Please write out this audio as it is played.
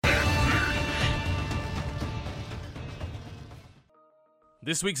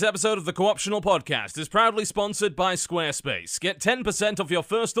This week's episode of the Co-optional Podcast is proudly sponsored by Squarespace. Get 10% off your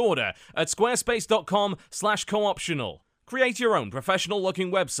first order at squarespace.com/cooptional. Create your own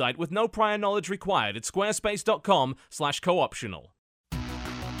professional-looking website with no prior knowledge required at squarespace.com/cooptional.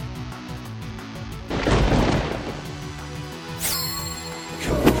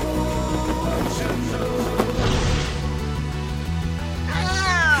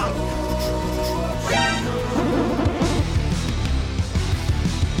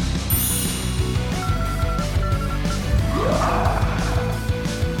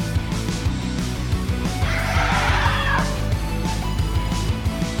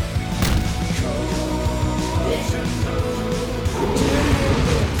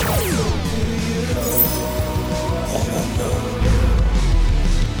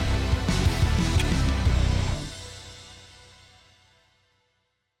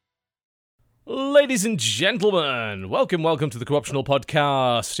 Ladies and gentlemen, welcome to the Co-optional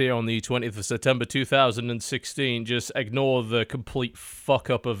Podcast here on the 20th of September 2016. Just ignore the complete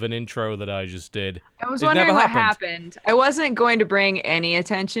fuck-up of an intro that I just did. I was wondering what happened. I wasn't going to bring any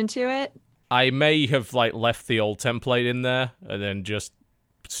attention to it. I may have, left the old template in there and then just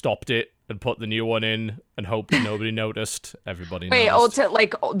stopped it and put the new one in and hoped nobody noticed. Everybody noticed.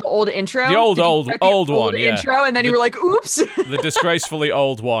 Wait, the old intro? The old one, yeah. Intro, and then you were like, oops. The disgracefully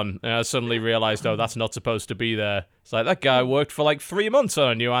old one. And I suddenly realized, that's not supposed to be there. It's like, that guy worked for 3 months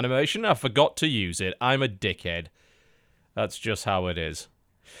on a new animation. I forgot to use it. I'm a dickhead. That's just how it is.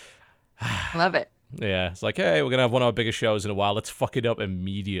 Love it. Yeah, it's like, hey, we're going to have one of our biggest shows in a while. Let's fuck it up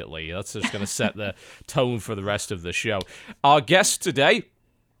immediately. That's just going to set the tone for the rest of the show. Our guest today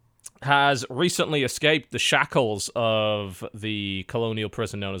has recently escaped the shackles of the colonial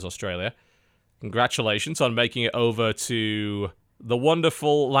prison known as Australia. Congratulations on making it over to the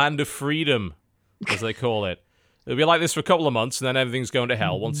wonderful land of freedom, as they call it. It'll be like this for a couple of months, and then everything's going to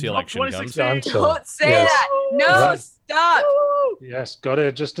hell once the election comes. Don't say that. No, stop. Yes, got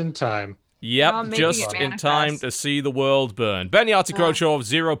it just in time. Yep, just in time to see the world burn. Ben Yahtzee Croshaw of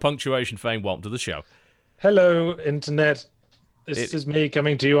Zero Punctuation fame, welcome to the show. Hello, Internet. This is me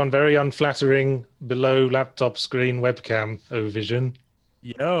coming to you on very unflattering below laptop screen webcam, O Vision.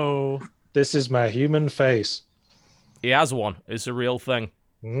 Yo. This is my human face. He has one. It's a real thing.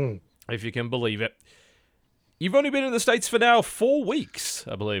 If you can believe it. You've only been in the States for now 4 weeks,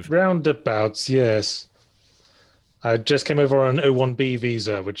 I believe. Roundabouts, yes. I just came over on an O1B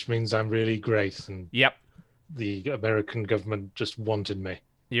visa, which means I'm really great. And yep. The American government just wanted me.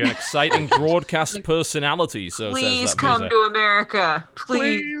 You're an exciting broadcast personality, so please says that come visa. to America.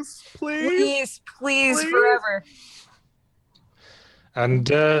 Please, forever. And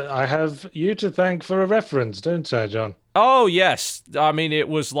I have you to thank for a reference, don't I, John? Oh, yes. I mean, it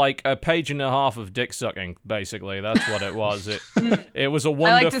was like a page and a half of dick sucking, basically. That's what it was. It was a wonderfully...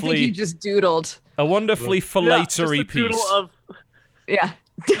 I like to think you just doodled. A wonderfully fillatory piece. Yeah.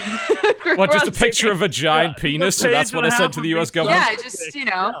 What, just a picture of a giant penis, and that's what I sent to the US government? Yeah, just,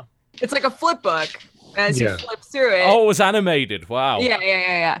 it's like a flip book as you flip through it. Oh, it was animated. Wow.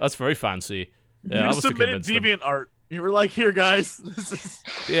 Yeah. That's very fancy. Yeah, you submitted deviant art. You were like, here, guys. This is...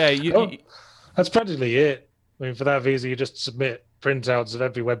 Yeah, that's practically it. I mean, for that visa, you just submit printouts of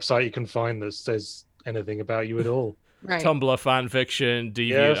every website you can find that says anything about you at all. Right. Tumblr fanfiction,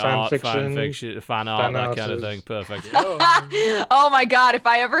 deviant art, fanfiction, fan art, that kind of thing. Perfect. Oh my god, if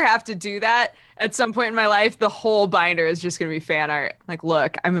I ever have to do that at some point in my life, the whole binder is just going to be fan art. Like,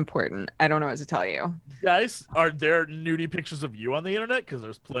 look, I'm important. I don't know what to tell you. Guys, are there nudie pictures of you on the internet? Because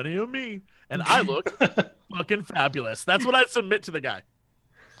there's plenty of me. And I look fucking fabulous. That's what I'd submit to the guy.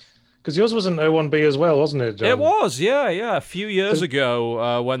 Because yours was an O1B as well, wasn't it, John? It was, yeah. A few years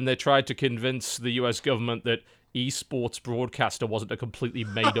ago, when they tried to convince the US government that esports broadcaster wasn't a completely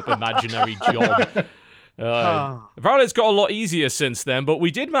made-up imaginary job. Apparently it's got a lot easier since then, but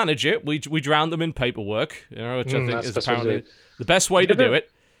we did manage it. We drowned them in paperwork, which I think is apparently the best way to do it.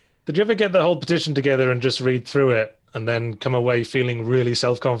 Did you ever get the whole petition together and just read through it and then come away feeling really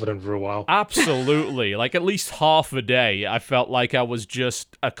self-confident for a while? Absolutely. At least half a day, I felt like I was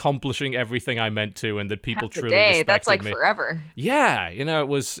just accomplishing everything I meant to, and that people truly respected That's like me. Forever. Yeah, it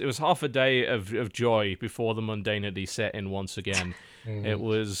was half a day of joy before the mundanity set in once again. It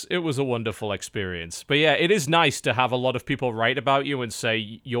was a wonderful experience. But yeah, it is nice to have a lot of people write about you and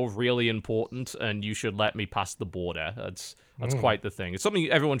say you're really important and you should let me pass the border. That's quite the thing. It's something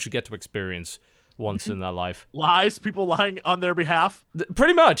everyone should get to experience once in their life. Lies? People lying on their behalf?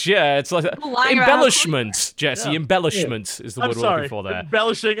 Pretty much, yeah. It's like embellishment, Jesse. Yeah. Embellishment is the word we're looking for there.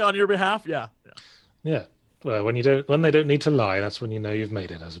 Embellishing on your behalf? Yeah. Well, when they don't need to lie, that's when you know you've made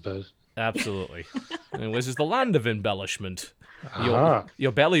it, I suppose. Absolutely. And this is the land of embellishment.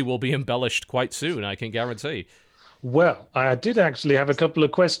 Your belly will be embellished quite soon, I can guarantee. Well, I did actually have a couple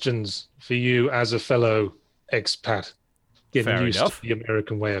of questions for you as a fellow expat getting Fair used enough. to the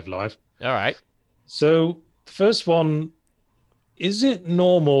American way of life. All right. So, the first one, is it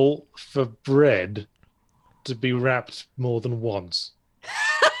normal for bread to be wrapped more than once?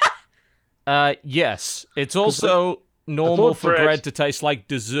 Yes. It's also normal for bread to taste like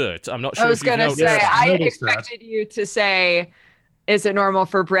dessert. I'm not sure I was if you've gonna noticed. say, Yes, I I noticed that. expected you to say, is it normal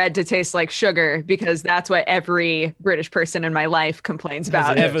for bread to taste like sugar? Because that's what every British person in my life complains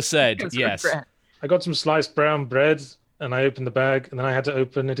about. Ever said, Because we're yes. bread. I got some sliced brown bread and I opened the bag and then I had to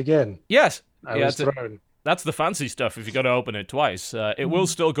open it again. Yes. I was thrown. That's the fancy stuff if you're going to open it twice. It will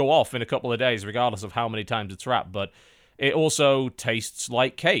still go off in a couple of days, regardless of how many times it's wrapped, but it also tastes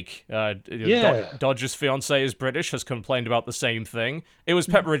like cake. Dodger's fiancé is British, has complained about the same thing. It was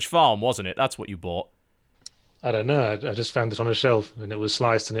Pepperidge Farm, wasn't it? That's what you bought. I don't know. I just found it on a shelf and it was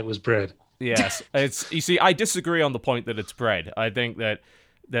sliced and it was bread. Yes. You see, I disagree on the point that it's bread. I think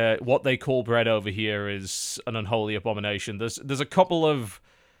that what they call bread over here is an unholy abomination. There's a couple of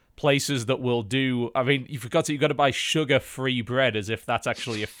places that will do. I mean, you've got to buy sugar-free bread as if that's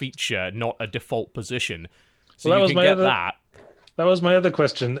actually a feature, not a default position. So Well, you can get that. That was my other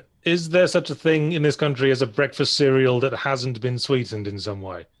question. Is there such a thing in this country as a breakfast cereal that hasn't been sweetened in some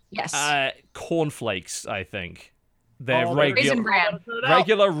way? Yes. Cornflakes, I think. They're Raisin Bran.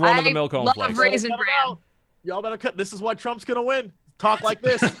 regular run-of-the-mill love cornflakes. Raisin Bran. Y'all better cut. This is why Trump's gonna win. Talk like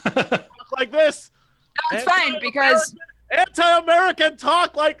this. Talk like this. No, it's fine because Anti-American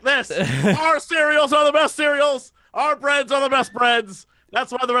talk like this. Our cereals are the best cereals. Our breads are the best breads.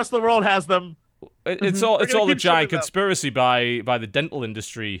 That's why the rest of the world has them. It's all a giant conspiracy by the dental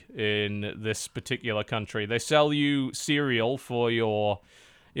industry in this particular country. They sell you cereal for your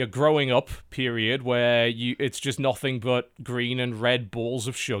growing up period where it's just nothing but green and red balls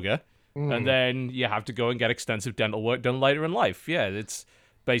of sugar, and then you have to go and get extensive dental work done later in life. Yeah, it's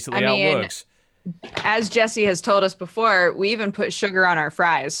basically how it works. As Jesse has told us before, we even put sugar on our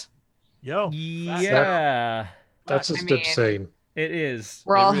fries. Yeah, That's just insane. It is.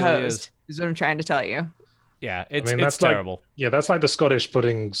 We're all It really hosed, is what I'm trying to tell you. Yeah, it's that's terrible. That's like the Scottish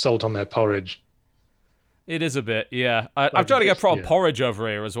putting salt on their porridge. It is a bit, yeah. I'm trying to get proper porridge over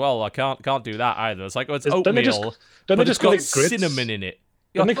here as well. I can't do that either. It's like, it's oatmeal, don't they but just it's call got it grits? cinnamon in it.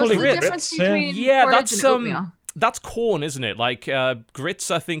 Don't they call What's it the grits? difference between Yeah, porridge and oatmeal? that's corn, isn't it? Like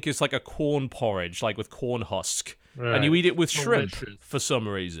grits, I think, is like a corn porridge, like with corn husk, and you eat it with shrimp for some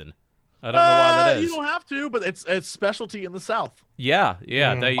reason. I don't know why that is. You don't have to, but it's specialty in the South. Yeah,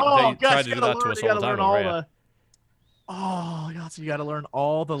 they try guys, to do that to us all the time over here. You gotta learn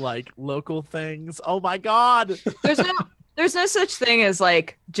all the like local things. Oh my god. There's no such thing as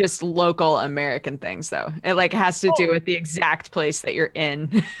like just local American things though. It like has to do with the exact place that you're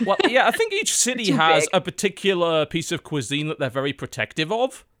in. Well, yeah, I think each city has a particular piece of cuisine that they're very protective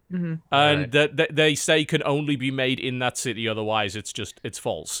of. Mm-hmm. And that they say can only be made in that city, otherwise it's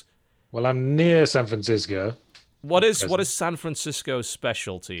false. Well, I'm near San Francisco. What is San Francisco's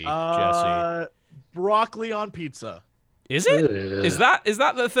specialty, Jesse? Broccoli on pizza. Is it? Is that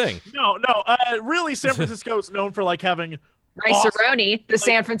the thing? No. Really, San Francisco is known for like having Rice-a-roni, the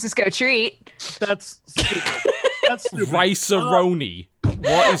San Francisco treat. That's stupid. That's stupid. Rice-a-roni.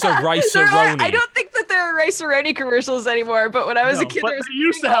 What is a rice-a-roni? I don't think that there are Rice-a-roni commercials anymore, but when I was a kid, there was they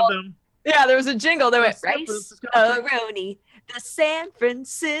used to have them. Yeah, there was a jingle that went San Francisco Rice-a-roni, the San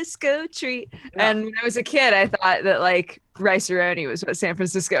Francisco treat. Yeah. And when I was a kid, I thought that like Rice-a-roni was what San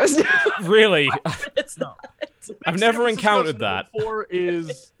Francisco is. Really? It's not. I've never encountered that. For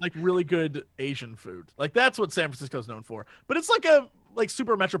is like really good Asian food. Like that's what San Francisco's known for. But it's like a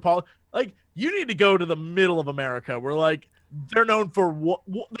super metropolitan. Like you need to go to the middle of America where like they're known for what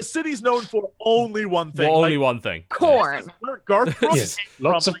the city's known for only one thing. Only one thing. Corn. Where Garth Brooks Yes,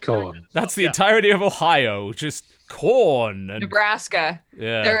 lots of corn. That's the entirety of Ohio. Just corn. And Nebraska.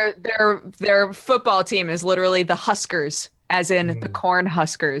 yeah. Their football team is literally the Huskers, as in the Corn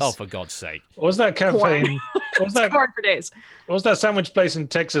Huskers. Oh, for God's sake. What was that campaign? What was that? Corn for days. What was that sandwich place in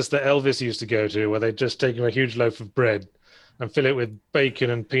Texas that Elvis used to go to, where they just take him a huge loaf of bread and fill it with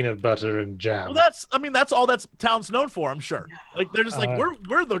bacon and peanut butter and jam? Well, that's all that town's known for. I'm sure. Like they're just like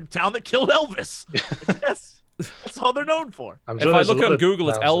we're the town that killed Elvis. Yes, that's all they're known for. If I look on Google,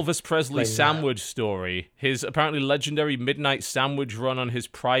 it's Elvis Presley sandwich story. His apparently legendary midnight sandwich run on his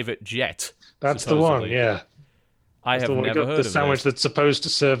private jet. That's supposedly the one. Yeah. I have never heard of the sandwich that's supposed to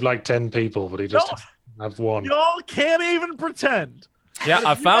serve like 10 people, but he just have one. Y'all can't even pretend. Yeah,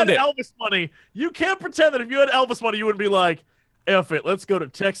 I found it. Elvis money. You can't pretend that if you had Elvis money, you wouldn't be like, F it. Let's go to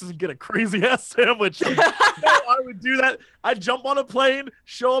Texas and get a crazy ass sandwich. I would do that. I'd jump on a plane,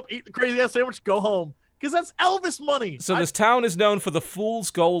 show up, eat the crazy ass sandwich, go home. Because that's Elvis money. So this town is known for the Fool's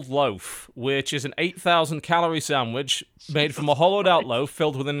Gold Loaf, which is an 8,000 calorie sandwich made from a hollowed out loaf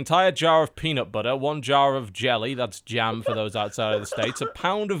filled with an entire jar of peanut butter, 1 jar of jelly, that's jam for those outside of the States, a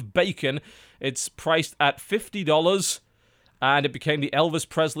pound of bacon. It's priced at $50, and it became the Elvis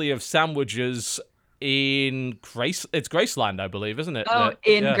Presley of sandwiches in it's Graceland, I believe, isn't it? Oh,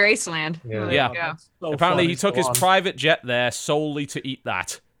 in Graceland. Yeah. There Yeah. you go. So Apparently, funny. he took Go his on. private jet there solely to eat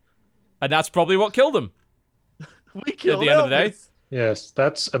that. And that's probably what killed him. We killed the end of the day. Elvis. Yes,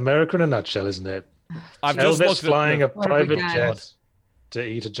 that's America in a nutshell, isn't it? I've just Elvis looked at flying a What a private good guy. jet to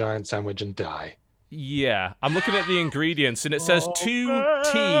eat a giant sandwich and die. Yeah, I'm looking at the ingredients, and it says Oh,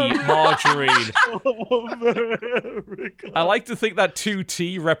 2T margarine. America. I like to think that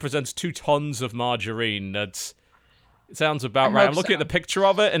 2T represents 2 tons of margarine. It sounds about I right. hope I'm looking so. at the picture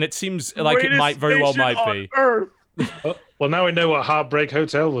of it, and it seems like it Greatest might very well nation might on be. Earth. Oh, well, now we know what Heartbreak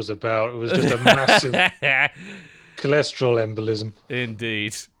Hotel was about. It was just a massive cholesterol embolism.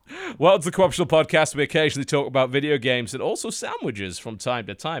 Indeed. Well, it's the Corruptional Podcast. We occasionally talk about video games and also sandwiches from time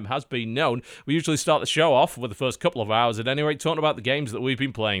to time, has been known. We usually start the show off with the first couple of hours, at any rate, talking about the games that we've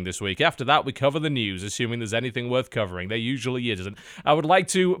been playing this week. After that, we cover the news, assuming there's anything worth covering. There usually isn't. I would like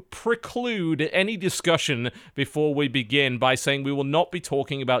to preclude any discussion before we begin by saying we will not be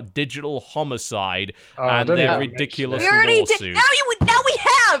talking about digital homicide and don't their even ridiculous We already lawsuit. did. Now we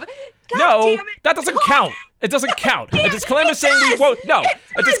have. God No, damn it. that doesn't count. It doesn't count. A disclaimer saying we won't. No,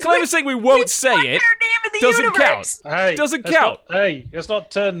 a disclaimer saying we won't say it doesn't count. Hey, Doesn't let's count. Let's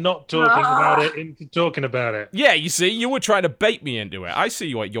not turn not talking about it into talking about it. Yeah, you see, you were trying to bait me into it. I see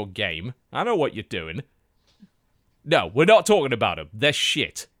you at your game. I know what you're doing. No, we're not talking about them. They're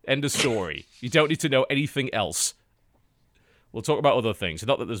shit. End of story. You don't need to know anything else. We'll talk about other things.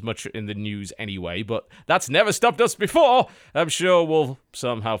 Not that there's much in the news anyway, but that's never stopped us before. I'm sure we'll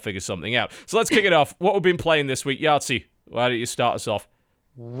somehow figure something out. So let's kick it off. What we've been playing this week. Yahtzee, why don't you start us off?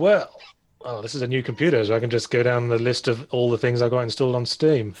 Well, this is a new computer, so I can just go down the list of all the things I got installed on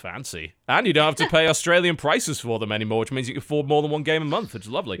Steam. Fancy. And you don't have to pay Australian prices for them anymore, which means you can afford more than one game a month, which is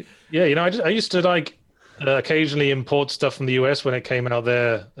lovely. Yeah, I used to occasionally import stuff from the US when it came out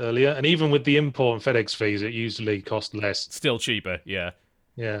there earlier, and even with the import and FedEx fees, it usually cost less. Still cheaper, yeah.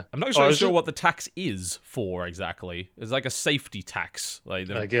 Yeah, I'm not I sure was what the tax is for exactly. It's like a safety tax. Like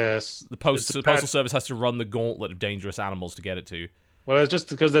I guess the It's a postal bad- service has to run the gauntlet of dangerous animals to get it to. Well, it's just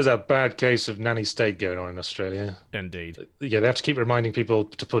because there's a bad case of nanny state going on in Australia. Indeed. Yeah, they have to keep reminding people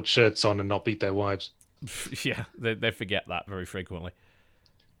to put shirts on and not beat their wives. Yeah, they forget that very frequently.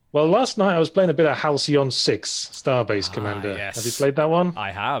 Well, last night I was playing a bit of Halcyon 6, Starbase Commander. yes. Have you played that one?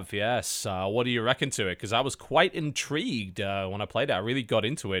 I have, yes. What do you reckon to it? Because I was quite intrigued when I played it. I really got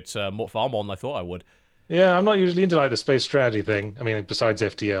into it far more than I thought I would. Yeah, I'm not usually into the space strategy thing. I mean, besides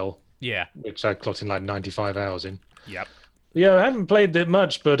FTL, Yeah. which I clocked in 95 hours in. Yep. Yeah, I haven't played it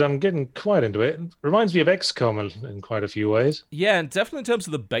much, but I'm getting quite into it. It reminds me of XCOM in quite a few ways. Yeah, and definitely in terms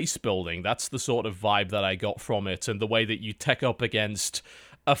of the base building, that's the sort of vibe that I got from it, and the way that you tech up against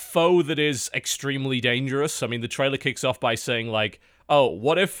a foe that is extremely dangerous. I mean, the trailer kicks off by saying, like, oh,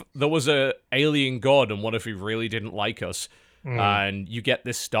 what if there was a alien god, and what if he really didn't like us? And you get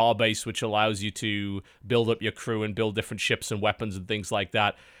this starbase, which allows you to build up your crew and build different ships and weapons and things like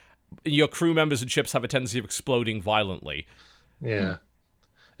that. Your crew members and ships have a tendency of exploding violently. Yeah.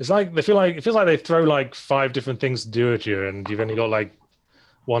 It's like it feels like they throw 5 different things to do at you, and you've only got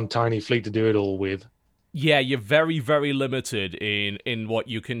one tiny fleet to do it all with. Yeah, you're very, very limited in what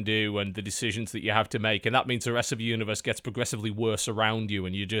you can do and the decisions that you have to make, and that means the rest of the universe gets progressively worse around you,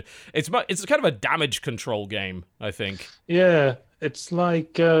 and it's kind of a damage control game, I think. Yeah, it's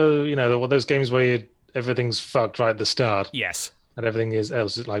like those games where everything's fucked right at the start, Yes. and everything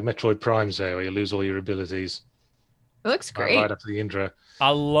else is like Metroid Prime, say, where you lose all your abilities It looks great. right after the intro. I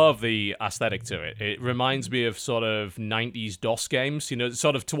love the aesthetic to it. It reminds me of sort of 90s DOS games,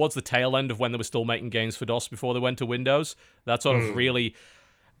 sort of towards the tail end of when they were still making games for DOS before they went to Windows. That sort of really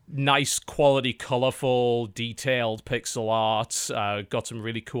nice quality, colorful, detailed pixel art. Got some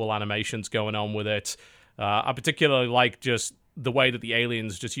really cool animations going on with it. I particularly like just the way that the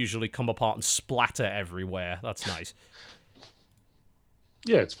aliens just usually come apart and splatter everywhere. That's nice.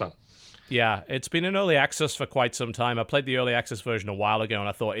 Yeah, it's fun. Yeah, it's been in early access for quite some time. I played the early access version a while ago, and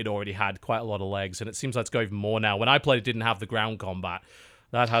I thought it already had quite a lot of legs, and it seems like it's got even more now. When I played, it didn't have the ground combat.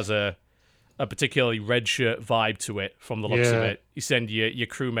 That has a particularly red shirt vibe to it from the looks of Yeah. it. You send your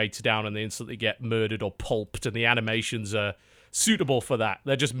crewmates down, and they instantly get murdered or pulped, and the animations are suitable for that.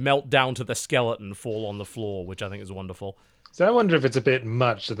 They just melt down to the skeleton and fall on the floor, which I think is wonderful. So I wonder if it's a bit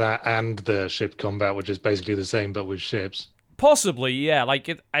much that and the ship combat, which is basically the same but with ships. Possibly, yeah.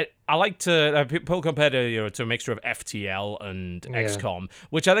 Like I like to people compare to a mixture of FTL and XCOM,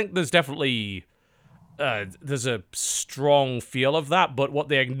 which I think there's definitely there's a strong feel of that. But what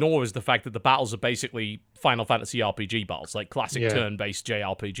they ignore is the fact that the battles are basically Final Fantasy RPG battles, like classic turn-based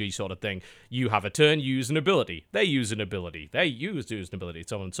JRPG sort of thing. You have a turn, you use an ability. They use an ability. They use an ability,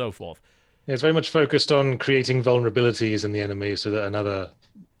 so on and so forth. Yeah, it's very much focused on creating vulnerabilities in the enemy so that another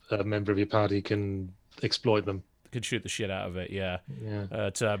member of your party can exploit them. Could shoot the shit out of it, yeah. Yeah.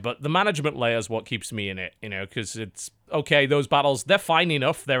 But the management layer is what keeps me in it, because it's, okay, those battles, they're fine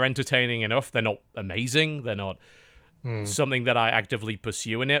enough, they're entertaining enough, they're not amazing, they're not something that I actively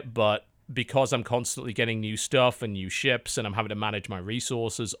pursue in it, but because I'm constantly getting new stuff and new ships and I'm having to manage my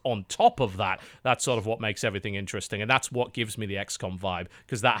resources on top of that, that's sort of what makes everything interesting, and that's what gives me the XCOM vibe,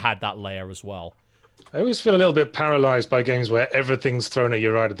 because that had that layer as well. I always feel a little bit paralyzed by games where everything's thrown at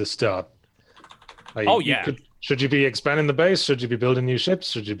you right at the start. Like, should you be expanding the base? Should you be building new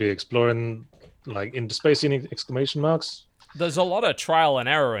ships? Should you be exploring, like, interspacing exclamation marks? There's a lot of trial and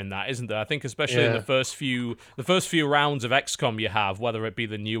error in that, isn't there? I think especially in the first few rounds of XCOM you have, whether it be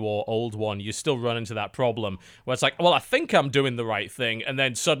the new or old one, you still run into that problem where it's like, well, I think I'm doing the right thing, and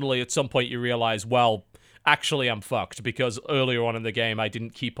then suddenly at some point you realize, well, actually I'm fucked because earlier on in the game I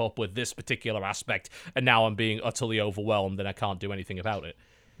didn't keep up with this particular aspect, and now I'm being utterly overwhelmed and I can't do anything about it.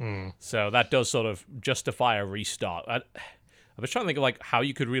 So that does sort of justify a restart. I was trying to think of like how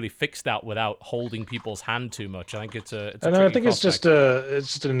you could really fix that without holding people's hand too much. I think it's a I think it's just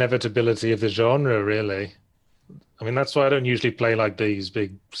an inevitability of the genre, really. I mean, that's why I don't usually play like these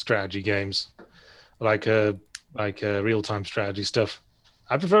big strategy games, like real-time strategy stuff.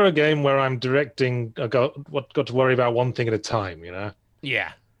 I prefer a game where I'm directing. I got to worry about one thing at a time,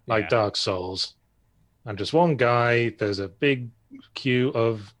 Yeah. Like Dark Souls. I'm just one guy. There's a big queue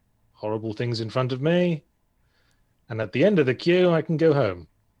of horrible things in front of me, and at the end of the queue I can go home.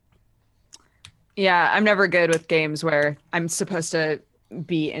 Yeah, I'm never good with games where I'm supposed to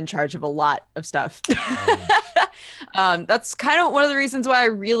be in charge of a lot of stuff. That's kind of one of the reasons why I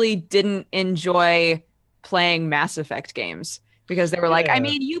really didn't enjoy playing Mass Effect games, because they were like, I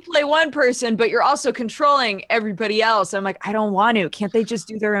mean, you play one person, but you're also controlling everybody else. I'm like, I don't want to. Can't they just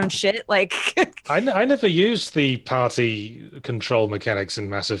do their own shit? Like, I never used the party control mechanics in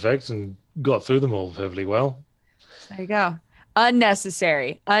Mass Effect and got through them all perfectly well. There you go.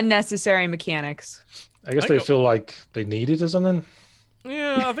 Unnecessary mechanics. I guess they feel like they need it or something.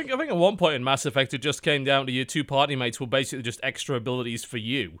 Yeah, I think at one point in Mass Effect it just came down to your two party mates were basically just extra abilities for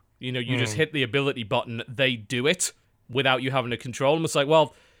you. You just hit the ability button, they do it without you having to control them. It's like,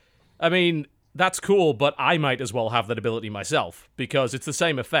 well, I mean, that's cool, but I might as well have that ability myself because it's the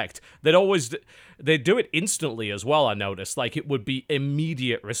same effect. They'd do it instantly as well, I noticed. Like, it would be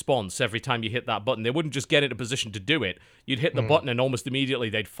immediate response every time you hit that button. They wouldn't just get in a position to do it. You'd hit the button and almost immediately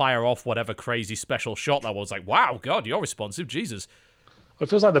they'd fire off whatever crazy special shot that was. Like, wow, God, you're responsive, Jesus. It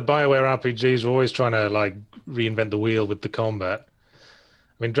feels like the BioWare RPGs are always trying to, like, reinvent the wheel with the combat.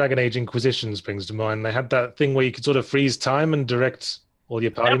 I mean, Dragon Age Inquisition springs to mind. They had that thing where you could sort of freeze time and direct all your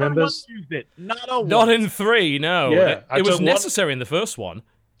party members. Used it. Not in 3, no. Yeah, it was necessary in the first one.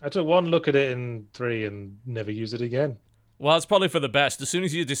 I took one look at it in 3 and never used it again. Well, it's probably for the best. As soon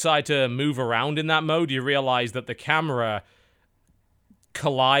as you decide to move around in that mode, you realize that the camera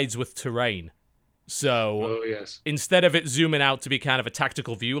collides with terrain. So instead of it zooming out to be kind of a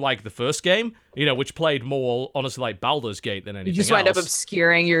tactical view like the first game, which played more, honestly, like Baldur's Gate than anything else. You just wind up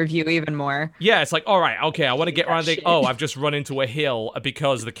obscuring your view even more. Yeah, it's like, all right, okay, I want to get around the... Oh, I've just run into a hill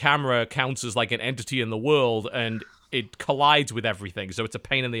because the camera counts as like an entity in the world and it collides with everything, so it's a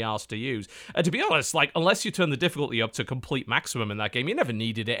pain in the ass to use. And to be honest, like, unless you turn the difficulty up to complete maximum in that game, you never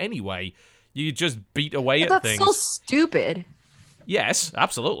needed it anyway. You just beat away at things. That's so stupid. Yes,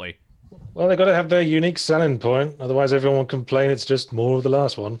 absolutely. Well, they've got to have their unique selling point. Otherwise, everyone will complain it's just more of the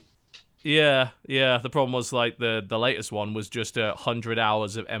last one. Yeah. The problem was, like, the latest one was just 100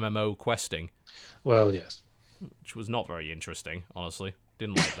 hours of MMO questing. Well, yes. Which was not very interesting, honestly.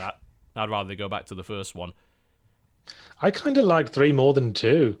 Didn't like that. I'd rather go back to the first one. I kind of liked 3 more than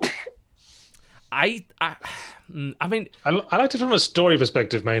 2. I mean... I liked it from a story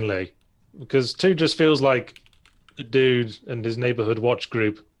perspective, mainly. Because 2 just feels like a dude and his neighborhood watch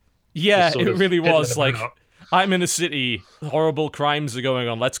group. Yeah, it really was. Like, I'm in a city, horrible crimes are going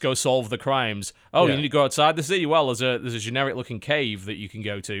on, let's go solve the crimes. Oh, you need to go outside the city? Well, there's a generic-looking cave that you can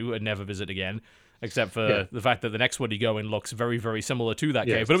go to and never visit again, except for the fact that the next one you go in looks very, very similar to that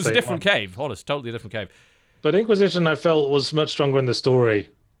cave. But it was a different cave. Honest, totally different cave. But Inquisition, I felt, was much stronger in the story.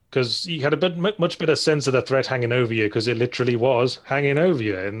 because you had a much better sense of the threat hanging over you because it literally was hanging over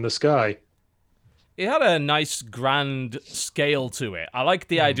you in the sky. It had a nice grand scale to it. I like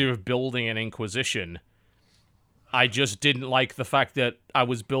the idea of building an Inquisition. I just didn't like the fact that I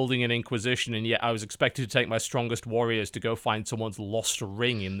was building an Inquisition and yet I was expected to take my strongest warriors to go find someone's lost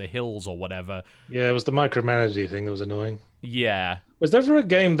ring in the hills or whatever. Yeah, it was the micromanaging thing that was annoying. Yeah. Was there ever a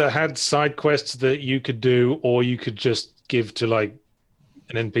game that had side quests that you could do or you could just give to like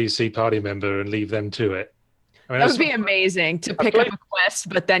an NPC party member and leave them to it? I mean, That would be amazing to pick up a quest,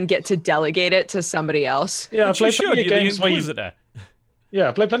 but then get to delegate it to somebody else. Yeah, I played plenty of You're the games where Inquisitor. Yeah,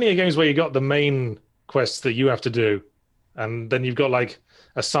 I played plenty of games where you got the main quests that you have to do, and then you've got like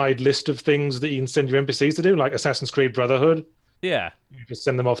a side list of things that you can send your NPCs to do, like Assassin's Creed Brotherhood. Yeah. You just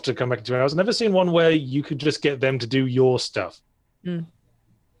send them off to come back into your house. I've never seen one where you could just get them to do your stuff.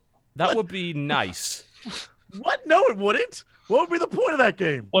 That would be nice. What? No, it wouldn't. What would be the point of that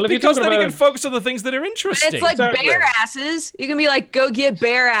game? Well, if Because you're then talking you about can focus on the things that are interesting. It's like Exactly. bear asses. You can be like, go get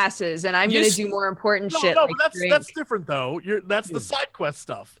bear asses, and I'm You going to s- do more important No, shit. no, like but drink. that's different though. That's the side quest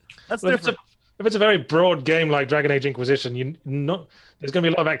stuff. That's Well, different. if it's a very broad game like Dragon Age Inquisition, there's going to be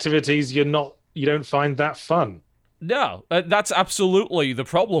a lot of activities you don't find that fun. No, that's absolutely the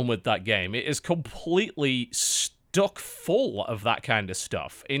problem with that game. It is completely stuck full of that kind of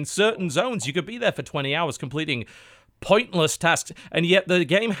stuff. In certain zones, you could be there for 20 hours completing pointless tasks, and yet the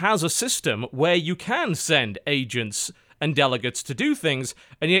game has a system where you can send agents and delegates to do things,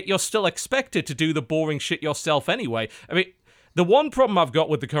 and yet you're still expected to do the boring shit yourself anyway. I mean, the one problem I've got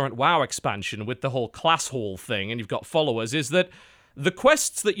with the current WoW expansion, with the whole class hall thing, and you've got followers, is that the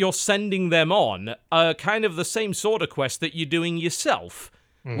quests that you're sending them on are kind of the same sort of quest that you're doing yourself.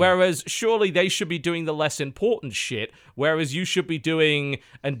 Whereas surely they should be doing the less important shit, whereas you should be doing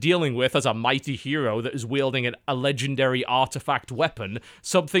and dealing with, as a mighty hero that is wielding a legendary artifact weapon,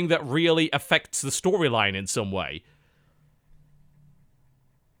 something that really affects the storyline in some way.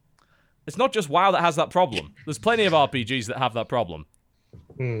 It's not just WoW that has that problem. There's plenty of RPGs that have that problem.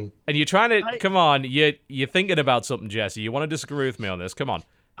 And you're trying to... Come on, you're thinking about something, Jesse. You want to disagree with me on this? Come on.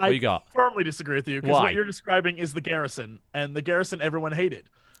 What do you got? I firmly disagree with you because Why? what you're describing is the garrison, and the garrison everyone hated.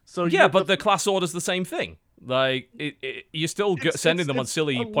 So Yeah, but the class order's the same thing. Like, you're still sending them on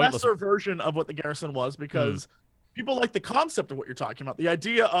silly, a pointless... lesser version of what the garrison was because people like the concept of what you're talking about. The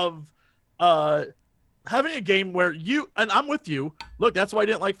idea of having a game where you, and I'm with you, look, that's why I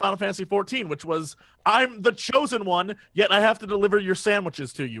didn't like Final Fantasy 14, which was, I'm the chosen one, yet I have to deliver your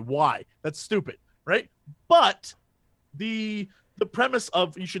sandwiches to you. Why? That's stupid, right? But the premise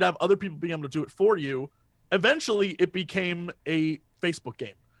of you should have other people being able to do it for you, eventually it became a Facebook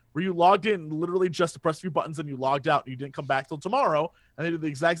game where you logged in literally just to press a few buttons and you logged out and you didn't come back till tomorrow and they did the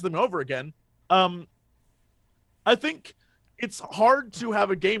exact thing over again. I think it's hard to have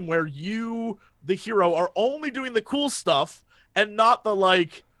a game where you, the hero, are only doing the cool stuff and not the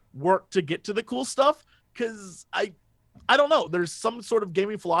like work to get to the cool stuff. Cause I don't know. There's some sort of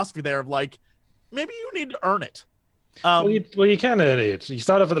gaming philosophy there of like, maybe you need to earn it. Well, you can earn it. You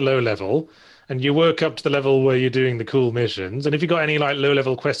start off at the low level, and you work up to the level where you're doing the cool missions. And if you've got any like low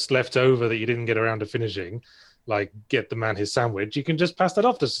level quests left over that you didn't get around to finishing, like get the man his sandwich, you can just pass that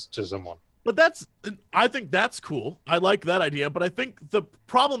off to someone. But I think that's cool. I like that idea. But I think the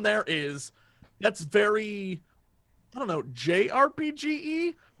problem there is that's very, I don't know,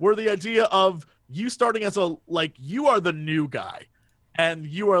 JRPG-y, where the idea of you starting as you are the new guy. And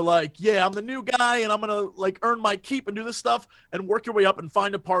you are like, yeah, I'm the new guy, and I'm going to like earn my keep and do this stuff and work your way up and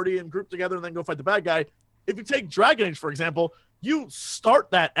find a party and group together and then go fight the bad guy. If you take Dragon Age, for example, you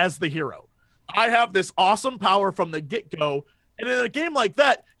start that as the hero. I have this awesome power from the get-go. And in a game like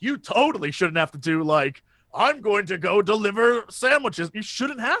that, you totally shouldn't have to do like, I'm going to go deliver sandwiches. You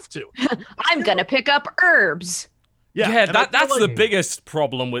shouldn't have to. I'm going to pick up herbs. Yeah, and I that's feel the biggest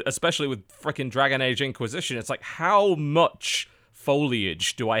problem with, especially with frickin' Dragon Age Inquisition. It's like, how much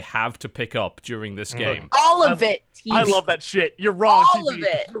foliage do I have to pick up during this game? All of it. I love that shit. You're wrong. All TV. of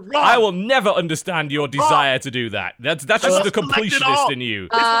it. You're wrong. I will never understand your desire to do that. That's just the select it all. completionist in you.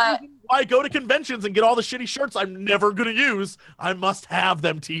 It's the reason why I go to conventions and get all the shitty shirts I'm never going to use. I must have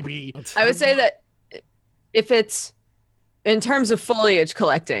them, TB. I would say that if it's in terms of foliage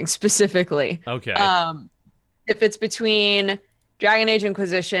collecting specifically, Okay. if it's between Dragon Age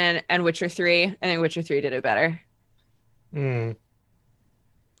Inquisition and Witcher 3, I think Witcher 3 did it better.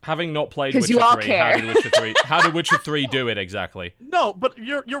 Having not played 'Cause Witcher you all 3, care. how did Witcher 3 do it exactly? No, but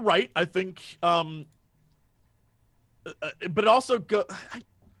you're right. I think, but it also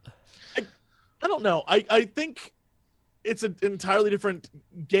I don't know. I think it's an entirely different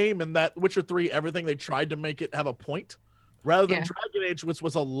game in that Witcher 3, everything they tried to make it have a point. rather than Dragon Age, which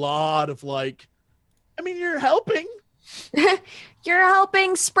was a lot of like, I mean, you're helping. You're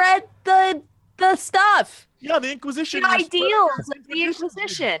helping spread the stuff. Yeah, the Inquisition. The ideals of the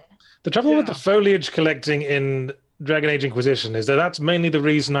Inquisition. The trouble with the foliage collecting in Dragon Age Inquisition is that that's mainly the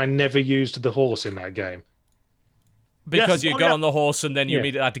reason I never used the horse in that game. Because you got on the horse and then you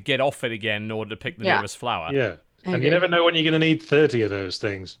immediately had to get off it again in order to pick the nearest flower. Yeah. And you never know when you're going to need 30 of those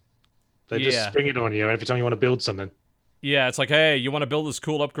things. They just spring it on you every time you want to build something. Yeah, it's like, hey, you want to build this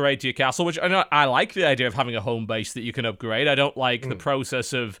cool upgrade to your castle, which I like the idea of having a home base that you can upgrade. I don't like the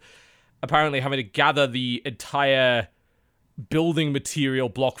process of apparently having to gather the entire building material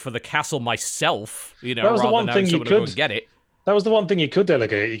block for the castle myself, rather than having someone to go and get it. That was the one thing you could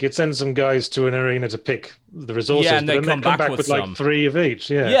delegate. You could send some guys to an arena to pick the resources, and then come back with like 3 of each.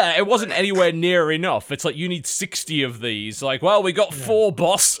 Yeah, it wasn't anywhere near enough. It's like, you need 60 of these. Like, well, we got 4,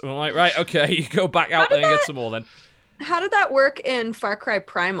 boss. And I'm like, right, okay, you go back out there and get some more then. How did that work in Far Cry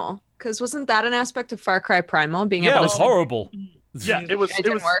Primal? Because wasn't that an aspect of Far Cry Primal? It was horrible. Yeah, it was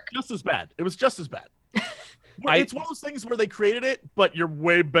just as bad. It was just as bad. It's one of those things where they created it, but you're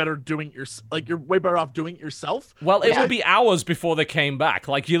way better doing you're way better off doing it yourself. Well, it would be hours before they came back.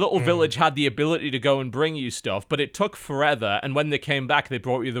 Like, your little village had the ability to go and bring you stuff, but it took forever, and when they came back, they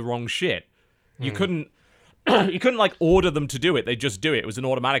brought you the wrong shit. You couldn't like order them to do it. They just do it. It was an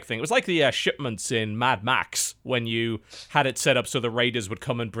automatic thing. It was like the shipments in Mad Max when you had it set up so the raiders would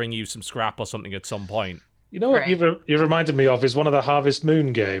come and bring you some scrap or something at some point. You know what you reminded me of is one of the Harvest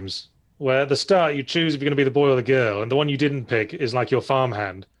Moon games, where at the start you choose if you're going to be the boy or the girl, and the one you didn't pick is like your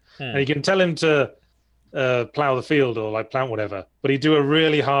farmhand. And you can tell him to plow the field or like plant whatever, but he'd do a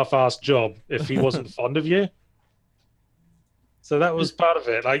really half-assed job if he wasn't fond of you. So that was part of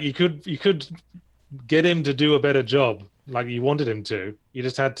it. Like, you could get him to do a better job like you wanted him to. You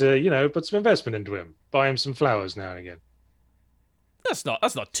just had to, put some investment into him. Buy him some flowers now and again. That's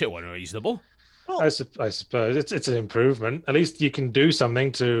not too unreasonable. I suppose it's an improvement. At least you can do something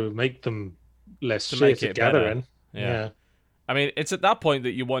to make them less shit to gather in. Yeah. I mean, it's at that point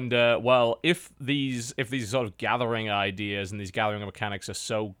that you wonder, well, if these sort of gathering ideas and these gathering mechanics are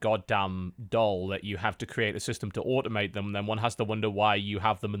so goddamn dull that you have to create a system to automate them, then one has to wonder why you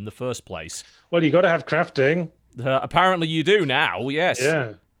have them in the first place. Well, you got to have crafting. Apparently you do now, yes.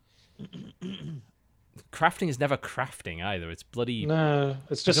 Yeah. Crafting is never crafting either. It's bloody... No,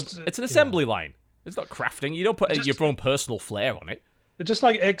 it's just... It's an assembly line. It's not crafting. You don't put your own personal flair on it. It's just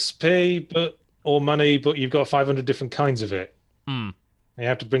like XP or money, but you've got 500 different kinds of it. You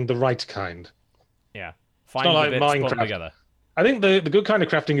have to bring the right kind. Yeah. Find the bits, Minecraft. Put them together. I think the good kind of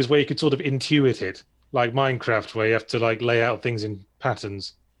crafting is where you could sort of intuit it, like Minecraft, where you have to like lay out things in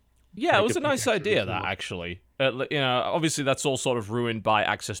patterns. Yeah, it was a nice idea, that, actually. Obviously that's all sort of ruined by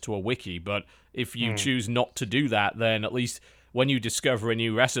access to a wiki, but if you choose not to do that, then at least when you discover a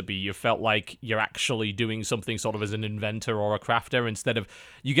new recipe, you felt like you're actually doing something sort of as an inventor or a crafter, instead of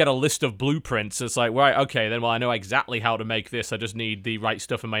you get a list of blueprints. It's like, right, okay, then, well, I know exactly how to make this. I just need the right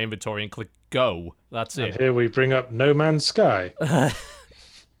stuff in my inventory and click go. That's it. And here we bring up No Man's Sky.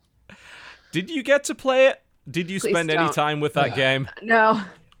 Did you get to play it? Did you spend any time with that game? No.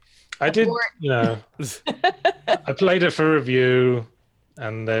 I did, I played it for review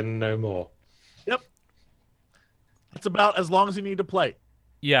and then no more. Yep. It's about as long as you need to play.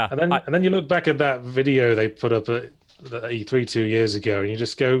 Yeah. And then you look back at that video they put up at the E3 2 years ago and you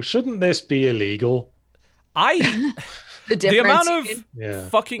just go, shouldn't this be illegal? The amount of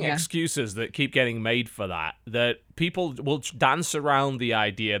fucking excuses that keep getting made for that people will dance around the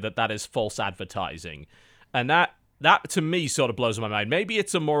idea that is false advertising. And that to me sort of blows my mind. Maybe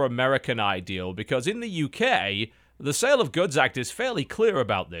it's a more American ideal, because in the UK, the Sale of Goods Act is fairly clear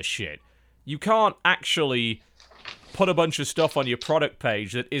about this shit. You can't actually put a bunch of stuff on your product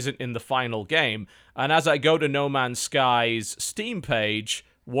page that isn't in the final game. And as I go to No Man's Sky's Steam page,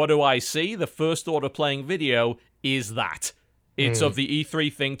 what do I see? The first order playing video is that. It's of the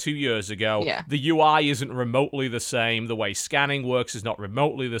E3 thing 2 years ago. Yeah. The UI isn't remotely the same. The way scanning works is not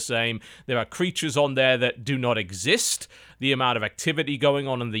remotely the same. There are creatures on there that do not exist. The amount of activity going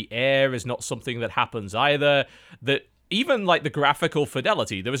on in the air is not something that happens either. That even like the graphical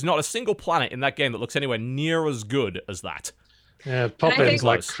fidelity, there is not a single planet in that game that looks anywhere near as good as that. Yeah, pop-ins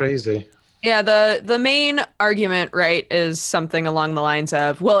like crazy. Yeah, the main argument, right, is something along the lines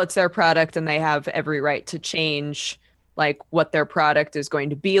of, well, it's their product and they have every right to change like what their product is going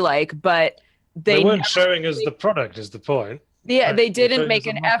to be like, but they weren't showing us the product is the point. Yeah, they didn't make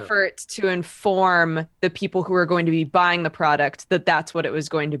an effort to inform the people who are going to be buying the product that that's what it was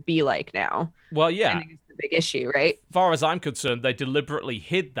going to be like now. Well, yeah. I think it's the big issue, right? As far as I'm concerned, they deliberately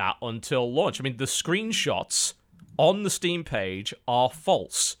hid that until launch. I mean, the screenshots on the Steam page are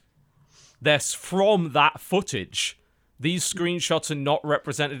false. They're from that footage. These screenshots are not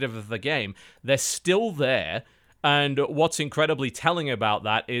representative of the game. They're still there, and what's incredibly telling about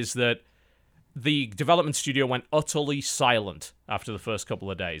that is that the development studio went utterly silent after the first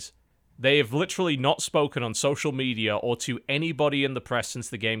couple of days. They have literally not spoken on social media or to anybody in the press since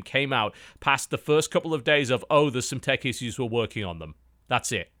the game came out past the first couple of days of, there's some tech issues, we're working on them.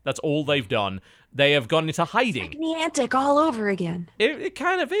 That's it. That's all they've done. They have gone into hiding. It's like Niantic all over again. It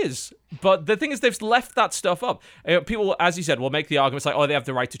kind of is. But the thing is, they've left that stuff up. People, as you said, will make the arguments like, they have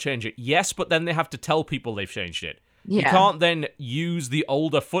the right to change it. Yes, but then they have to tell people they've changed it. Yeah. You can't then use the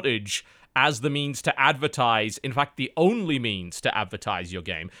older footage as the means to advertise, in fact, the only means to advertise your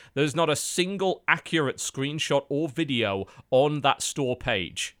game. There's not a single accurate screenshot or video on that store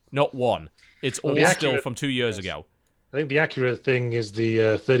page. Not one. It's all still from 2 years ago. I think the accurate thing is the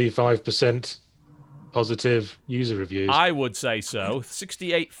 35% positive user reviews. I would say so.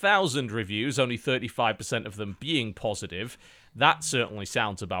 68,000 reviews, only 35% of them being positive. That certainly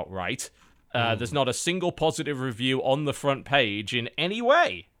sounds about right. There's not a single positive review on the front page in any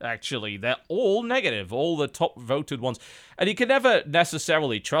way, actually. They're all negative, all the top voted ones. And you can never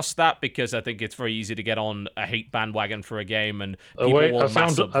necessarily trust that because I think it's very easy to get on a hate bandwagon for a game and people will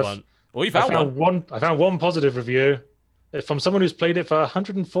mass up fun. Well, you found one. I found one positive review from someone who's played it for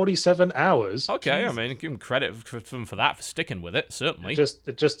 147 hours. Okay, I mean, give them credit for that, for sticking with it, certainly.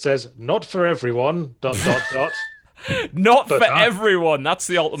 It just says, not for everyone, ... Not for everyone. That's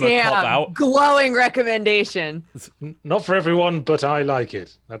the ultimate cop-out. Glowing recommendation. Not for everyone, but I like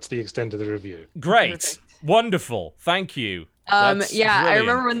it. That's the extent of the review. Great. Perfect. Wonderful. Thank you. That's brilliant. I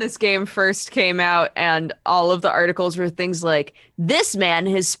remember when this game first came out and all of the articles were things like, this man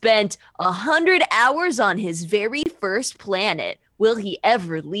has spent 100 hours on his very first planet. Will he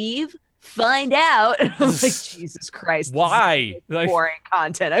ever leave? Find out. I'm like, Jesus Christ. Why? This is the boring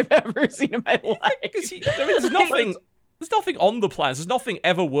content I've ever seen in my life. There's nothing on the planet. There's nothing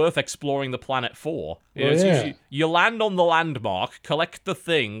ever worth exploring the planet for. You land on the landmark, collect the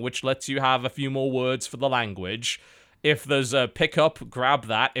thing, which lets you have a few more words for the language. If there's a pickup, grab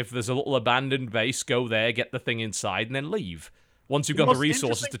that. If there's a little abandoned base, go there, get the thing inside, and then leave. Once you've got the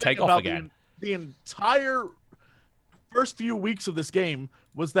resources to take off again. The entire first few weeks of this game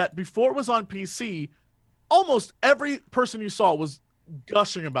was that before it was on PC, almost every person you saw was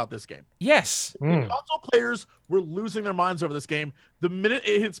gushing about this game. Yes. Console players were losing their minds over this game. The minute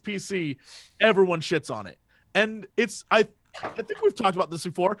it hits PC, everyone shits on it. And I think we've talked about this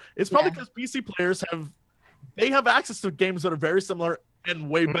before. It's probably because PC players have access to games that are very similar and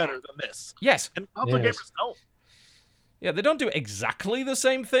way better than this. Yes. And console gamers don't. Yeah, they don't do exactly the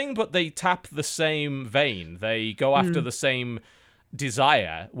same thing, but they tap the same vein. They go after the same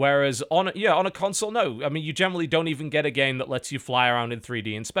desire. Whereas on a console, no. I mean, you generally don't even get a game that lets you fly around in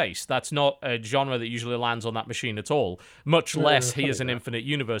 3D in space. That's not a genre that usually lands on that machine at all. Much less here's an infinite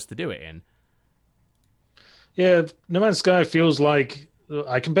universe to do it in. Yeah, No Man's Sky feels like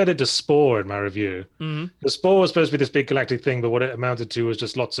I compared it to Spore in my review. Mm-hmm. The Spore was supposed to be this big galactic thing, but what it amounted to was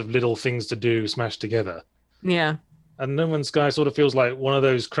just lots of little things to do smashed together. Yeah. And No Man's Sky sort of feels like one of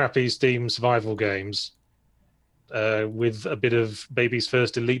those crappy Steam survival games with a bit of Baby's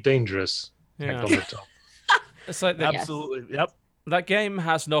First Elite Dangerous on the top. It's like absolutely, yep. That game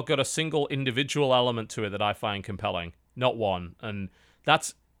has not got a single individual element to it that I find compelling. Not one. And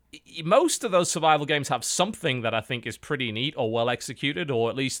that's... Most of those survival games have something that I think is pretty neat or well executed, or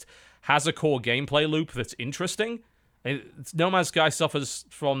at least has a core gameplay loop that's interesting. No Man's Sky suffers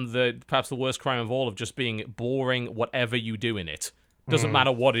from perhaps the worst crime of all of just being boring whatever you do in it. Doesn't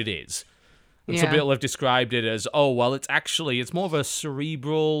matter what it is. And some people have described it as, it's more of a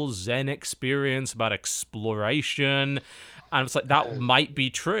cerebral Zen experience about exploration. And it's like, that might be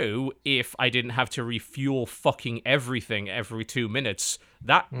true if I didn't have to refuel fucking everything every 2 minutes.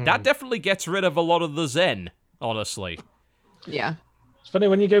 That definitely gets rid of a lot of the Zen, honestly. Yeah. It's funny,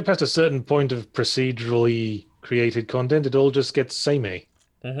 when you go past a certain point of procedurally created content, it all just gets samey.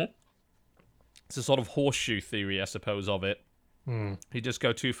 Mm-hmm. It's a sort of horseshoe theory, I suppose, of it. You just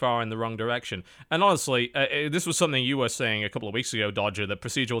go too far in the wrong direction. And honestly, this was something you were saying a couple of weeks ago, Dodger, that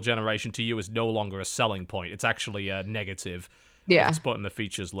procedural generation to you is no longer a selling point. It's actually a negative. Yeah. It's put in the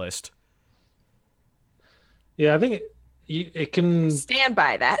features list. Yeah, I think it can... Stand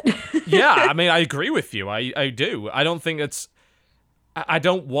by that. Yeah, I mean, I agree with you. I do. I don't think it's... I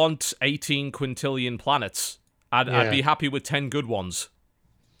don't want 18 quintillion planets. I'd be happy with 10 good ones.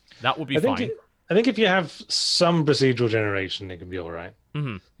 That would be fine. I think if you have some procedural generation, it can be all right.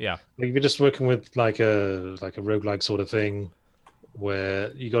 Mm-hmm. Yeah. Like if you're just working with like a roguelike sort of thing,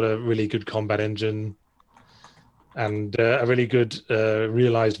 where you got a really good combat engine, and a really good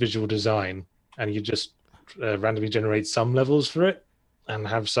realized visual design, and you just randomly generate some levels for it and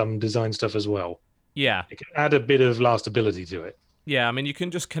have some design stuff as well. Yeah. It can add a bit of lastability to it. Yeah, I mean, you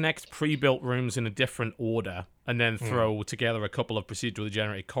can just connect pre-built rooms in a different order and then throw together a couple of procedurally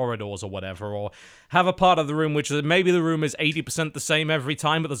generated corridors or whatever, or have a part of the room which maybe the room is 80% the same every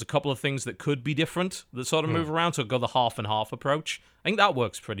time, but there's a couple of things that could be different that sort of move around, so go the half and half approach. I think that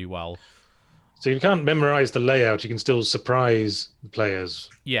works pretty well. So you can't memorize the layout. You can still surprise the players.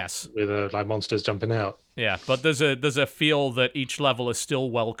 Yes. With like monsters jumping out. Yeah, but there's a feel that each level is still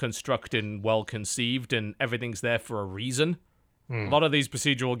well constructed and well conceived, and everything's there for a reason. A lot of these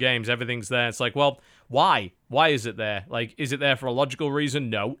procedural games, everything's there. It's like, well, why? Why is it there? Like, is it there for a logical reason?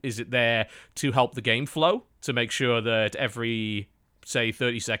 No. Is it there to help the game flow? To make sure that every, say,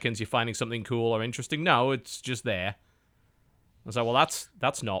 30 seconds you're finding something cool or interesting? No, it's just there. I was like, well,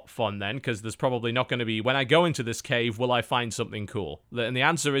 that's not fun then, because there's probably not going to be, when I go into this cave, will I find something cool? And the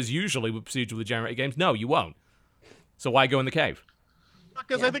answer is usually with procedurally generated games, no, you won't. So why go in the cave?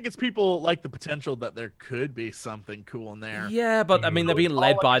 Because I think it's people like the potential that there could be something cool in there. Yeah, but I mean, they're being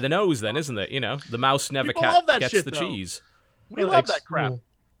led by the nose then, isn't it? You know, the mouse never gets shit, the though. cheese. We love that crap.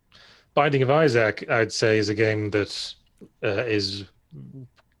 Binding of Isaac, I'd say, is a game that is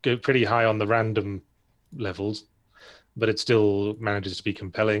pretty high on the random levels, but it still manages to be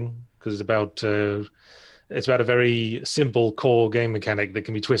compelling because it's about a very simple core game mechanic that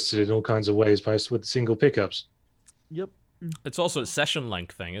can be twisted in all kinds of ways with single pickups. Yep. It's also a session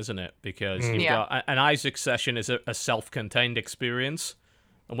length thing, isn't it? Because you've got an Isaac session is a self-contained experience,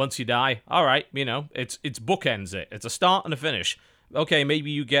 and once you die, all right, you know, it's bookends it. It's a start and a finish. Okay, maybe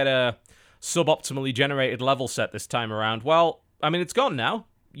you get a suboptimally generated level set this time around. Well, I mean, it's gone now.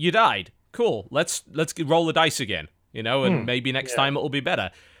 You died. Cool. Let's roll the dice again. You know, and maybe next time it'll be better.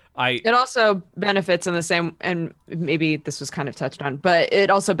 It also benefits in the same, and maybe this was kind of touched on, but it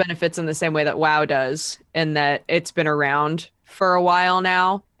also benefits in the same way that WoW does, in that it's been around for a while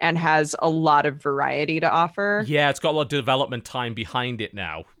now and has a lot of variety to offer. Yeah, it's got a lot of development time behind it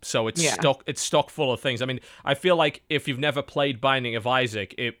now, so it's stock full of things. I mean, I feel like if you've never played Binding of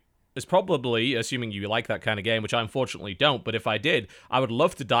Isaac, it is probably, assuming you like that kind of game, which I unfortunately don't, but if I did, I would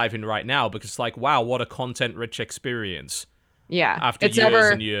love to dive in right now because it's like, wow, what a content-rich experience. Yeah. After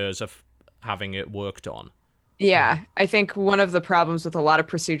years and years of having it worked on. Yeah. I think one of the problems with a lot of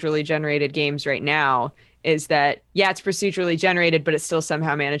procedurally generated games right now is that, it's procedurally generated, but it still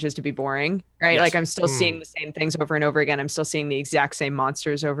somehow manages to be boring, right? Yes. Like I'm still seeing the same things over and over again. I'm still seeing the exact same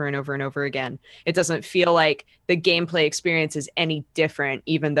monsters over and over and over again. It doesn't feel like the gameplay experience is any different,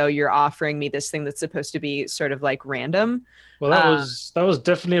 even though you're offering me this thing that's supposed to be sort of like random. Well, that was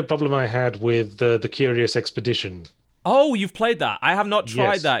definitely a problem I had with the Curious Expedition. Oh, you've played that. I have not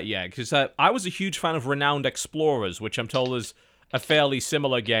tried that yet, because I was a huge fan of Renowned Explorers, which I'm told is a fairly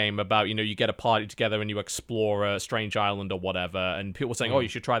similar game about, you know, you get a party together and you explore a strange island or whatever, and people were saying, oh, you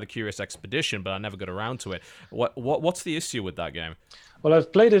should try the Curious Expedition, but I never got around to it. What's the issue with that game? Well,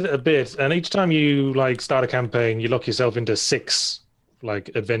 I've played it a bit, and each time you, like, start a campaign, you lock yourself into 6, like,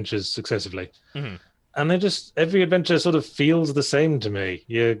 adventures successively. Mm-hmm. And every adventure sort of feels the same to me.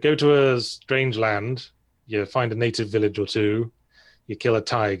 You go to a strange land, you find a native village or two, you kill a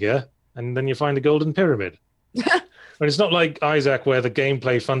tiger, and then you find a golden pyramid. But it's not like Isaac where the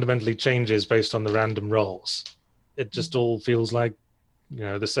gameplay fundamentally changes based on the random rolls. It just all feels like, you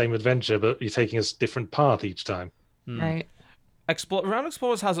know, the same adventure, but you're taking a different path each time. Right. Renowned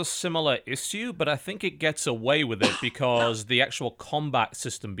Explorers has a similar issue, but I think it gets away with it because the actual combat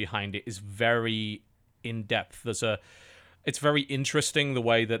system behind it is very in-depth. It's very interesting the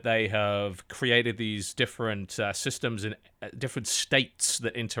way that they have created these different systems in different states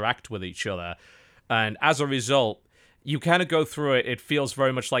that interact with each other. And as a result, you kind of go through it. It feels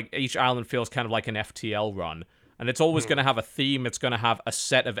very much like each island feels kind of like an FTL run. And it's always going to have a theme. It's going to have a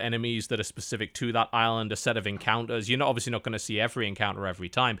set of enemies that are specific to that island, a set of encounters. You're obviously not going to see every encounter every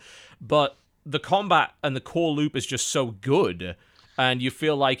time. But the combat and the core loop is just so good. And you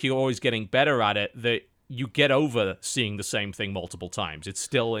feel like you're always getting better at it that you get over seeing the same thing multiple times. It's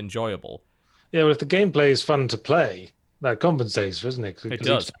still enjoyable. Yeah, well, if the gameplay is fun to play, that compensates, doesn't it? It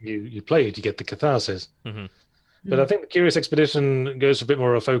does. Each time you play it, you get the catharsis. Mm-hmm. But I think the Curious Expedition goes for a bit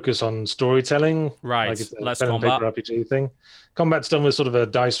more of a focus on storytelling. Right, like it's a less pen combat. and paper RPG thing. Combat's done with sort of a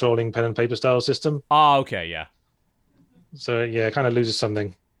dice rolling pen and paper style system. Ah, okay, yeah. So yeah, it kind of loses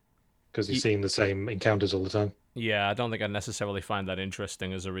something because you're seeing the same encounters all the time. Yeah, I don't think I necessarily find that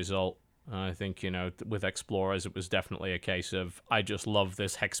interesting as a result. I think, you know, with Explorers, it was definitely a case of, I just love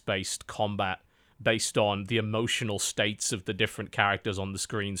this hex-based combat based on the emotional states of the different characters on the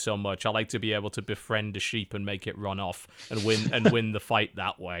screen so much. I like to be able to befriend a sheep and make it run off and win the fight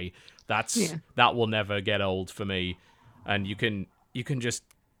that way. That will never get old for me. And you can just,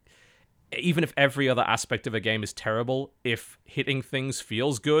 even if every other aspect of a game is terrible, if hitting things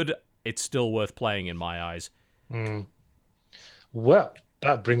feels good, it's still worth playing in my eyes. Well,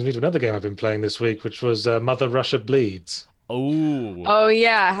 that brings me to another game I've been playing this week, which was Mother Russia Bleeds. Oh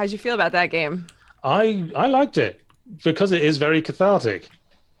yeah, how'd you feel about that game? I liked it because it is very cathartic.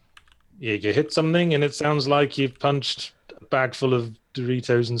 You hit something and it sounds like you've punched a bag full of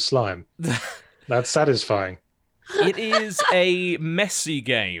Doritos and slime. That's satisfying. It is a messy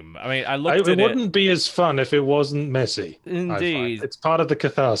game. I mean, I looked at it. It wouldn't be as fun if it wasn't messy. Indeed. It's part of the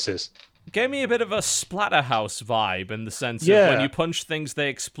catharsis. Gave me a bit of a Splatterhouse vibe in the sense of when you punch things, they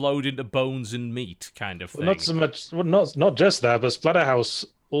explode into bones and meat kind of thing. Well, not so much, well, not just that, but Splatterhouse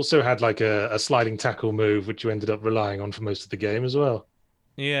also had like a sliding tackle move, which you ended up relying on for most of the game as well.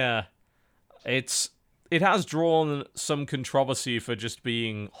 Yeah. It has drawn some controversy for just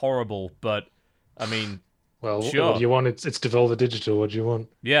being horrible, but, I mean... Well, sure. What do you want? It's Devolver Digital. What do you want?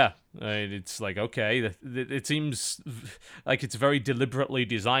 Yeah, it's like, okay, it seems like it's very deliberately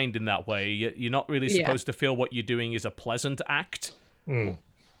designed in that way. You're not really supposed to feel what you're doing is a pleasant act,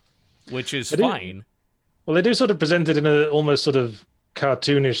 which is fine. Well, they do sort of present it in a almost sort of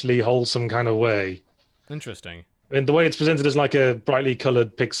cartoonishly wholesome kind of way. Interesting. And the way it's presented as like a brightly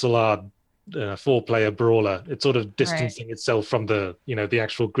colored pixel art 4-player brawler, it's sort of distancing itself from the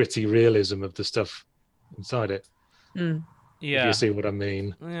actual gritty realism of the stuff inside it. Yeah. If you see what I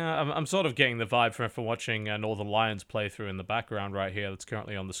mean. Yeah, I'm sort of getting the vibe from watching Northern Lions playthrough in the background right here that's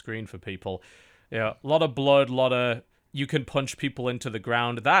currently on the screen for people. Yeah, a lot of blood, a lot of... You can punch people into the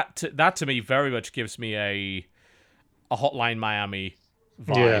ground. That to me very much gives me a Hotline Miami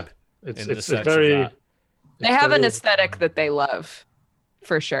vibe. Yeah, it's very... They have an aesthetic that they love,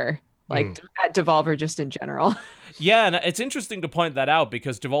 for sure. Like at Devolver just in general. Yeah, and it's interesting to point that out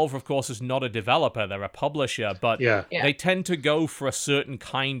because Devolver, of course, is not a developer. They're a publisher, but they tend to go for a certain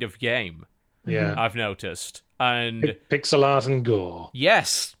kind of game. Yeah. I've noticed. And pixel art and gore.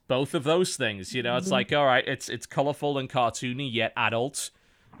 Yes, both of those things. It's like, all right, it's colorful and cartoony, yet adult.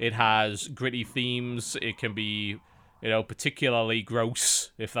 It has gritty themes. It can be... particularly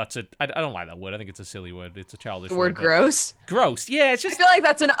gross, if that's I don't like that word. I think it's a silly word. It's a childish word. The word gross? Gross, yeah. It's just... I feel like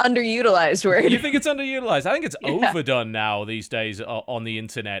that's an underutilized word. You think it's underutilized? I think it's overdone now these days on the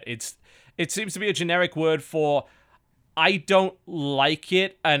internet. It seems to be a generic word for, I don't like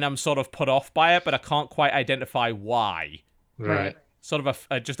it, and I'm sort of put off by it, but I can't quite identify why. Right. Sort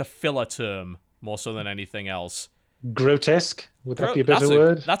of just a filler term, more so than anything else. Grotesque? Would that be a better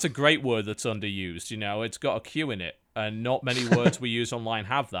word? That's a great word that's underused. It's got a Q in it. And not many words we use online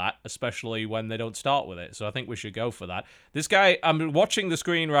have that, especially when they don't start with it. So I think we should go for that. This guy, I'm watching the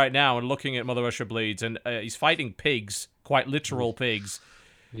screen right now and looking at Mother Russia Bleeds, and he's fighting pigs, quite literal pigs.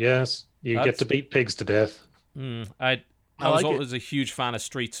 Yes, you get to beat pigs to death. I was always a huge fan of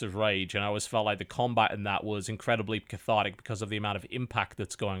Streets of Rage, and I always felt like the combat in that was incredibly cathartic because of the amount of impact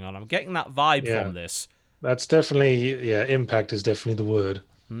that's going on. I'm getting that vibe from this. That's definitely, impact is definitely the word.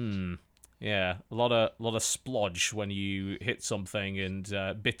 Yeah, a lot of splodge when you hit something and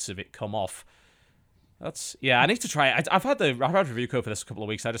bits of it come off. I need to try it. I've had review code for this a couple of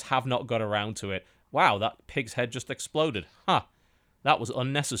weeks. I just have not got around to it. Wow, that pig's head just exploded. Huh. That was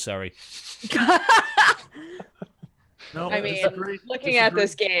unnecessary. No, I mean, looking at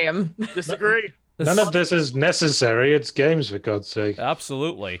this game. Disagree. None of this is necessary. It's games, for God's sake.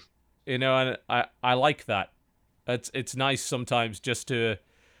 Absolutely. And I like that. It's nice sometimes just to...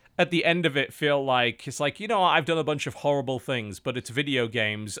 at the end of it feel like, it's like, I've done a bunch of horrible things, but it's video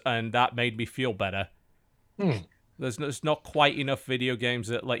games, and that made me feel better. There's not quite enough video games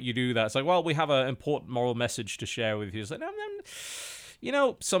that let you do that. It's like, well, we have an important moral message to share with you. It's like,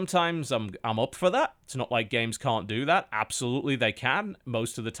 sometimes I'm up for that. It's not like games can't do that. Absolutely, they can.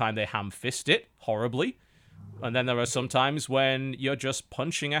 Most of the time, they ham-fist it horribly. And then there are some times when you're just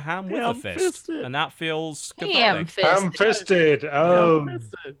punching a ham with a fist. And that feels cathartic. Ham-fisted.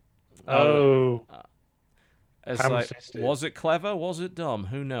 Oh. It's like, was it clever? Was it dumb?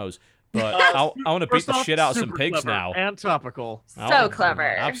 Who knows? But I want to beat the shit out of some pigs now. And topical. So clever.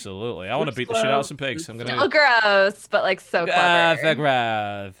 Absolutely. I want to beat the shit out of some pigs. I'm gonna... Still gross, but like so clever. I'm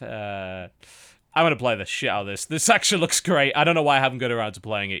going to play the shit out of this. This actually looks great. I don't know why I haven't got around to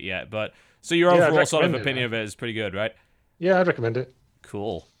playing it yet, but... So your overall sort of opinion of it is pretty good, right? Yeah, I'd recommend it.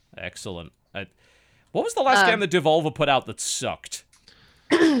 Cool. Excellent. What was the last game that Devolver put out that sucked?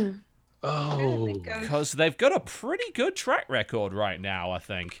 Oh. Because they've got a pretty good track record right now, I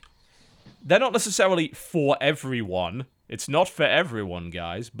think. they're not necessarily for everyone. It's not for everyone,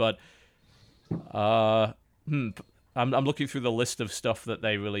 guys, but I'm looking through the list of stuff that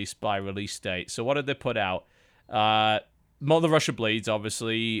they released by release date. So what did they put out? Mother Russia Bleeds,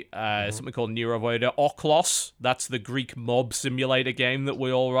 obviously. Something called Neurovoida. Oklos, that's the Greek mob simulator game that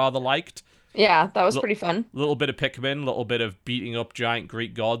we all rather liked. Yeah, that was pretty fun. A little bit of Pikmin, a little bit of beating up giant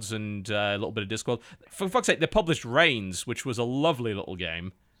Greek gods, and a little bit of Discord. For fuck's sake, they published Reigns, which was a lovely little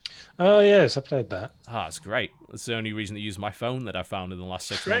game. Oh, yes, I played that. Ah, it's great. That's the only reason to use my phone that I found in the last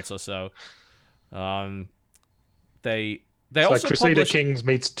 6 months or so. They It's also like Crusader published... Kings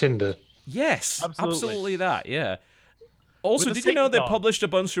meets Tinder. Yes, Absolutely. absolutely that, yeah. Also, With a did you know they Satan dog. published a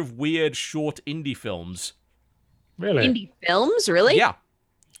bunch of weird short indie films? Really? Indie films, really? Yeah.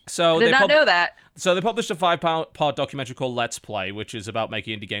 So I did not know that. So they published a 5-part documentary called Let's Play, which is about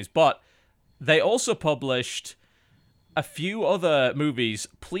making indie games. But they also published a few other movies.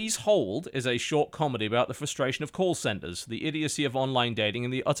 Please Hold is a short comedy about the frustration of call centers, the idiocy of online dating,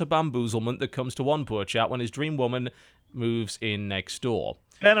 and the utter bamboozlement that comes to one poor chap when his dream woman moves in next door.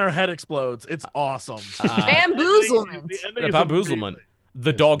 And her head explodes. It's awesome. Bamboozlement. The ending The is bamboozlement. amazing.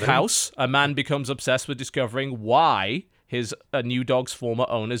 The Doghouse. A man becomes obsessed with discovering why his new dog's former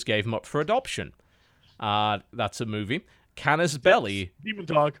owners gave him up for adoption. That's a movie. Canna's Belly. Demon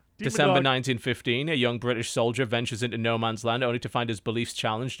Dog. December Dog. 1915, a young British soldier ventures into no man's land only to find his beliefs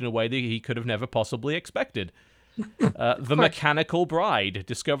challenged in a way that he could have never possibly expected. The Mechanical Bride.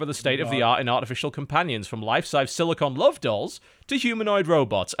 Discover the state of the art in artificial companions, from life-size silicone love dolls to humanoid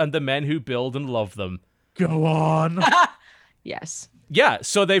robots and the men who build and love them. Go on. Yes. Yeah,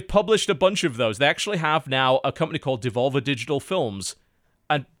 so they've published a bunch of those. They actually have now a company called Devolver Digital Films.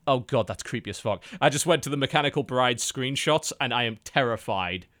 And, oh god, that's creepy as fuck. I just went to the Mechanical Bride screenshots, and I am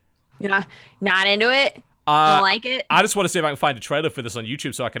terrified. Yeah. Not into it? Don't like it? I just want to see if I can find a trailer for this on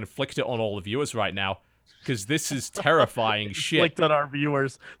YouTube so I can inflict it on all the viewers right now. Because this is terrifying shit. Clicked on our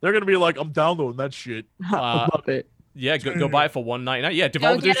viewers. They're gonna be like, I'm downloading that shit. I love it. Yeah, go buy it for $1.99. Yeah, Don't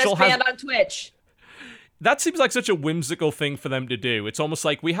Devolver get Digital us has... banned on Twitch. That seems like such a whimsical thing for them to do. It's almost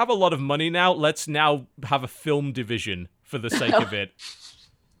like, we have a lot of money now, let's now have a film division for the sake of it.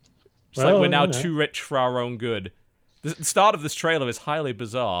 It's like we're now too rich for our own good. The start of this trailer is highly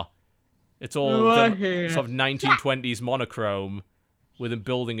bizarre. It's all sort of 1920s monochrome with him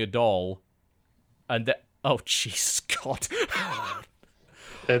building a doll. And oh, Jesus God.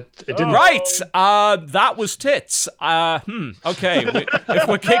 It didn't. Right! That was tits. Okay. If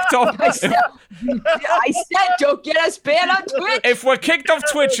we're kicked off... I said, don't get us banned on Twitch. If we're kicked off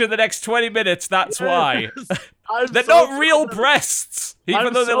Twitch in the next 20 minutes, that's why. I'm They're so not real thrilled breasts, that- even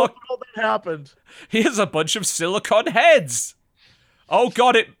I'm though they so look... thrilled that happened. Here's a bunch of silicone heads. Oh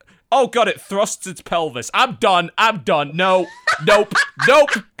god, it thrusts its pelvis. I'm done. No. Nope.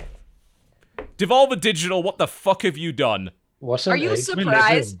 Devolver Digital, what the fuck have you done? What Are an you age we live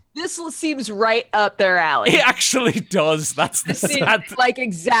surprised? in. This seems right up their alley. It actually does. That's the This seems sad like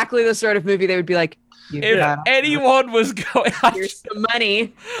exactly the sort of movie they would be like, If anyone was going... here's some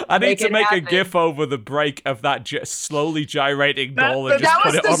money. I need to it make a happen. gif over the break of that slowly gyrating doll and just That put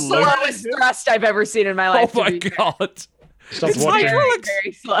was it the on loop. slowest thrust I've ever seen in my life. Oh my to be fair. god. Stopped It's like watching. Alex.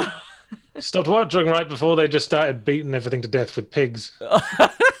 Very slow. Stopped watching right before they just started beating everything to death with pigs.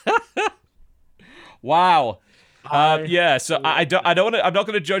 Wow. Yeah, so I don't want to. I'm not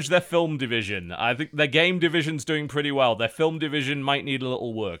going to judge their film division. I think their game division's doing pretty well. Their film division might need a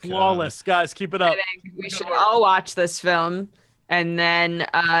little work. Flawless, guys. Keep it I up. think we should all watch this film and then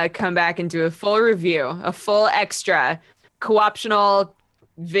come back and do a full review, a full extra co-optional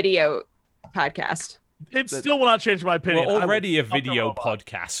video podcast. It still will not change my opinion. We're already a I will fuck video a robot.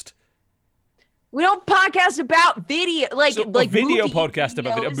 podcast. We don't podcast about video, like So like a video movie podcast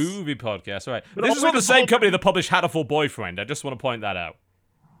about video, a videos. movie podcast. All right. But This is only with the the same Devolver- company that published Hatterful Boyfriend. I just want to point that out.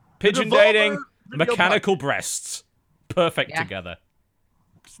 Pigeon Devolver dating, video mechanical breasts. Perfect Yeah. together.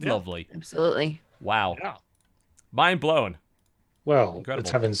 It's Yeah. lovely. Absolutely. Wow. Yeah. Mind blown. Well, Incredible.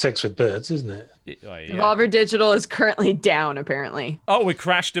 it's having sex with birds, isn't it? Oh, yeah. Devolver Digital is currently down, apparently, Oh, we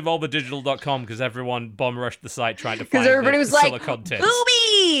crashed devolverdigital.com because everyone bomb rushed the site trying to find because everybody the was like, silicone tits.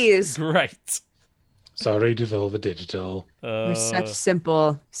 "Boobies." Great. Sorry, Devolver Digital. We're such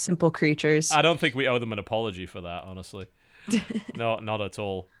simple creatures. I don't think we owe them an apology for that, honestly. No, not at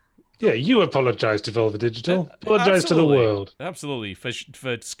all. Yeah, you apologize, Devolver Digital. Apologize to the Absolutely. world. Absolutely.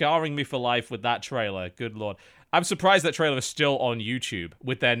 For scarring me for life with that trailer. Good lord. I'm surprised that trailer is still on YouTube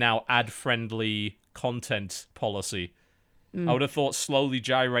with their now ad-friendly content policy. I would have thought slowly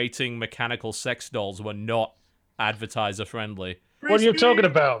gyrating mechanical sex dolls were not advertiser-friendly. What are you talking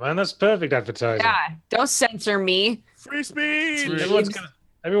about, man? That's perfect advertising. Yeah, don't censor me. Free speech. Free- Everyone's gonna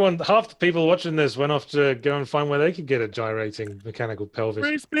Half the people watching this went off to go and find where they could get a gyrating mechanical pelvis.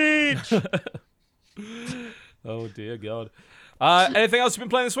 Free speech. Oh dear God. Anything else you've been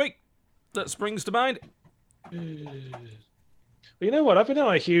playing this week that springs to mind? You know what? I've been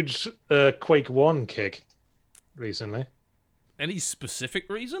on a huge Quake 1 kick recently. Any specific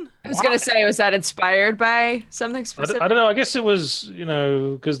reason? I was going to say, was that inspired by something specific? I don't know. I guess it was,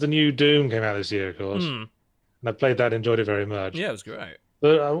 because the new Doom came out this year, of course. And I played that, enjoyed it very much. Yeah, it was great.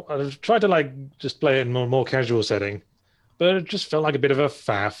 But I tried to just play it in a more casual setting. But it just felt like a bit of a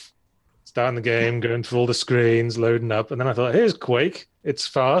faff. Starting the game, going through all the screens, loading up. And then I thought, here's Quake. It's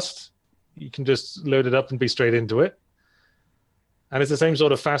fast. You can just load it up and be straight into it. And it's the same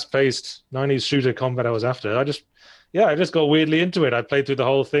sort of fast-paced 90s shooter combat I was after. I just got weirdly into it. I played through the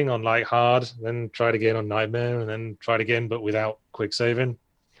whole thing on hard, then tried again on Nightmare, and then tried again, but without quick saving.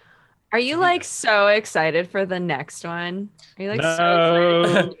 Are you so excited for the next one? Are you so No. excited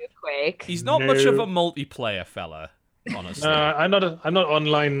for the new Quake? He's not much of a multiplayer fella, honestly. No, I'm not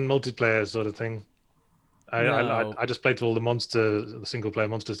online multiplayer sort of thing. No. I just played through all the single player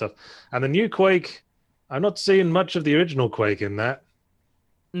monster stuff. And the new Quake, I'm not seeing much of the original Quake in that.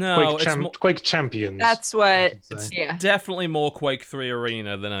 No, Quake Champions. That's what. It's definitely more Quake 3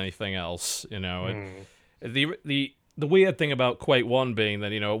 Arena than anything else. The weird thing about Quake 1 being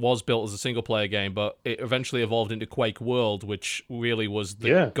that, it was built as a single-player game, but it eventually evolved into Quake World, which really was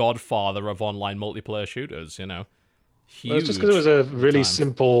the godfather of online multiplayer shooters, Huge. Well, it's just because it was a really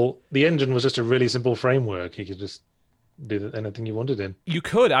simple... The engine was just a really simple framework. You could just do anything you wanted in. You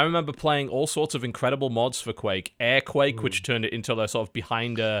could. I remember playing all sorts of incredible mods for Quake. Airquake, which turned it into a sort of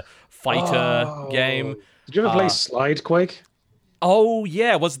behind-a-fighter game. Did you ever play Slide Quake? Oh,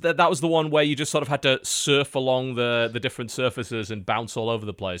 yeah. That was the one where you just sort of had to surf along the different surfaces and bounce all over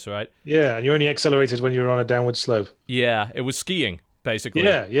the place, right? Yeah, and you only accelerated when you were on a downward slope. Yeah, it was skiing, basically.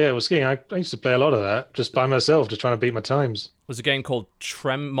 Yeah, it was skiing. I used to play a lot of that, just by myself, just trying to beat my times. There's a game called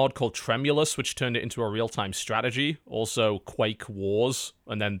mod called Tremulous, which turned it into a real-time strategy. Also, Quake Wars.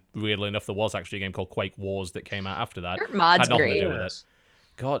 And then, weirdly enough, there was actually a game called Quake Wars that came out after that. Your mod's had nothing great. to do with it.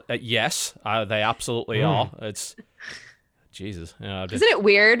 God, yes, they absolutely are. It's... Jesus. Isn't it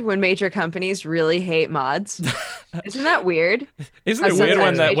weird when major companies really hate mods? Isn't that weird? Isn't it weird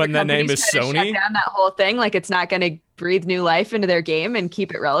when their name is Sony? Shut down that whole thing, like it's not going to breathe new life into their game and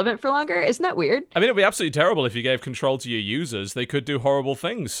keep it relevant for longer? Isn't that weird? I mean, it'd be absolutely terrible if you gave control to your users. They could do horrible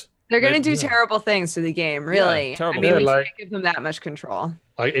things. They're going to do terrible things to the game, really. Yeah, terrible. I mean, we can't give them that much control.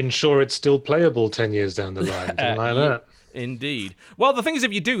 Ensure it's still playable 10 years down the line. Something like that. Indeed. Well, the thing is,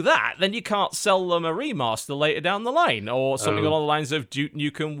 if you do that, then you can't sell them a remaster later down the line, or something along the lines of Duke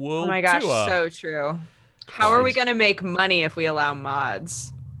Nukem World Tour. Oh my gosh, so true. How are we going to make money if we allow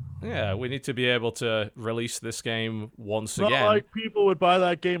mods? Yeah, we need to be able to release this game once Not again. like people would buy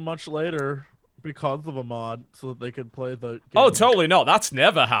that game much later because of a mod, so that they could play the game. Oh, totally not. That's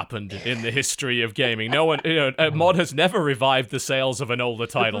never happened in the history of gaming. No one, a mod has never revived the sales of an older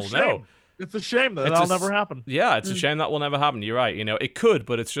title. No. It's a shame that'll never happen. Yeah, it's a shame that will never happen. You're right. It could,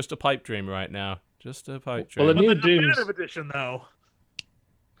 but it's just a pipe dream right now. Just a pipe dream. Well, the new definitive edition, though.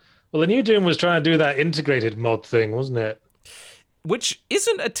 Well, the new Doom was trying to do that integrated mod thing, wasn't it? Which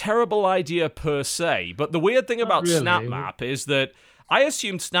isn't a terrible idea per se, but the weird thing about Snap Map is that I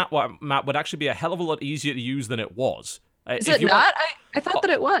assumed Snap Map would actually be a hell of a lot easier to use than it was. Is it not? I thought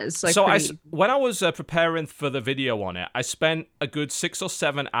that it was. When I was preparing for the video on it, I spent a good 6 or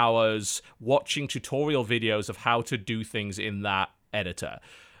 7 hours watching tutorial videos of how to do things in that editor.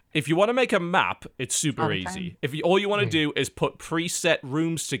 If you want to make a map, it's super easy. If all you want to do is put preset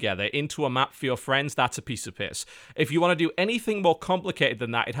rooms together into a map for your friends, that's a piece of piss. If you want to do anything more complicated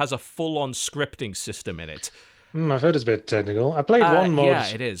than that, it has a full-on scripting system in it. I've heard it's a bit technical. I played one mod yeah,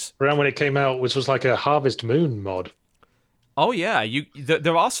 it is. around when it came out, which was like a Harvest Moon mod. Oh, yeah.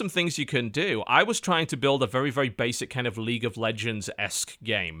 There are some things you can do. I was trying to build a very, very basic kind of League of Legends-esque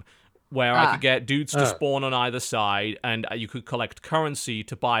game where I could get dudes to spawn on either side and you could collect currency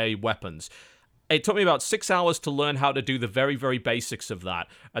to buy weapons. It took me about 6 hours to learn how to do the very, very basics of that.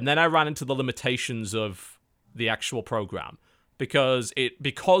 And then I ran into the limitations of the actual program. Because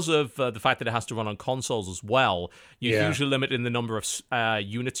of the fact that it has to run on consoles as well, you're usually limited in the number of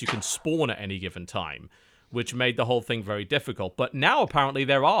units you can spawn at any given time, which made the whole thing very difficult. But now, apparently,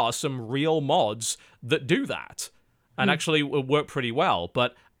 there are some real mods that do that, and actually work pretty well.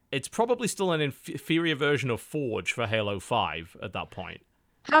 But it's probably still an inferior version of Forge for Halo 5 at that point.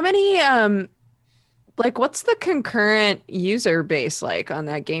 How many, what's the concurrent user base like on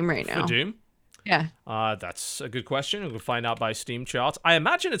that game right now? For Doom? Yeah. That's a good question. We'll find out by Steam charts. I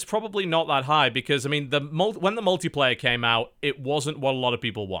imagine it's probably not that high because, I mean, when the multiplayer came out, it wasn't what a lot of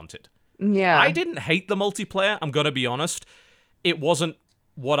people wanted. Yeah. I didn't hate the multiplayer, I'm going to be honest. It wasn't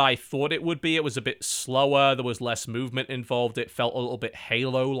what I thought it would be. It was a bit slower. There was less movement involved. It felt a little bit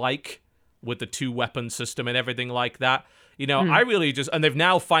Halo-like with the 2-weapon system and everything like that. You know, I really just... And they've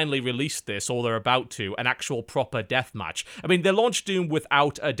now finally released this, or they're about to, an actual proper deathmatch. I mean, they launched Doom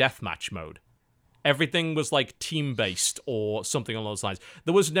without a deathmatch mode. Everything was, like, team-based or something along those lines.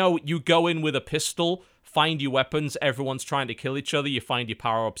 There was no, you go in with a pistol, find your weapons, everyone's trying to kill each other, you find your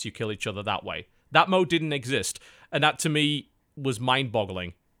power-ups, you kill each other that way. That mode didn't exist. And that, to me, was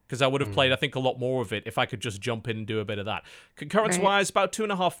mind-boggling. Because I would have played, I think, a lot more of it if I could just jump in and do a bit of that. Concurrence-wise, about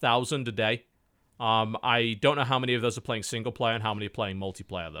 2,500 a day. I don't know how many of those are playing single-player and how many are playing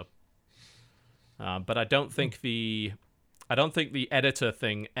multiplayer, though. But I don't think the editor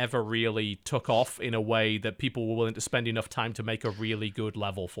thing ever really took off in a way that people were willing to spend enough time to make a really good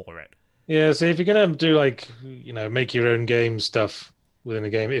level for it. Yeah, so if you're going to do, like, you know, make your own game stuff within a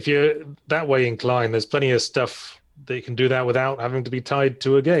game, if you're that way inclined, there's plenty of stuff that you can do that without having to be tied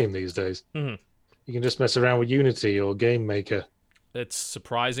to a game these days. You can just mess around with Unity or Game Maker. It's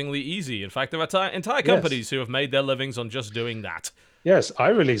surprisingly easy. In fact, there are entire companies who have made their livings on just doing that. Yes, I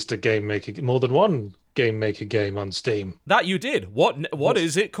released a Game Maker, more than one Game Maker game on Steam. That you did? What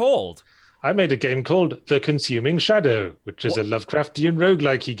is it called? I made a game called The Consuming Shadow, which is a Lovecraftian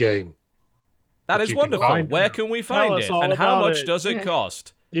roguelike game. That is wonderful. Where can we find it? And how much does it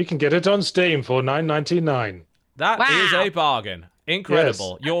cost? You can get it on Steam for $9.99. That is a bargain.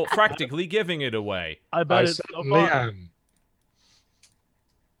 Incredible. Yes. You're practically giving it away. I bet it's so fun.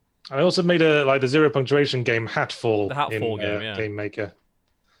 I also made the zero punctuation game Hatfall. The Hatfall game, yeah. Game Maker.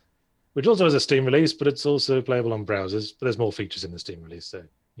 Which also has a Steam release, but it's also playable on browsers. But there's more features in the Steam release, so you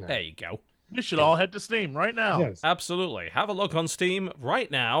know. There you go. You should all head to Steam right now. Yes. Absolutely. Have a look on Steam right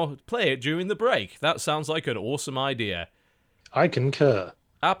now. Play it during the break. That sounds like an awesome idea. I concur.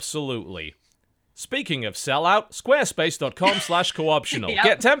 Absolutely. Speaking of sellout, squarespace.com/cooptional. Yep.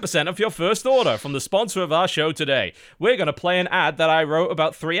 Get 10% off your first order from the sponsor of our show today. We're going to play an ad that I wrote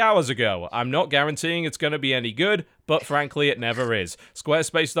about 3 hours ago. I'm not guaranteeing it's going to be any good, but frankly, it never is.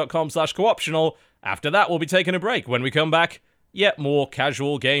 Squarespace.com/cooptional. After that, we'll be taking a break. When we come back, yet more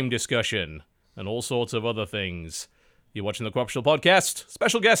casual game discussion and all sorts of other things. You're watching the Cooptional Podcast.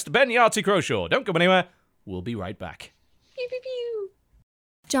 Special guest, Ben Yahtzee Croshaw. Don't go anywhere. We'll be right back. Pew, pew, pew.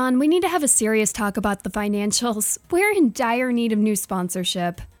 John, we need to have a serious talk about the financials. We're in dire need of new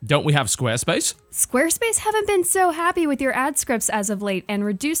sponsorship. Don't we have Squarespace? Squarespace haven't been so happy with your ad scripts as of late and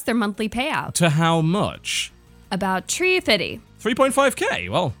reduced their monthly payout. To how much? About $350. 3.5K?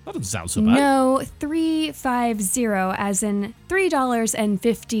 Well, that doesn't sound so bad. No, 350 as in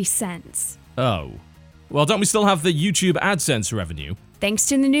 $3.50. Oh. Well, don't we still have the YouTube AdSense revenue? Thanks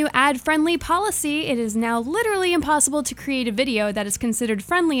to the new ad-friendly policy, it is now literally impossible to create a video that is considered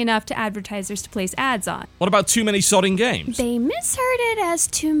friendly enough to advertisers to place ads on. What about too many sodding games? They misheard it as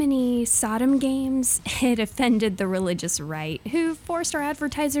too many Sodom games. It offended the religious right, who forced our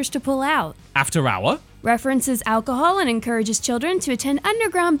advertisers to pull out. After Hour? References alcohol and encourages children to attend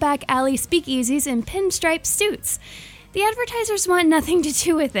underground back alley speakeasies in pinstripe suits. The advertisers want nothing to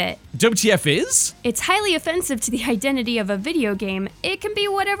do with it. WTF is? It's highly offensive to the identity of a video game. It can be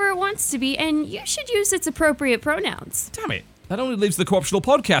whatever it wants to be, and you should use its appropriate pronouns. Damn it. That only leaves the Cooptional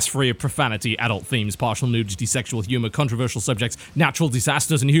Podcast free of profanity, adult themes, partial nudity, sexual humor, controversial subjects, natural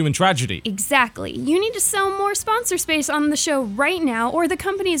disasters, and human tragedy. Exactly. You need to sell more sponsor space on the show right now, or the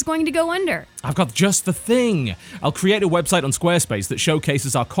company is going to go under. I've got just the thing. I'll create a website on Squarespace that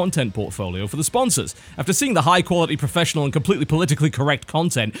showcases our content portfolio for the sponsors. After seeing the high-quality, professional, and completely politically correct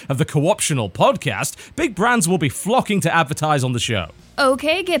content of the Cooptional Podcast, big brands will be flocking to advertise on the show.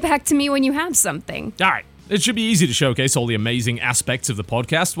 Okay, get back to me when you have something. All right. It should be easy to showcase all the amazing aspects of the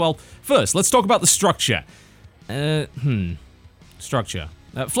podcast. Well, first, let's talk about the structure. Structure.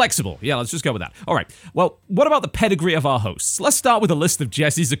 Flexible. Yeah, let's just go with that. All right. Well, what about the pedigree of our hosts? Let's start with a list of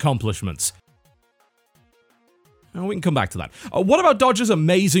Jessie's accomplishments. We can come back to that. What about Dodger's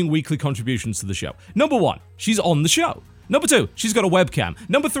amazing weekly contributions to the show? Number 1, she's on the show. Number 2, she's got a webcam.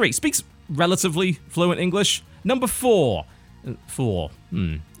 Number 3, speaks relatively fluent English. Number 4.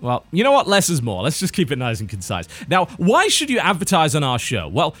 Well, you know what? Less is more. Let's just keep it nice and concise. Now, why should you advertise on our show?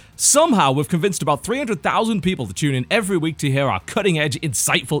 Well, somehow we've convinced about 300,000 people to tune in every week to hear our cutting-edge,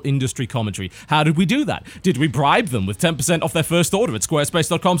 insightful industry commentary. How did we do that? Did we bribe them with 10% off their first order at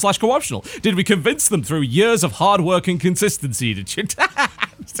squarespace.com/cooptional? Did we convince them through years of hard work and consistency to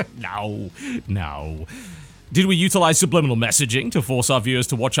No. Did we utilize subliminal messaging to force our viewers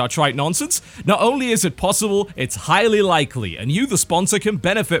to watch our trite nonsense? Not only is it possible, it's highly likely, and you, the sponsor, can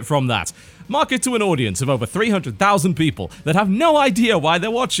benefit from that. Market to an audience of over 300,000 people that have no idea why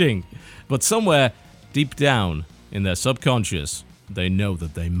they're watching. But somewhere, deep down, in their subconscious, they know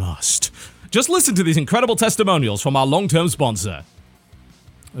that they must. Just listen to these incredible testimonials from our long-term sponsor.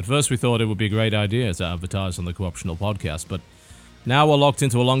 At first we thought it would be a great idea to advertise on the Co-Optional podcast, but now we're locked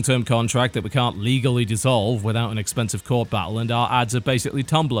into a long-term contract that we can't legally dissolve without an expensive court battle, and our ads are basically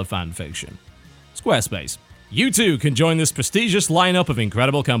Tumblr fanfiction. Squarespace. You too can join this prestigious lineup of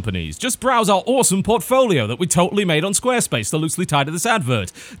incredible companies. Just browse our awesome portfolio that we totally made on Squarespace to loosely tie to this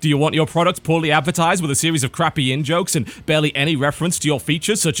advert. Do you want your product poorly advertised with a series of crappy in-jokes and barely any reference to your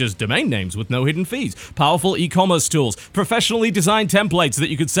features, such as domain names with no hidden fees, powerful e-commerce tools, professionally designed templates that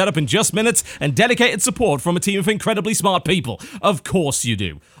you could set up in just minutes, and dedicated support from a team of incredibly smart people? Of course you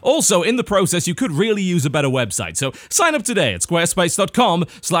do. Also, in the process, you could really use a better website, so sign up today at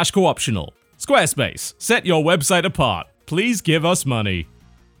squarespace.com/cooptional. Squarespace, set your website apart. Please give us money.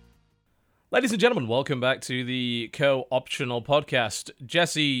 Ladies and gentlemen, welcome back to the Co-Optional podcast.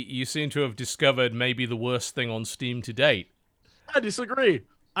 Jesse, you seem to have discovered maybe the worst thing on Steam to date. I disagree.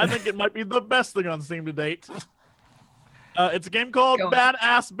 I think it might be the best thing on Steam to date. It's a game called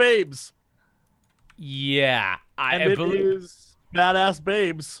Badass Babes. Yeah, it is Badass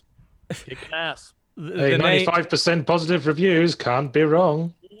Babes kicking ass. Hey, 95% positive reviews, can't be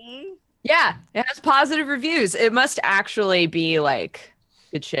wrong. Yeah, it has positive reviews. It must actually be like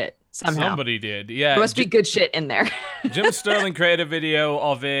good shit somehow. Somebody did, yeah. There must be good shit in there. Jim Sterling created a video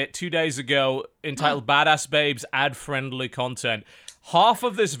of it 2 days ago entitled Badass Babes Ad-Friendly Content. Half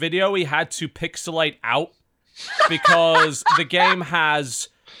of this video he had to pixelate out because the game has,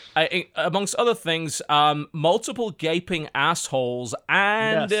 amongst other things, multiple gaping assholes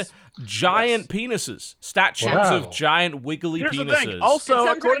and giant penises. Statues of giant wiggly Here's penises. The thing. Also,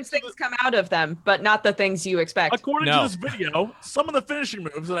 sometimes things come out of them, but not the things you expect. According to this video, some of the finishing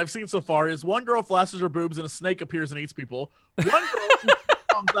moves that I've seen so far is one girl flashes her boobs and a snake appears and eats people. One girl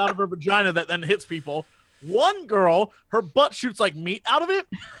comes out of her vagina that then hits people. One girl, her butt shoots like meat out of it.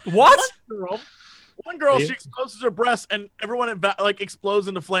 What? One girl, she exposes her breasts and everyone explodes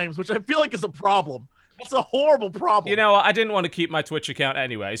into flames, which I feel like is a problem. It's a horrible problem. You know, I didn't want to keep my Twitch account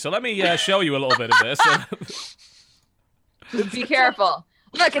anyway, so let me show you a little bit of this. Be careful.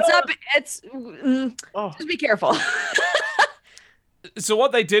 Look, it's up. It's just be careful. So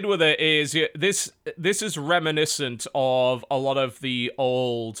what they did with it is this is reminiscent of a lot of the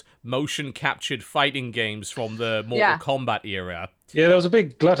old motion captured fighting games from the Mortal Kombat era. Yeah, there was a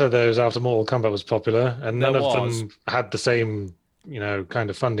big glut of those after Mortal Kombat was popular, and none of them had the same, kind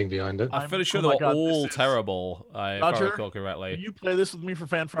of funding behind it. I'm pretty sure they were all terrible, if I recall correctly. Will you play this with me for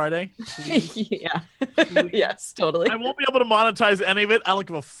Fan Friday? Yeah. Yes, totally. I won't be able to monetize any of it. I don't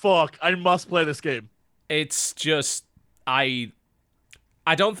give a fuck. I must play this game. It's just,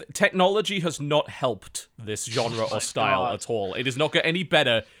 technology has not helped this genre or style at all. It has not got any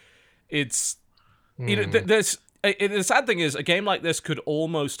better. It's, the sad thing is, a game like this could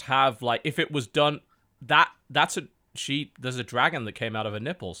almost have, if it was done, there's a dragon that came out of her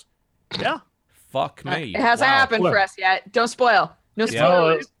nipples. Yeah. Fuck me. It hasn't happened for us yet. Don't spoil. No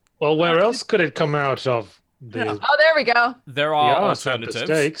spoilers. Well, where else could it come out of? Oh, there we go. There are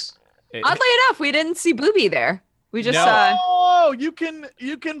alternatives. Oddly enough, we didn't see Booby there. We just Oh, you can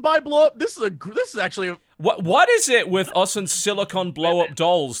buy blow up. This is actually what is it with us and silicone blow up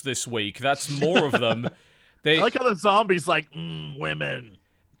dolls this week? That's more of them. I like how the zombies women.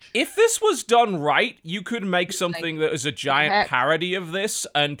 If this was done right, you could make something that is a giant parody of this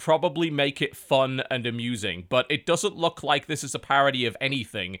and probably make it fun and amusing. But it doesn't look like this is a parody of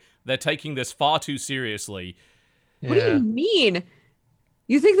anything. They're taking this far too seriously. What do you mean?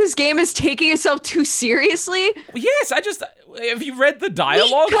 You think this game is taking itself too seriously? Yes, have you read the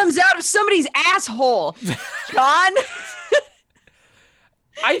dialogue? Meat comes out of somebody's asshole, John.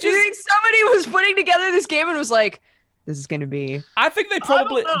 Do you think somebody was putting together this game and was like, this is going to be... I think they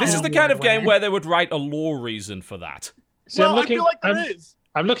probably... This is the kind of game where they would write a lore reason for that. So I feel like there is.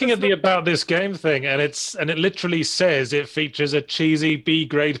 I'm looking at the About This Game thing, and it literally says it features a cheesy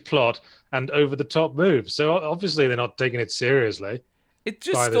B-grade plot and over-the-top moves. So obviously they're not taking it seriously. It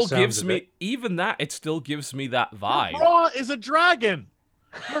just still gives me... Even that, it still gives me that vibe. Her bra is a dragon.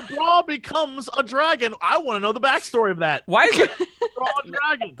 Her bra becomes a dragon. I want to know the backstory of that. Why is it...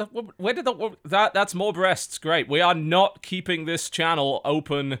 dragon. Where did that's more breasts. Great. We are not keeping this channel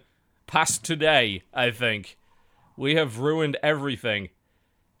open past today, I think. We have ruined everything.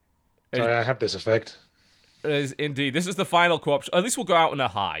 Sorry, I have this effect. Indeed. This is the final co-optional. At least we'll go out on a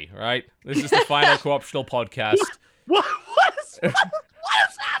high, right? This is the final co-optional podcast. What is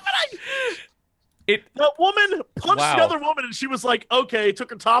happening? That woman punched the other woman, and she was like, "Okay," took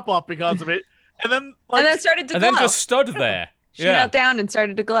her top off because of it, and then started to glow. And then just stood there. She knelt down and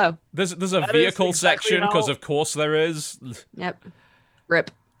started to glow. There's a vehicle section because of course there is. Yep.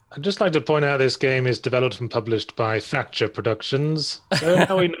 Rip. I'd just like to point out this game is developed and published by Thatcher Productions. So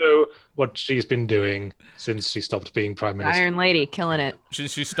now we know what she's been doing since she stopped being Prime Minister. Iron Lady, killing it.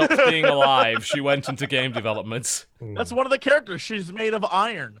 She stopped being alive. She went into game development. That's one of the characters. She's made of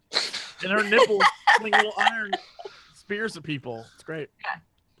iron. And her nipples swing little iron spears at people. It's great.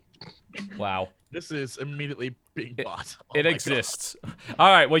 Wow. This is immediately being bought. It exists. All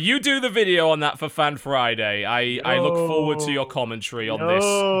right. Well, you do the video on that for Fan Friday. I look forward to your commentary on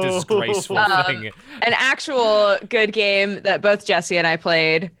this disgraceful thing. An actual good game that both Jesse and I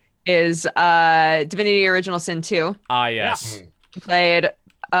played is Divinity Original Sin 2. Ah, yes. Yeah. Played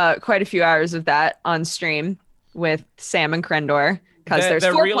quite a few hours of that on stream with Sam and Krendor. Because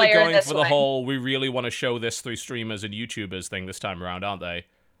they're four really player going for the whole, we really want to show this through streamers and YouTubers thing this time around, aren't they?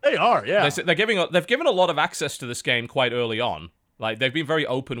 They are, yeah. They've given a lot of access to this game quite early on. Like, they've been very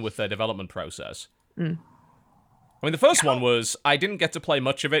open with their development process. I mean, the first one was, I didn't get to play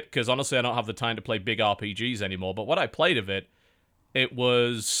much of it, because honestly, I don't have the time to play big RPGs anymore, but what I played of it, it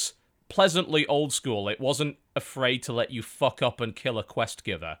was pleasantly old school. It wasn't afraid to let you fuck up and kill a quest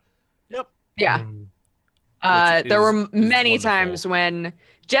giver. Yep. Yeah. There were many times when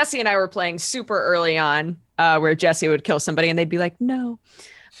Jesse and I were playing super early on, where Jesse would kill somebody and they'd be like, no.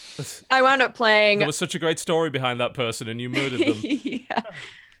 I wound up playing... There was such a great story behind that person and you murdered them. Yeah.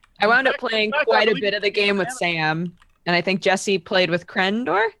 I wound up playing quite a bit of the game with Sam, and I think Jesse played with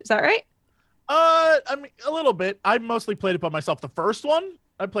Krendor. Is that right? I mean, a little bit. I mostly played it by myself. The first one,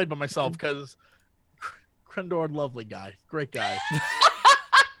 I played by myself because Krendor, lovely guy. Great guy.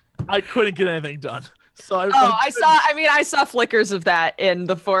 I couldn't get anything done. So I saw flickers of that in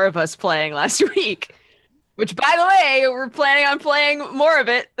the four of us playing last week, which, by the way, we're planning on playing more of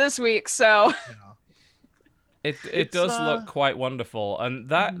it this week. So it does look quite wonderful, and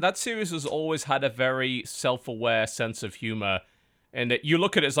that series has always had a very self-aware sense of humor. And you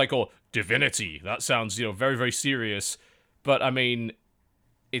look at it as like, oh, Divinity. That sounds, very, very serious, but I mean,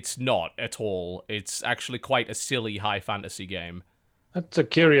 it's not at all. It's actually quite a silly high fantasy game. That's a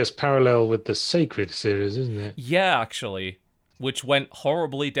curious parallel with the Sacred series, isn't it? Yeah, actually, which went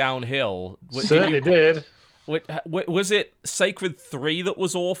horribly downhill. Certainly did. Was it Sacred 3 that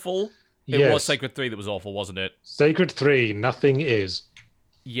was awful? Yes. It was Sacred 3 that was awful, wasn't it? Sacred 3, nothing is.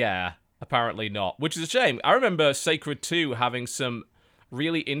 Yeah, apparently not, which is a shame. I remember Sacred 2 having some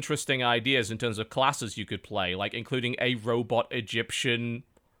really interesting ideas in terms of classes you could play, like including a robot Egyptian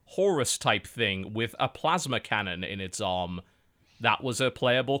Horus type thing with a plasma cannon in its arm. That was a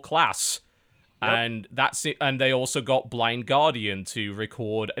playable class. Yep. And they also got Blind Guardian to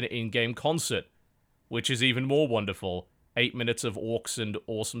record an in-game concert, which is even more wonderful. 8 minutes of orcs and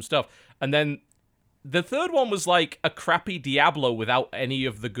awesome stuff. And then the third one was like a crappy Diablo without any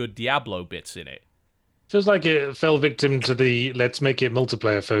of the good Diablo bits in it. Feels like it fell victim to the let's make it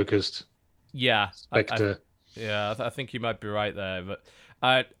multiplayer focused. Yeah. Spectre. I think you might be right there. But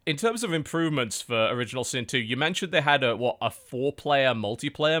in terms of improvements for Original Sin 2, you mentioned they had a 4-player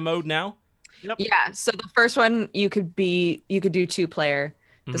multiplayer mode now? Yep. Yeah, so the first one you could do 2-player.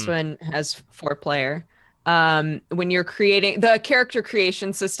 This one has 4-player. When you're creating, the character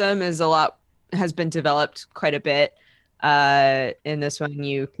creation system has been developed quite a bit. In this one,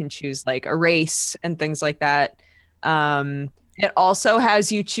 you can choose like a race and things like that. It also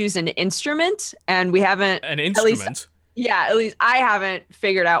has you choose an instrument, and we haven't an instrument. At least I haven't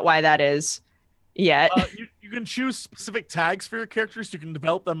figured out why that is yet. You can choose specific tags for your characters. You can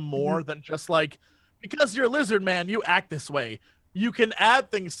develop them more than just like, because you're a lizard man, you act this way. You can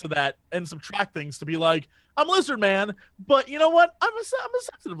add things to that and subtract things to be like, I'm lizard man, but you know what? I'm a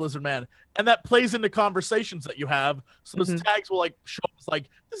sensitive lizard man. And that plays into conversations that you have. So those tags will like show us like,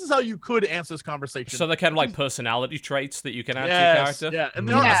 this is how you could answer this conversation. So they're kind of like personality traits that you can add to your character? Yeah, and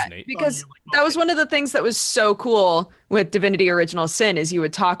because that was one of the things that was so cool with Divinity Original Sin is you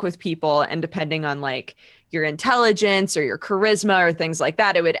would talk with people, and depending on like your intelligence or your charisma or things like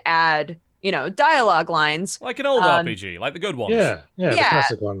that, it would add dialogue lines. Like an old RPG, like the good ones. Yeah, the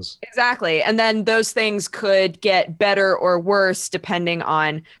classic ones. Exactly. And then those things could get better or worse depending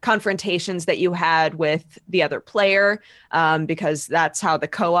on confrontations that you had with the other player, because that's how the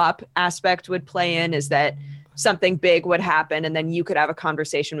co-op aspect would play in, is that something big would happen and then you could have a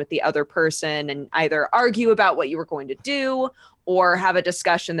conversation with the other person and either argue about what you were going to do or have a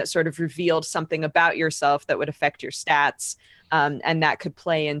discussion that sort of revealed something about yourself that would affect your stats. And that could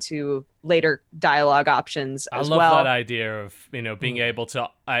play into later dialogue options as well. I love that idea of, being able to,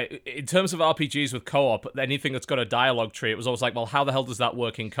 in terms of RPGs with co-op, anything that's got a dialogue tree, it was always like, well, how the hell does that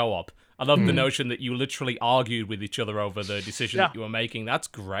work in co-op? I love the notion that you literally argued with each other over the decision that you were making. That's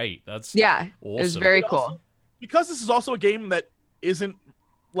great. That's awesome. It was very cool. Because this is also a game that isn't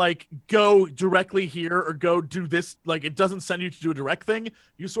like go directly here or go do this, like it doesn't send you to do a direct thing.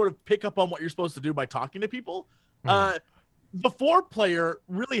 You sort of pick up on what you're supposed to do by talking to people. The 4-player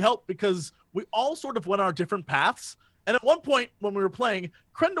really helped because we all sort of went our different paths. And at one point when we were playing,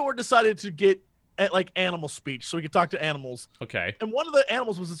 Krendor decided to get like animal speech so we could talk to animals. Okay. And one of the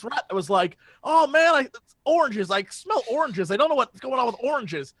animals was this rat that was like, oh man, oranges. I smell oranges. I don't know what's going on with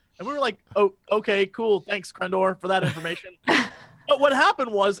oranges. And we were like, oh, okay, cool. Thanks, Krendor, for that information. But what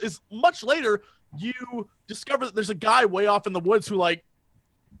happened is much later, you discover that there's a guy way off in the woods who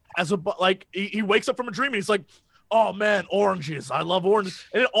he wakes up from a dream and he's like, oh man, oranges. I love oranges.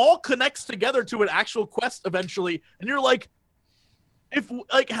 And it all connects together to an actual quest eventually. And you're like,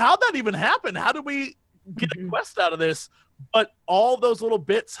 how'd that even happen? How did we get a quest out of this? But all those little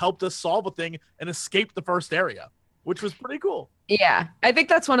bits helped us solve a thing and escape the first area, which was pretty cool. Yeah, I think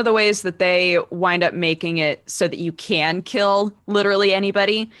that's one of the ways that they wind up making it so that you can kill literally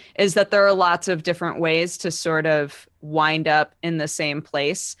anybody, is that there are lots of different ways to sort of wind up in the same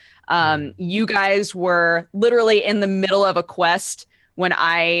place. You guys were literally in the middle of a quest when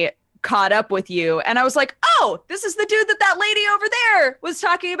I caught up with you, and I was like, oh, this is the dude that lady over there was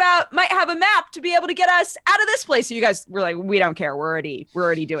talking about might have a map to be able to get us out of this place. So you guys were like, we don't care, we're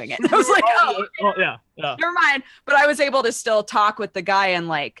already doing it. And I was like, yeah, never mind. But I was able to still talk with the guy and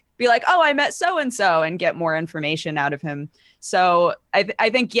like be like, oh, I met so and get more information out of him. So I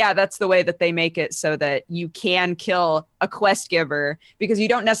think, that's the way that they make it so that you can kill a quest giver, because you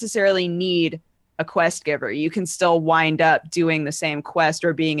don't necessarily need a quest giver. You can still wind up doing the same quest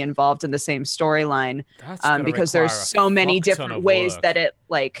or being involved in the same storyline, because there's so many different ways that it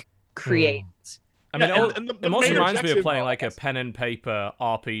like creates. I mean, it also reminds me of playing like a pen and paper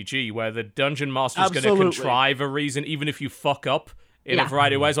RPG where the dungeon master is going to contrive a reason, even if you fuck up in a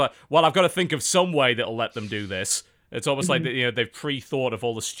variety of ways. Like, well, I've got to think of some way that'll let them do this. It's almost like they've pre-thought of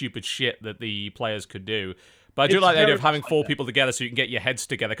all the stupid shit that the players could do. But I do like the idea of having 4 people together so you can get your heads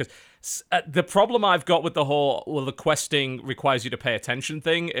together. Because the problem I've got with the questing requires you to pay attention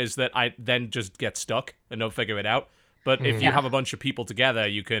thing is that I then just get stuck and don't figure it out. But if you have a bunch of people together,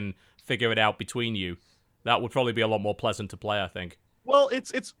 you can figure it out between you. That would probably be a lot more pleasant to play, I think. Well,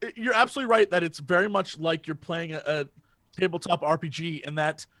 you're absolutely right that it's very much like you're playing a tabletop RPG, and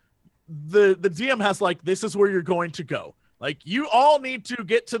that the DM has like, this is where you're going to go. Like, you all need to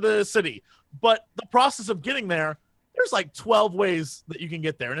get to the city. But the process of getting there, there's like 12 ways that you can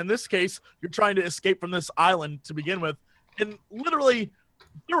get there. And in this case, you're trying to escape from this island to begin with. And literally,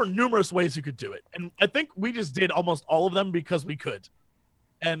 there were numerous ways you could do it. And I think we just did almost all of them because we could.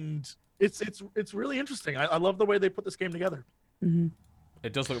 And it's really interesting. I love the way they put this game together. Mm-hmm.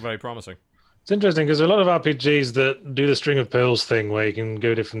 It does look very promising. It's interesting because a lot of RPGs that do the string of pearls thing where you can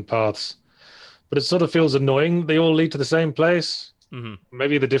go different paths, but it sort of feels annoying. They all lead to the same place. Mm-hmm.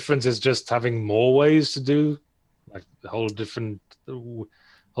 Maybe the difference is just having more ways to do, like the whole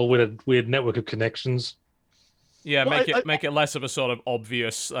weird network of connections. Yeah, make it less of a sort of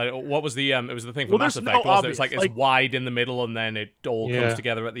obvious. What was the? It was the thing for Mass Effect, wasn't it? It's like it's wide in the middle and then it all comes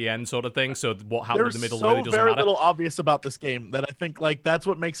together at the end, sort of thing. So what happened in the middle really doesn't matter. There's so very little obvious about this game that I think like that's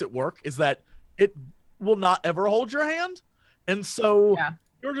what makes it work. Is that it will not ever hold your hand, and so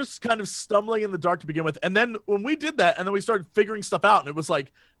you're just kind of stumbling in the dark to begin with. And then when we did that, and then we started figuring stuff out, and it was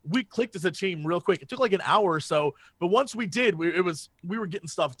like we clicked as a team real quick. It took like an hour or so, but once we did, we were getting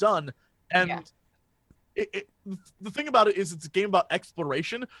stuff done, and. The thing about it is it's a game about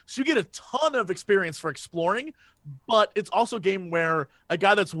exploration, so you get a ton of experience for exploring, but it's also a game where a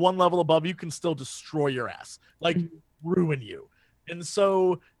guy that's one level above you can still destroy your ass, like ruin you. And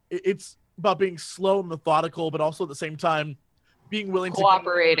so it's about being slow and methodical, but also at the same time being willing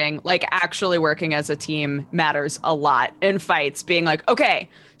cooperating, like actually working as a team matters a lot in fights. Being like, okay,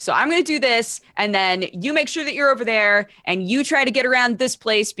 so I'm going to do this, and then you make sure that you're over there, and you try to get around this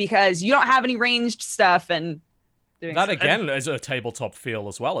place because you don't have any ranged stuff. And that again is a tabletop feel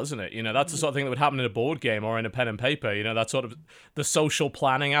as well, isn't it? You know, that's the sort of thing that would happen in a board game or in a pen and paper. You know, that sort of the social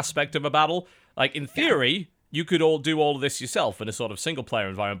planning aspect of a battle. Like in theory, you could all do all of this yourself in a sort of single player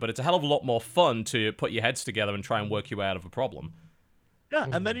environment, but it's a hell of a lot more fun to put your heads together and try and work your way out of a problem. Yeah,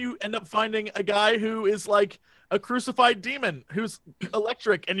 and then you end up finding a guy who is like a crucified demon who's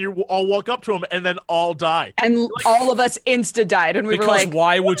electric, and you all walk up to him and then all die. And all of us insta died, and we were like,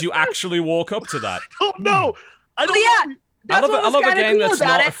 why would you actually walk up to that? I don't know. I don't know. That's I love a game that's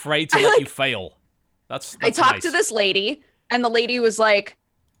not afraid to let you fail. That's I talked nice. to this lady, and the lady was like,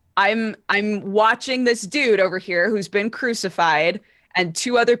 I'm watching this dude over here who's been crucified, and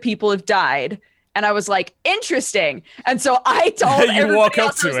 2 other people have died. And I was like, interesting. And so I told you walk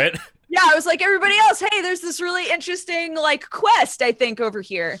up to it. Yeah, I was like, everybody else, hey, there's this really interesting like quest, I think, over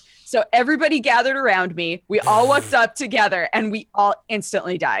here. So everybody gathered around me. We all walked up together, and we all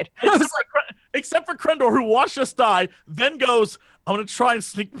instantly died. I was like, except for Krendor, who watched us die, then goes, I'm going to try and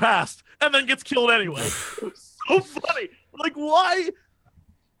sneak past, and then gets killed anyway. It was so funny. Like, why?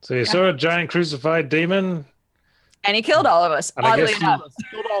 So you saw a giant crucified demon? and he killed all of us, And I oddly guess enough.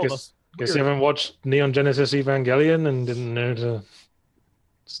 Killed all of us. Guess you haven't watched Neon Genesis Evangelion and didn't know to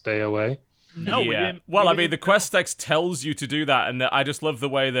stay away. No, we yeah. didn't. Well, we I mean, didn't- the quest text tells you to do that, and I just love the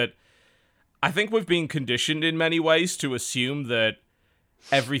way that I think we've been conditioned in many ways to assume that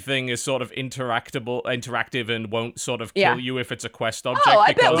everything is sort of interactive and won't sort of kill Yeah. you if it's a quest object. Oh, I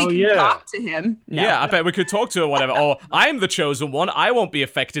bet because- we Oh, can yeah. talk to him. No. Yeah, I bet we could talk to her, whatever. Or I'm the chosen one. I won't be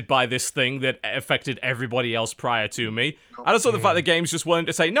affected by this thing that affected everybody else prior to me. I just love the fact the game's just willing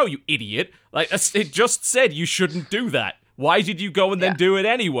to say, no, you idiot. Like, it just said you shouldn't do that. Why did you go and then do it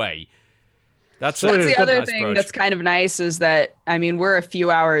anyway? That's That's The other nice thing approach. that's kind of nice is that, I mean, we're a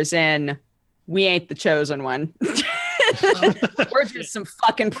few hours in. We ain't the chosen one. We're just some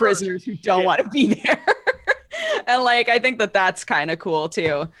fucking prisoners who don't want to be there. And like, I think that that's kind of cool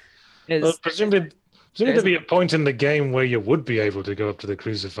too. Well, presumably there'd be a point in the game where you would be able to go up to the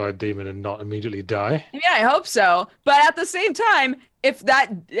crucified demon and not immediately die. Yeah, I hope so. But at the same time, if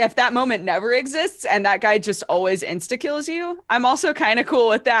that moment never exists and that guy just always insta kills you, I'm also kind of cool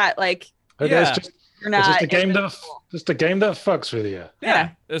with that. Like, Yeah. It's just, you're it's not just a game that invincible. fucks with you.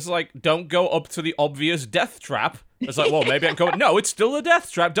 Yeah. It's like, don't go up to the obvious death trap. It's like, well, maybe I can go. No, it's still a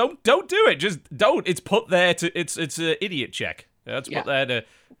death trap. Don't do it. Just don't. It's put there to. It's an idiot check. It's put there to.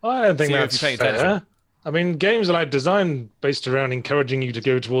 I don't think See if that's you're paying fair. attention. I mean, games are like designed based around encouraging you to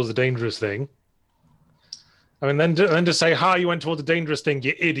go towards the dangerous thing. I mean, then to say, "Ha, you went towards the dangerous thing,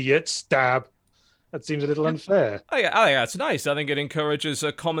 you idiot!" Stab. That seems a little unfair. I think that's nice. I think it encourages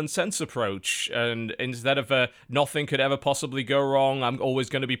a common sense approach, and instead of nothing could ever possibly go wrong, I'm always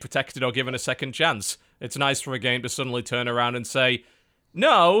going to be protected or given a second chance. It's nice for a game to suddenly turn around and say,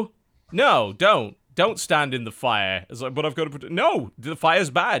 "No, don't stand in the fire." It's like, but I've got to protect. No, the fire's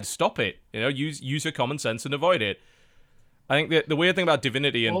bad. Stop it. Use your common sense and avoid it. I think the weird thing about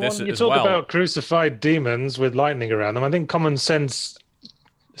Divinity and this When you as talk well. about crucified demons with lightning around them, I think common sense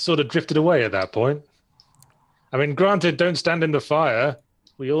sort of drifted away at that point. I mean, granted, don't stand in the fire.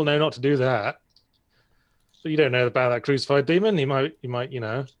 We all know not to do that. But you don't know about that crucified demon. You might,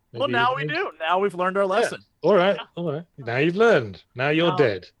 Well, maybe- now we do. Now we've learned our lesson. All right. Now you've learned. Now you're Now-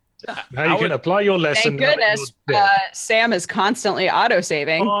 dead. Now you I can would- apply your lesson. Thank now that goodness, you're dead. Sam is constantly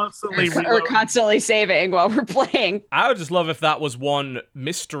auto-saving Constantly or reloading. constantly saving while we're playing. I would just love if that was one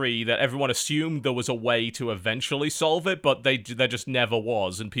mystery that everyone assumed there was a way to eventually solve it, but there just never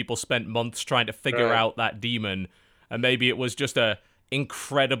was, and people spent months trying to figure Right. out that demon, and maybe it was just a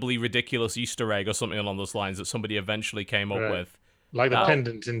incredibly ridiculous Easter egg or something along those lines that somebody eventually came up Right. with. Like the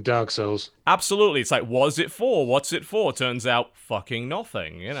pendant in Dark Souls. Absolutely, it's like, was it for? What's it for? Turns out, fucking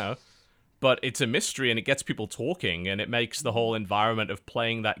nothing, But it's a mystery, and it gets people talking, and it makes the whole environment of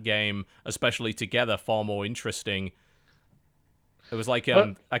playing that game, especially together, far more interesting. It was like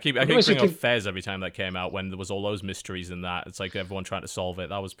I keep bringing up basically- Fez every time that came out when there was all those mysteries in that. It's like everyone trying to solve it.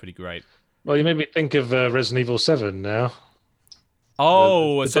 That was pretty great. Well, you made me think of Resident Evil 7 now.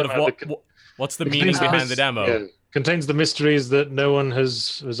 Oh, the sort of demo- what's the It meaning contains behind the demo? Yeah, contains the mysteries that no one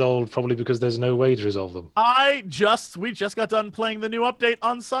has resolved, probably because there's no way to resolve them. We just got done playing the new update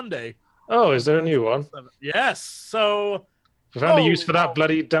on Sunday. Oh, is there a new one? Yes. So We found a use Oh, for that no.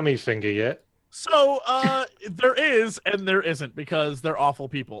 bloody dummy finger yet? there is and there isn't because they're awful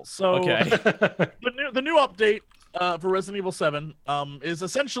people. So Okay. the new update for Resident Evil 7 is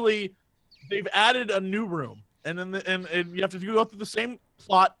essentially they've added a new room, and then and you have to go through the same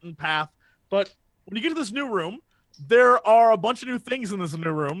plot and path. But when you get to this new room, there are a bunch of new things in this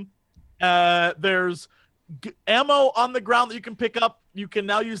new room. There's ammo on the ground that you can pick up. You can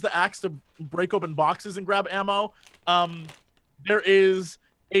now use the axe to break open boxes and grab ammo. There is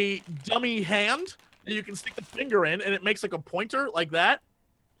a dummy hand that you can stick the finger in, and it makes like a pointer like that.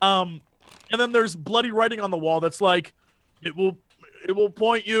 And then there's bloody writing on the wall that's like, it will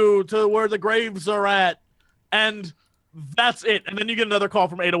point you to where the graves are at. And that's it. And then you get another call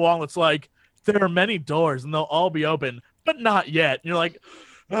from Ada Wong that's like, there are many doors and they'll all be open, but not yet. And you're like,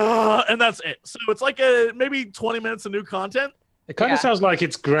 and that's it. So it's like maybe 20 minutes of new content. It kind of sounds like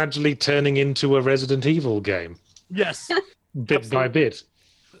it's gradually turning into a Resident Evil game, Yes. bit by bit.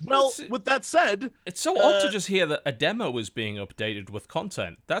 Well, with that said, it's so odd to just hear that a demo is being updated with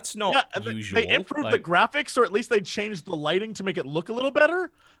content. That's not usual. They improved the graphics, or at least they changed the lighting to make it look a little better.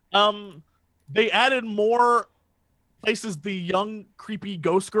 They added more places the young, creepy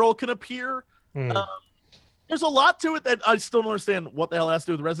ghost girl can appear. There's a lot to it that I still don't understand what the hell it has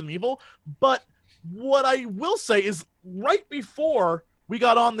to do with Resident Evil. But what I will say is right before we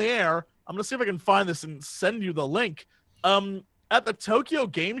got on the air, I'm going to see if I can find this and send you the link. At the Tokyo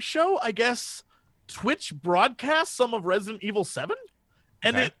Game Show, I guess Twitch broadcast some of Resident Evil 7.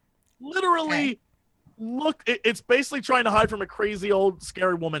 And it literally it's basically trying to hide from a crazy old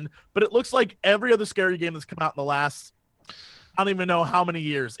scary woman, but it looks like every other scary game that's come out in the last, I don't even know how many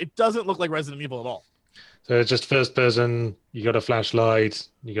years. It doesn't look like Resident Evil at all. So it's just first person, you got a flashlight,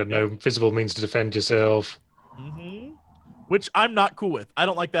 you got no visible means to defend yourself. Which I'm not cool with. I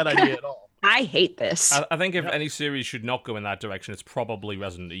don't like that idea at all. I hate this. I think if any series should not go in that direction, it's probably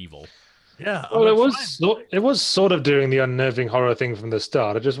Resident Evil. Yeah. Well, it was sort of doing the unnerving horror thing from the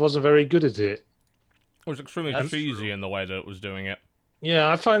start. It just wasn't very good at it. It was extremely cheesy in the way that it was doing it. Yeah,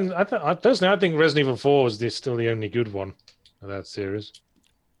 I personally think Resident Evil 4 was still the only good one of that series.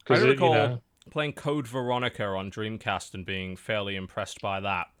 I recall playing Code Veronica on Dreamcast and being fairly impressed by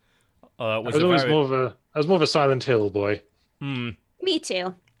that. I was more of a Silent Hill boy. Me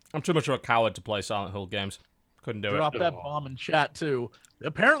too. I'm too much of a coward to play Silent Hill games. Couldn't do Drop it. that bomb in chat too.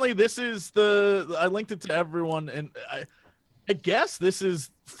 Apparently, this is I linked it to everyone, and I guess this is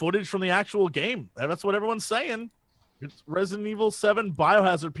footage from the actual game. That's what everyone's saying. It's Resident Evil 7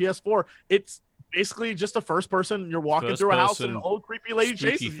 Biohazard PS4. It's basically just a first person. You're walking through a house and an old creepy lady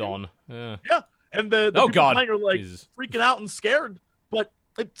chases you. Yeah. And the people playing are like freaking out and scared, but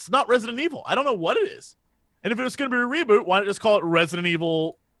it's not Resident Evil. I don't know what it is. And if it was going to be a reboot, why not just call it Resident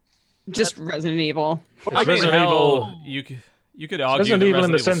Evil? Just Resident Evil. Resident Evil. You could argue Resident Evil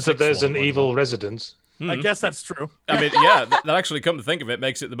in the sense that 6 there's an one, evil residence. I guess that's true. I mean, yeah, that actually, come to think of it,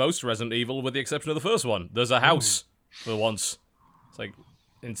 makes it the most Resident Evil, with the exception of the first one. There's a house for once. It's like,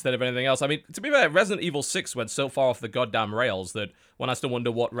 instead of anything else. I mean, to be fair, Resident Evil 6 went so far off the goddamn rails that one has to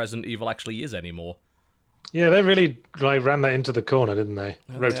wonder what Resident Evil actually is anymore. Yeah, they really ran that into the corner, didn't they?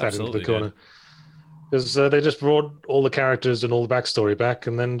 Wrote that into the corner. Because they just brought all the characters and all the backstory back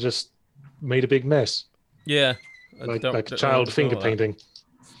and then just made a big mess. Yeah. Like child finger painting.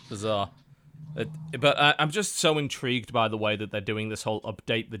 Bizarre. But I'm just so intrigued by the way that they're doing this whole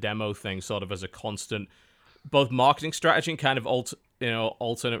update the demo thing sort of as a constant, both marketing strategy and kind of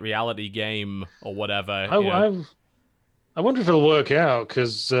alternate reality game or whatever. I wonder if it'll work out,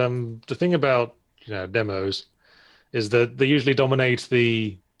 because the thing about demos is that they usually dominate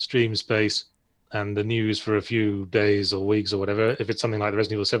the stream space and the news for a few days or weeks or whatever, if it's something like the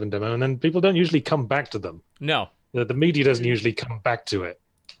Resident Evil 7 demo, and then people don't usually come back to them. No. The media doesn't usually come back to it.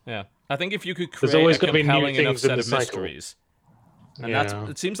 Yeah. I think if you could There's create always a gonna be new compelling enough things in set the of cycle. mysteries, and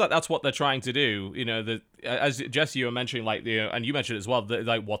it seems like that's what they're trying to do. As Jesse, you were mentioning, and you mentioned it as well,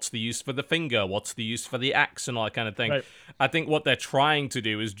 what's the use for the finger, what's the use for the axe, and all that kind of thing. Right. I think what they're trying to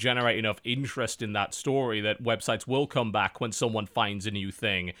do is generate enough interest in that story that websites will come back when someone finds a new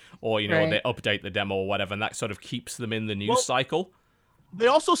thing, or they update the demo or whatever, and that sort of keeps them in the news cycle. They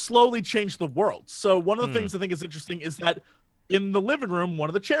also slowly change the world. So one of the things I think is interesting is that in the living room, one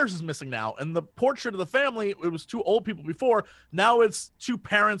of the chairs is missing now. And the portrait of the family, it was 2 old people before. Now it's 2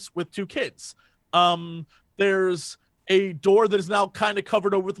 parents with 2 kids. There's a door that is now kind of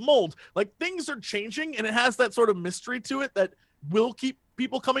covered over with mold. Like, things are changing, and it has that sort of mystery to it that will keep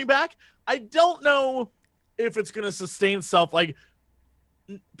people coming back. I don't know if it's going to sustain itself. Like,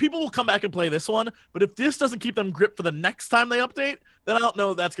 people will come back and play this one, but if this doesn't keep them gripped for the next time they update, then I don't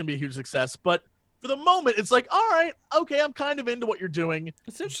know if that's going to be a huge success. But for the moment, it's like, all right, okay, I'm kind of into what you're doing.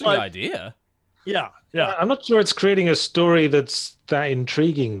 It's an interesting idea. Yeah. I'm not sure it's creating a story that's that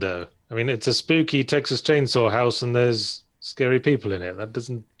intriguing, though. I mean, it's a spooky Texas Chainsaw house, and there's scary people in it. That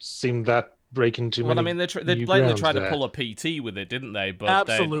doesn't seem that breaking too many. Well, I mean, they tried to pull a PT with it, didn't they? But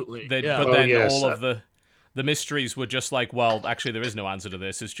absolutely. But then all of the mysteries were just like, well, actually, there is no answer to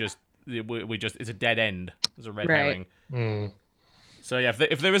this. It's just it's a dead end. It's a red herring. So yeah,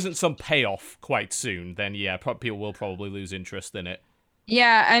 if there isn't some payoff quite soon, then yeah, people will probably lose interest in it.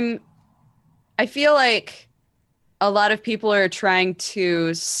 Yeah, I feel like a lot of people are trying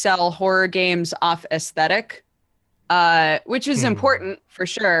to sell horror games off aesthetic, which is important for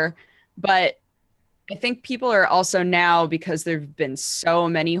sure. But I think people are also now, because there've been so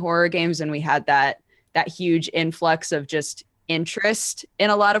many horror games and we had that huge influx of just interest in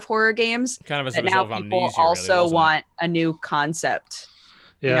a lot of horror games. Kind of as a that result now of people Amnesia, also really, wasn't want a new concept.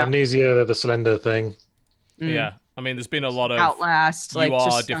 Yeah, you know? Amnesia, the Slender thing. it? Yeah. I mean, there's been a lot of Outlast, like you are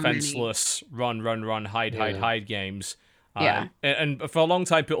just so many. defenseless, run, hide games. Yeah. And for a long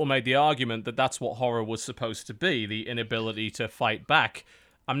time, people made the argument that that's what horror was supposed to be, the inability to fight back.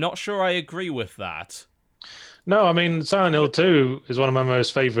 I'm not sure I agree with that. No, I mean, Silent Hill 2 is one of my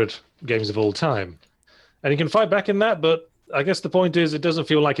most favorite games of all time. And you can fight back in that, but I guess the point is it doesn't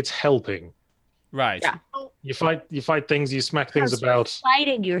feel like it's helping. Right. Yeah. You fight things, you smack things Because you're about.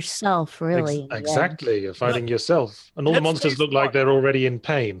 fighting yourself, really. Exactly, you're fighting yourself. And all the Dead monsters Space look like 1. they're already in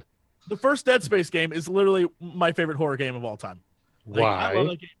pain. The first Dead Space game is literally my favorite horror game of all time. Like, I love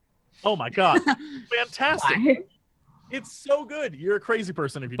Why? that game. Oh my god, fantastic! Why? It's so good. You're a crazy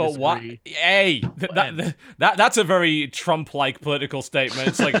person if you But disagree. what? Hey, that's a very Trump-like political statement.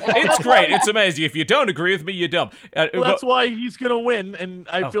 It's like, it's great, it's amazing. If you don't agree with me, you're dumb. Well, that's why he's gonna win, and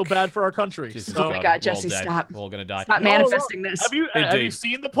I Oh, feel bad for our country. Jesus So- Oh my God, God, we're all Jesse, dead. stop. We're all gonna die. Stop No, manifesting this. Have you Indeed.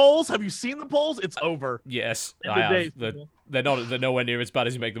 seen the polls? Have you seen the polls? It's over. Yes, End I of have. days, They're, people. they're nowhere near as bad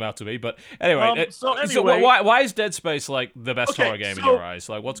as you make them out to be. But anyway, So so anyway- why is Dead Space like the best Okay, horror game in so- your eyes?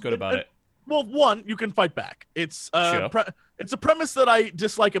 Like, what's good about it? Well, one, you can fight back. It's Sure. It's a premise that I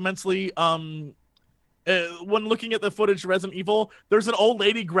dislike immensely. When looking at the footage of Resident Evil, there's an old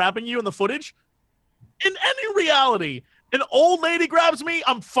lady grabbing you in the footage. In any reality, an old lady grabs me,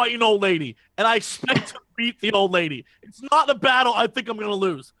 I'm fighting old lady, and I expect to beat the old lady. It's not a battle I think I'm gonna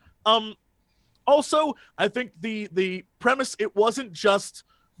lose. Also, I think the premise, it wasn't just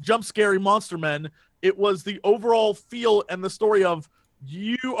jump scary monster men. It was the overall feel and the story of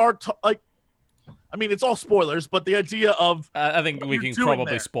you are I mean, it's all spoilers, but the idea of I think what we you're can doing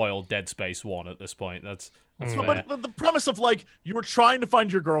probably there. spoil Dead Space 1 at this point. That's Mm. fair. But the premise of like you were trying to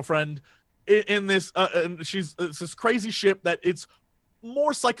find your girlfriend in this, and it's this crazy ship that it's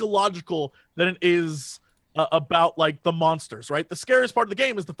more psychological than it is about like the monsters, right? The scariest part of the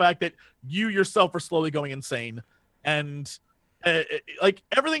game is the fact that you yourself are slowly going insane, and like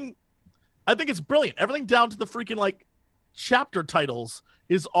everything. I think it's brilliant. Everything down to the freaking like chapter titles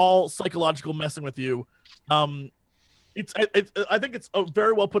is all psychological messing with you. I think it's a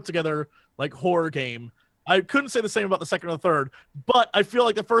very well put together like horror game. I couldn't say the same about the second or the third, but I feel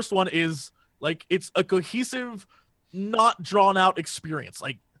like the first one is like it's a cohesive, not drawn out experience.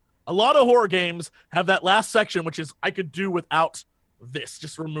 Like a lot of horror games have that last section, which is I could do without this,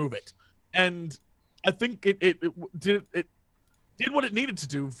 just remove it. And I think it did what it needed to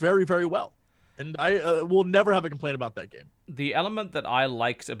do very, very well. And I will never have a complaint about that game. The element that I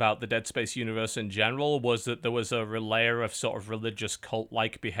liked about the Dead Space universe in general was that there was a layer of sort of religious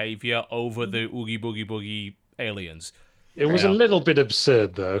cult-like behavior over the Oogie Boogie Boogie aliens. It was Yeah. a little bit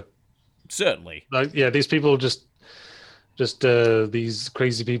absurd, though. Certainly. Like, yeah, these people just these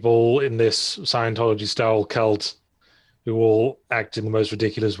crazy people in this Scientology-style cult who all act in the most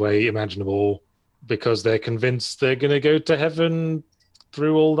ridiculous way imaginable because they're convinced they're going to go to heaven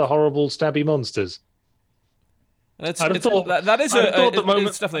through all the horrible stabby monsters. It's, I'd have it's, thought- that is I'd have thought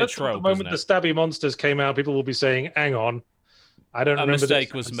it's definitely a I'd thought trope, the moment isn't the it? stabby monsters came out, people will be saying, "Hang on, I don't A remember mistake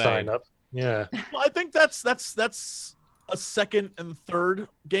this was sign made." up." Yeah, Well, I think that's a second and third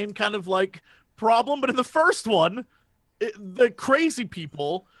game kind of like problem, but in the first one, the crazy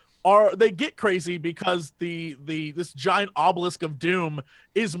people they get crazy because this giant obelisk of doom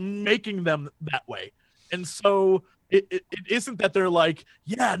is making them that way, and so it isn't that they're like,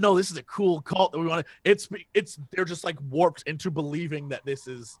 yeah, no, this is a cool cult that we want to. It's they're just like warped into believing that this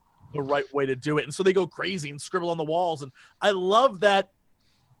is the right way to do it, and so they go crazy and scribble on the walls, and I love that.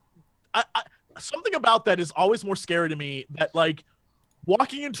 I something about that is always more scary to me, that like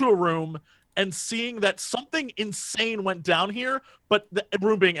walking into a room and seeing that something insane went down here, but the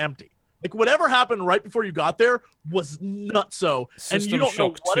room being empty. Like whatever happened right before you got there was nutso, and you System don't know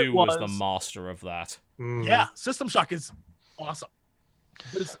Shock what 2 it was. was the master of that. Mm. Yeah, System Shock is awesome.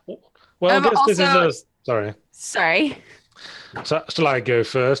 But it's, Well, I I'm guess this also- is a sorry. Sorry, Shall I go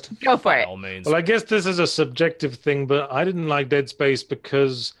first? go for By it. all means. Well, I guess this is a subjective thing, but I didn't like Dead Space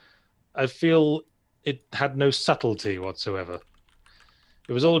because I feel it had no subtlety whatsoever.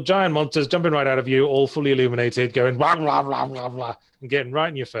 It was all giant monsters jumping right out of you, all fully illuminated, going blah, blah, blah, blah, blah, and getting right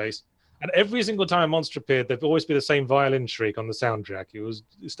in your face. And every single time a monster appeared, there'd always be the same violin shriek on the soundtrack.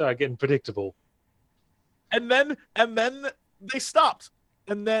 It started getting predictable. and then they stopped,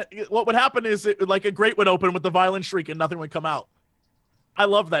 and then what would happen is like a grate would open with the violin shriek and nothing would come out. I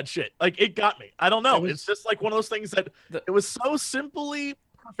love that shit. Like it got me. I don't know. It was- It's just like one of those things that it was so simply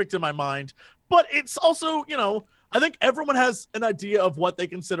perfect in my mind, but it's also, I think everyone has an idea of what they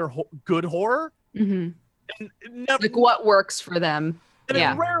consider good horror. Mm-hmm. And it never, Like what works for them. and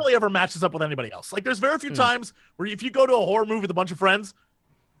it rarely ever matches up with anybody else. Like there's very few times where if you go to a horror movie with a bunch of friends,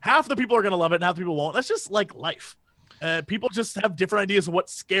 half the people are going to love it and half the people won't. That's just like life. People just have different ideas of what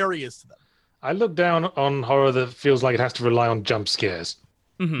scary is to them. I look down on horror that feels like it has to rely on jump scares.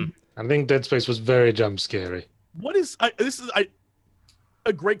 Mm-hmm. I think Dead Space was very jump scary. This is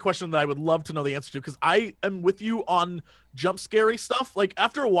a great question that I would love to know the answer to, because I am with you on jump scary stuff. Like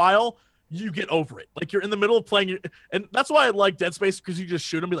after a while, you get over it. Like you're in the middle of playing, and that's why I like Dead Space, because you just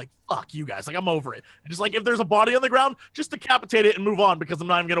shoot and be like, "Fuck you guys!" Like I'm over it. And just like if there's a body on the ground, just decapitate it and move on, because I'm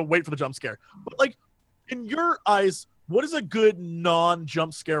not even gonna wait for the jump scare. But like in your eyes, what is a good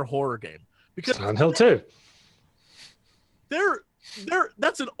non-jump scare horror game? Because Silent Hill 2.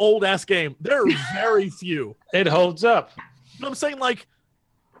 That's an old ass game. There are very few. It holds up. But I'm saying, like,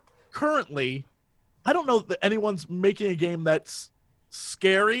 currently, I don't know that anyone's making a game that's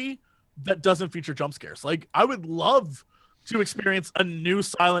scary that doesn't feature jump scares. Like, I would love to experience a new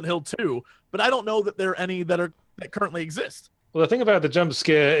Silent Hill 2, but I don't know that there are any that currently exist. Well, the thing about the jump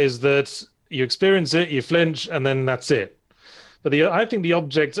scare is that you experience it, you flinch, and then that's it. But I think the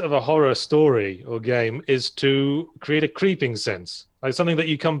object of a horror story or game is to create a creeping sense, like something that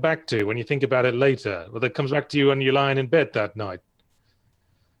you come back to when you think about it later, or that comes back to you when you're lying in bed that night.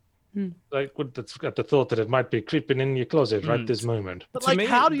 Like that's got the thought that it might be creeping in your closet right this moment. But like,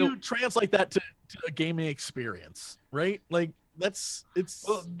 how do you translate that to a gaming experience, right? Like it's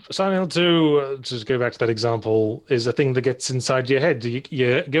Silent Hill 2, to go back to that example, is a thing that gets inside your head.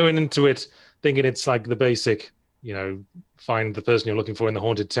 You're going into it thinking it's like the basic, find the person you're looking for in the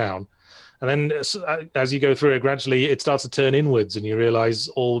haunted town. And then as you go through it, gradually it starts to turn inwards and you realize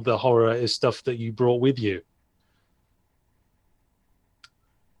all the horror is stuff that you brought with you.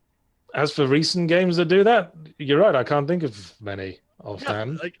 As for recent games that do that, you're right, I can't think of many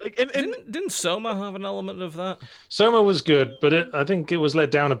offhand. Didn't Soma have an element of that? Soma was good, but I think it was let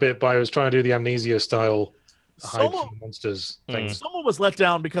down a bit by it was trying to do the Amnesia style hide monsters thing. Soma was let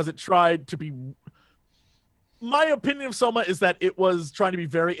down because it tried to be... My opinion of Soma is that it was trying to be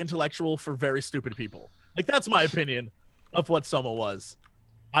very intellectual for very stupid people. Like, that's my opinion of what Soma was.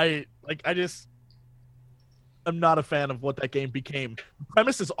 I'm not a fan of what that game became. The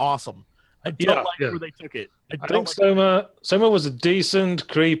premise is awesome. I don't like where they took it. I think Soma was a decent,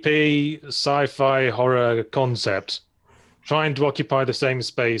 creepy, sci-fi horror concept, trying to occupy the same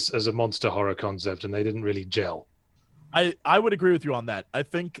space as a monster horror concept, and they didn't really gel. I would agree with you on that. I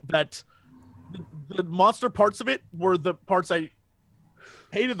think that the monster parts of it were the parts I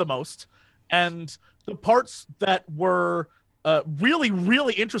hated the most, and the parts that were really,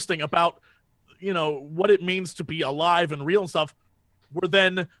 really interesting about what it means to be alive and real and stuff were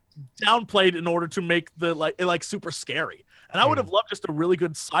then downplayed in order to make it super scary. And I would have loved just a really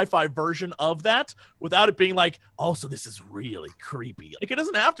good sci-fi version of that without it being like, oh, so this is really creepy. Like, it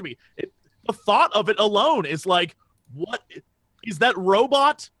doesn't have to be. The thought of it alone is like, what is that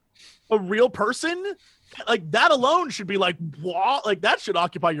robot a real person? Like, that alone should be like, what? Like, that should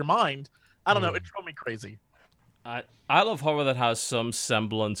occupy your mind. I don't know. It drove me crazy. I love horror that has some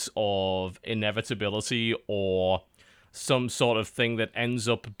semblance of inevitability or some sort of thing that ends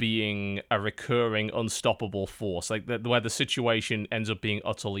up being a recurring, unstoppable force, like where the situation ends up being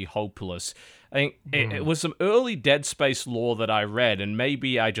utterly hopeless. I think it was some early Dead Space lore that I read, and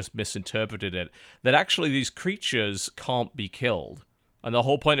maybe I just misinterpreted it, that actually these creatures can't be killed. And the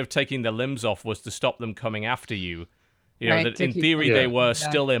whole point of taking their limbs off was to stop them coming after you. Right, that in theory they were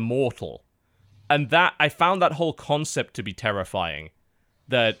still immortal. And that I found that whole concept to be terrifying.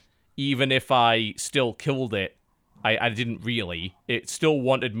 That even if I still killed it, I didn't really. It still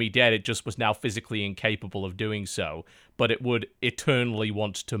wanted me dead. It just was now physically incapable of doing so. But it would eternally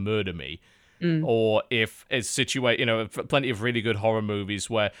want to murder me. Or if it's plenty of really good horror movies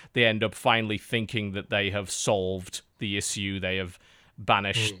where they end up finally thinking that they have solved the issue, they have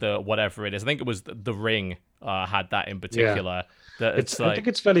banished the whatever it is. I think it was The Ring had that in particular. Yeah. I think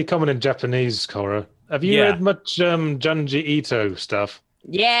it's fairly common in Japanese horror. Have you read much Junji Ito stuff?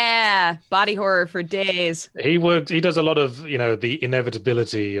 Yeah, body horror for days. He does a lot of, the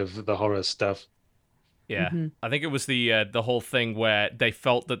inevitability of the horror stuff. Yeah, I think it was the whole thing where they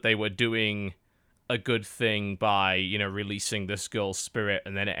felt that they were doing a good thing by, releasing this girl's spirit,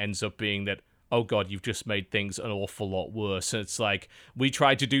 and then it ends up being that, oh god, you've just made things an awful lot worse. And it's like, we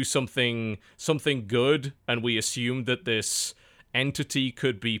tried to do something good, and we assumed that this entity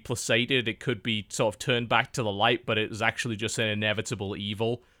could be placated, it could be sort of turned back to the light, but it was actually just an inevitable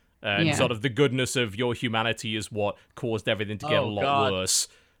evil. And sort of the goodness of your humanity is what caused everything to get a lot worse.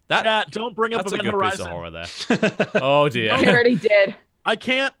 Chat, don't bring up That's a Event good piece of Horizon. horror there. Oh dear. I already did. I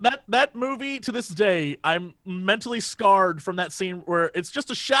can't. That movie to this day, I'm mentally scarred from that scene where it's just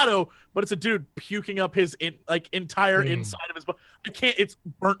a shadow, but it's a dude puking up his entire inside of his body. I can't. It's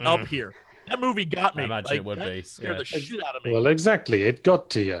burnt up here. That movie got me. I imagine it would that be. scared the shit out of me. Well, exactly. It got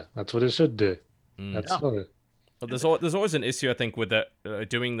to you. That's what it should do. That's what But there's always an issue, I think, with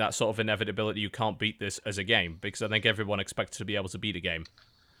doing that sort of inevitability. You can't beat this as a game because I think everyone expects to be able to beat a game,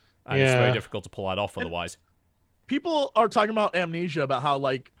 and it's very difficult to pull that off otherwise. People are talking about Amnesia, about how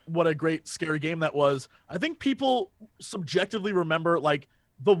what a great scary game that was. I think people subjectively remember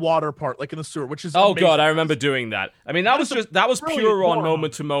the water part, in the sewer, which is amazing. God, I remember doing that. I mean, that was pure on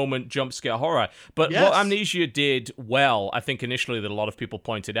moment to moment jump scare horror. But what Amnesia did well, I think initially that a lot of people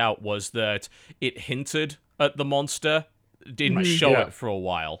pointed out was that it hinted at the monster, didn't show it for a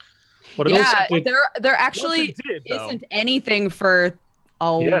while. But it there actually isn't anything for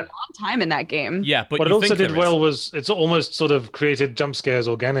a long time in that game. Yeah, but what it also did well was it's almost sort of created jump scares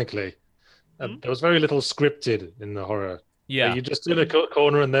organically. There was very little scripted in the horror. Yeah, you just in a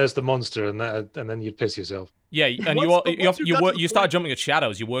corner and there's the monster, and then you'd piss yourself. Yeah, and you start jumping at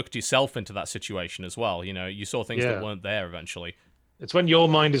shadows. You worked yourself into that situation as well. You know, you saw things that weren't there eventually. It's when your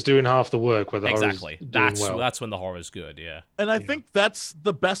mind is doing half the work where the exactly. Horror's doing well. That's when the horror's good. Yeah, and I think that's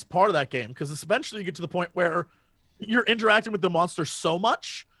the best part of that game, because eventually you get to the point where you're interacting with the monster so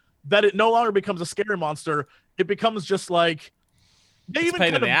much that it no longer becomes a scary monster. It becomes just they even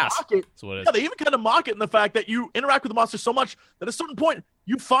kind of mock it. Yeah, they even kind of mock it in the fact that you interact with the monster so much that at a certain point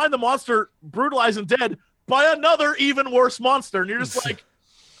you find the monster brutalized and dead by another even worse monster, and you're just like,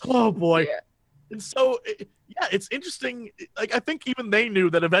 oh boy. Yeah. And so, it's interesting. I think even they knew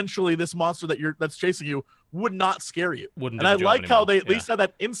that eventually this monster that's chasing you would not scare you. Wouldn't. And I like how they at least had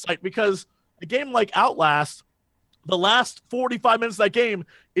that insight, because a game like Outlast, the last 45 minutes of that game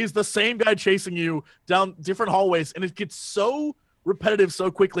is the same guy chasing you down different hallways, and it gets so repetitive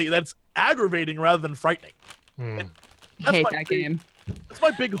so quickly that's aggravating rather than frightening. I hate that game. That's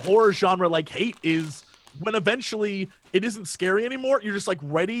my big horror genre hate, is when eventually it isn't scary anymore. You're just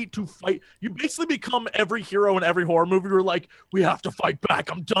ready to fight. You basically become every hero in every horror movie. You're we have to fight back.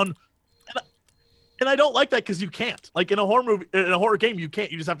 I'm done. And I don't like that, because you can't. In a horror movie, in a horror game, you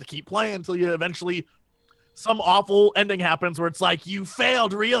can't. You just have to keep playing until you eventually some awful ending happens where it's you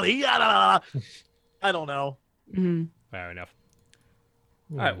failed, really. I don't know. Mm-hmm. Fair enough.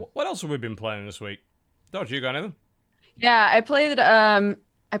 All right, what else have we been playing this week? Don't you got anything? Yeah, I played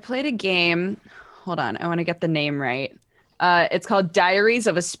a game. Hold on, I want to get the name right. It's called Diaries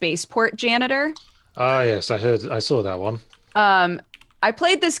of a Spaceport Janitor. Ah, yes, I saw that one. I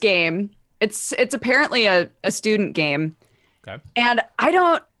played this game. It's apparently a student game. Okay. And I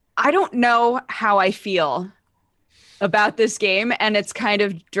don't know how I feel about this game, and it's kind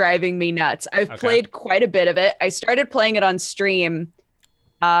of driving me nuts. I've played quite a bit of it. I started playing it on stream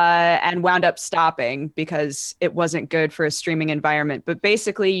and wound up stopping because it wasn't good for a streaming environment. But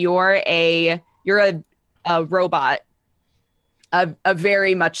basically, you're a robot, a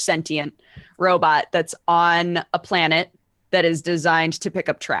very much sentient robot that's on a planet that is designed to pick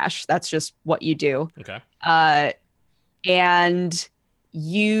up trash. That's just what you do. Okay. And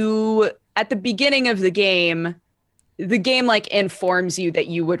you, at the beginning of the game informs you that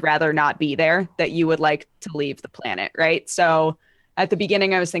you would rather not be there, that you would like to leave the planet, right? So at the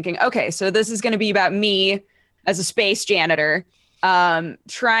beginning, I was thinking, okay, so this is going to be about me as a space janitor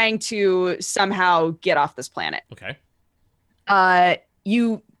trying to somehow get off this planet. Okay.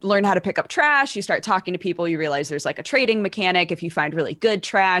 You learn how to pick up trash. You start talking to people. You realize there's a trading mechanic. If you find really good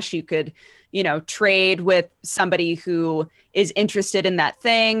trash, you could, trade with somebody who is interested in that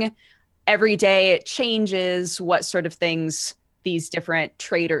thing. Every day it changes what sort of things these different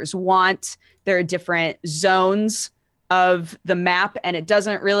traders want. There are different zones of the map, and it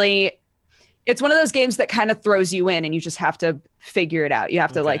doesn't really, it's one of those games that kind of throws you in and you just have to figure it out. You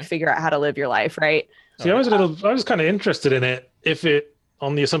have to figure out how to live your life, right? See, I was kind of interested in it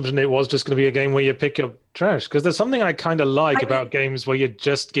on the assumption it was just going to be a game where you pick up trash, because there's something I kind of about games where you're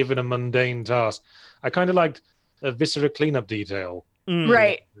just given a mundane task. I kind of liked a viscera cleanup detail.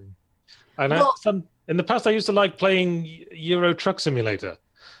 Right. And in the past, I used to like playing Euro Truck Simulator,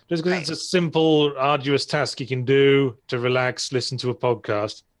 just because it's a simple, arduous task you can do to relax, listen to a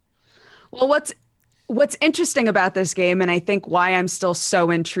podcast. Well, what's interesting about this game, and I think why I'm still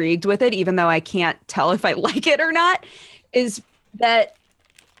so intrigued with it, even though I can't tell if I like it or not, is that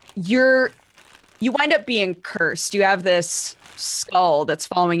you wind up being cursed. You have this skull that's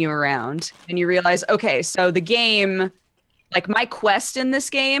following you around, and you realize, okay, so the game, my quest in this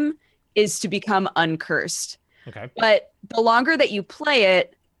game is to become uncursed. Okay. But the longer that you play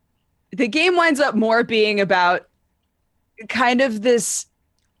it, the game winds up more being about kind of this,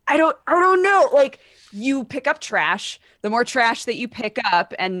 I don't know, like you pick up trash. The more trash that you pick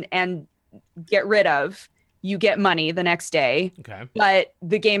up and get rid of, you get money the next day. Okay. But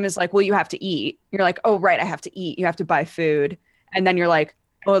the game is like, well, you have to eat. You're like, oh, right, I have to eat. You have to buy food. And then you're like,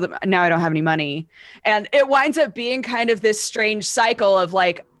 oh, now I don't have any money. And it winds up being kind of this strange cycle of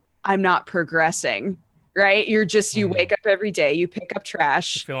like, I'm not progressing, right? You're just, you wake up every day, you pick up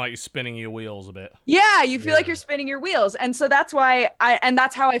trash. You feel like you're spinning your wheels a bit. Yeah, you feel like you're spinning your wheels. And so that's why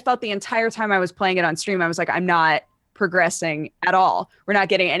that's how I felt the entire time I was playing it on stream. I was like, I'm not progressing at all. We're not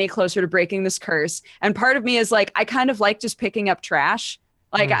getting any closer to breaking this curse. And part of me is like, I kind of like just picking up trash.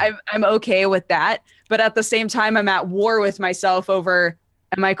 Like I'm okay with that. But at the same time, I'm at war with myself over,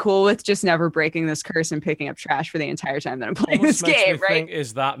 am I cool with just never breaking this curse and picking up trash for the entire time that I'm playing this game, right?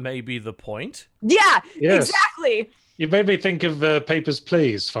 Is that maybe the point? Yeah, Yes. exactly. You made me think of Papers,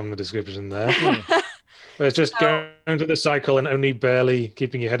 Please from the description there. Where it's just going through the cycle and only barely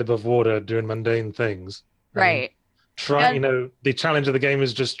keeping your head above water doing mundane things. Right. The challenge of the game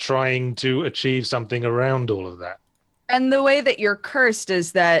is just trying to achieve something around all of that. And the way that you're cursed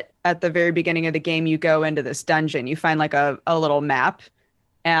is that at the very beginning of the game, you go into this dungeon. You find like a little map,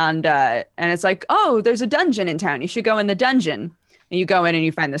 and it's like, oh, there's a dungeon in town. You should go in the dungeon. And you go in and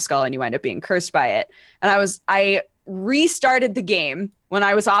you find the skull, and you wind up being cursed by it. And I restarted the game when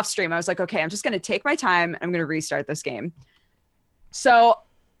I was off stream. I was like, okay, I'm just going to take my time. I'm going to restart this game. So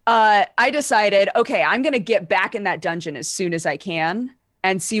I decided, okay, I'm going to get back in that dungeon as soon as I can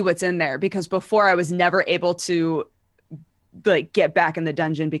and see what's in there, because before I was never able to like get back in the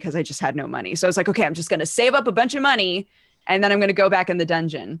dungeon because I just had no money. So I was like, okay, I'm just going to save up a bunch of money and then I'm going to go back in the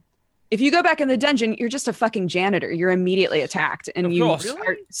dungeon. If you go back in the dungeon, you're just a fucking janitor. You're immediately attacked and you are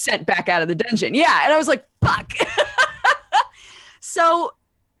sent back out of the dungeon. Yeah. And I was like, fuck. So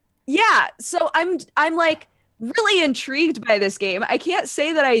yeah. So I'm like really intrigued by this game. I can't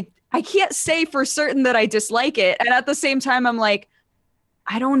say that I can't say for certain that I dislike it. And at the same time, I'm like,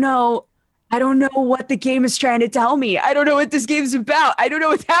 I don't know what the game is trying to tell me. I don't know what this game's about. I don't know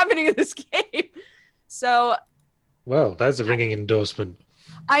what's happening in this game. So, well, that's a ringing endorsement.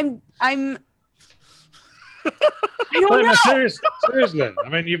 I don't know. Seriously. I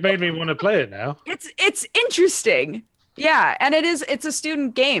mean, you've made me want to play it now. It's interesting. Yeah, and it's a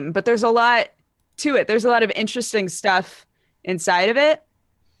student game, but there's a lot to it. There's a lot of interesting stuff inside of it.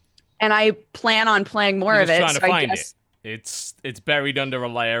 And I plan on playing more of it. Trying to find it. It's buried under a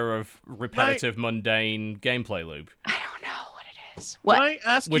layer of repetitive, mundane gameplay loop. I don't know what it is. What? Can I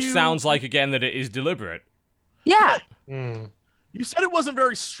ask Which you... sounds like, again, that it is deliberate. Yeah. You said it wasn't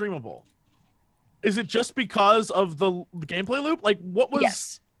very streamable. Is it just because of the gameplay loop? Like, what was...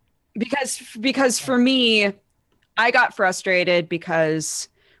 Yes. Because for me, I got frustrated because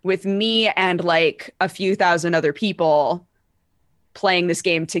with me and like a few thousand other people playing this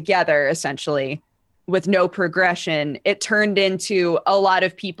game together, essentially, with no progression, it turned into a lot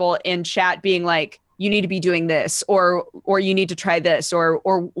of people in chat being like, you need to be doing this, or you need to try this, or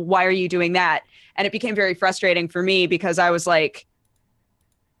why are you doing that? And it became very frustrating for me because I was like,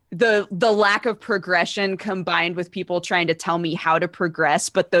 the lack of progression combined with people trying to tell me how to progress,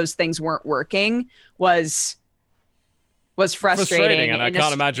 but those things weren't working was frustrating. And I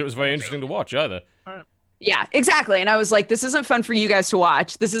can't imagine it was very interesting to watch either. Yeah, exactly. And I was like, this isn't fun for you guys to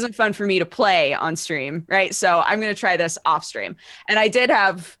watch. This isn't fun for me to play on stream, right? So I'm going to try this off stream. And I did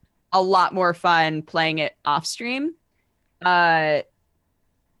have a lot more fun playing it off stream. But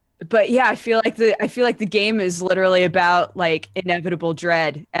yeah, I feel like the game is literally about like inevitable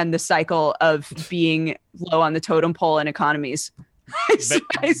dread and the cycle of being low on the totem pole in economies.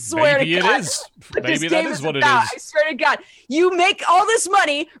 I swear to God. Maybe it is. Maybe that is what it is. I swear to God. You make all this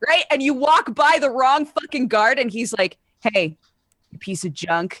money, right? And you walk by the wrong fucking guard and he's like, hey, you piece of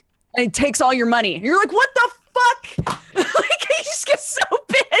junk. And he takes all your money. And you're like, what the fuck? Like, he just gets so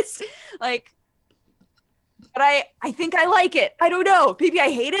pissed. Like, but I think I like it. I don't know. Maybe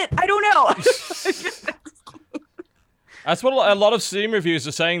I hate it. I don't know. That's what a lot of Steam reviews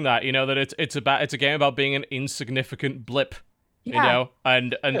are saying, that, you know, that it's a game about being an insignificant blip. Yeah. You know,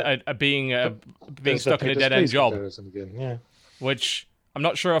 and being stuck in a dead end job, which I'm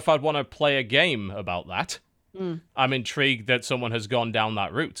not sure if I'd want to play a game about that. I'm intrigued that someone has gone down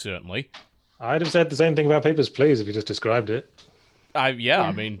that route. Certainly, I'd have said the same thing about Papers, Please if you just described it. I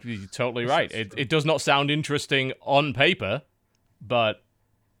mean, you're totally right. It does not sound interesting on paper, but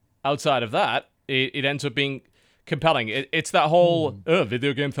outside of that, it ends up being compelling. It's that whole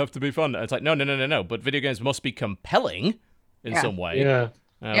video games have to be fun. It's like no. But video games must be compelling in some way. Yeah.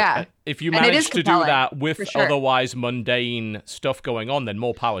 Yeah. If you And it is manage to do compelling, that with for sure. otherwise mundane stuff going on, then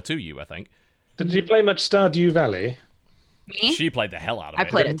more power to you, I think. Did you play much Stardew Valley? Me? She played the hell out of I it.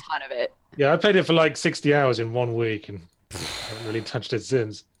 played a ton of it. Yeah, I played it for like 60 hours in 1 week and haven't really touched it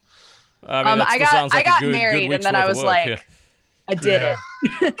since. I mean, I sounds like got a good married, week's and then I worth was of work, like, yeah. I did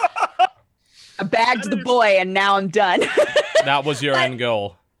it. I bagged the boy, and now I'm done. That was your end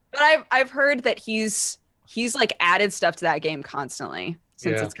goal. But I've heard that he's like added stuff to that game constantly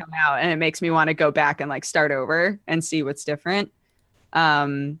since Yeah. it's come out, and it makes me want to go back and like start over and see what's different.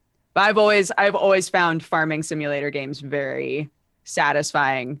 But I've always found farming simulator games very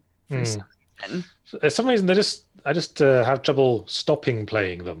satisfying. For some reason. For some reason, I just have trouble stopping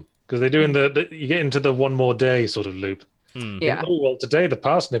playing them because they're doing you get into the one more day sort of loop. Yeah. Oh, well, today the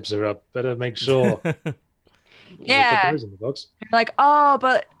parsnips are up. Better make sure. Yeah. Put those in the box. You're like, oh,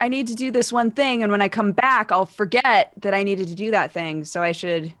 but I need to do this one thing, and when I come back, I'll forget that I needed to do that thing. So I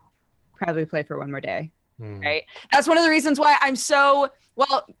should probably play for one more day. Right? That's one of the reasons why I'm so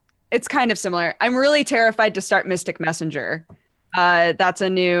well. It's kind of similar. I'm really terrified to start Mystic Messenger. That's a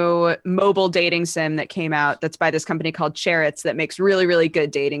new mobile dating sim that came out. That's by this company called Chariots that makes really, really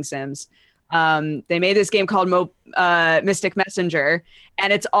good dating sims. They made this game called Mystic Messenger,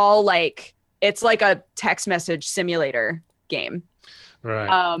 and it's all like it's like a text message simulator game.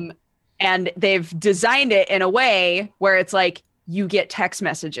 Right. And they've designed it in a way where it's like you get text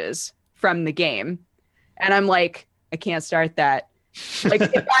messages from the game, and I'm like, I can't start that. Like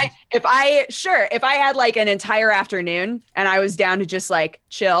if I had like an entire afternoon and I was down to just like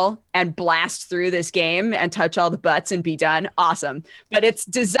chill and blast through this game and touch all the butts and be done, awesome. But it's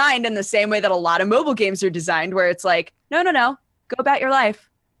designed in the same way that a lot of mobile games are designed, where it's like, no, go about your life.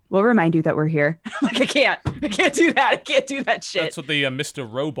 We'll remind you that we're here. Like I can't do that. I can't do that shit. That's what the Mr.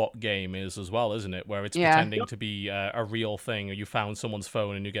 Robot game is as well, isn't it? Where it's pretending to be a real thing, or you found someone's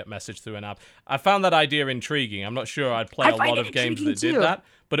phone and you get messaged through an app. I found that idea intriguing. I'm not sure I'd play a lot of games that did that,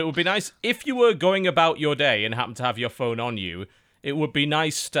 but it would be nice if you were going about your day and happened to have your phone on you. It would be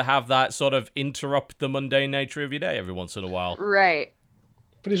nice to have that sort of interrupt the mundane nature of your day every once in a while. Right.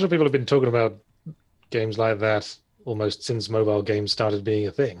 Pretty sure people have been talking about games like that almost since mobile games started being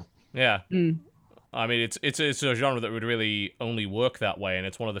a thing. Yeah. I mean, it's a genre that would really only work that way, and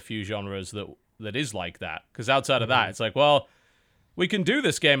it's one of the few genres that is like that. Because outside of that, it's like, well, we can do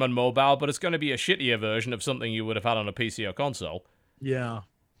this game on mobile, but it's going to be a shittier version of something you would have had on a PC or console. Yeah.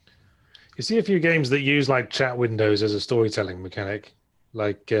 You see a few games that use like chat windows as a storytelling mechanic,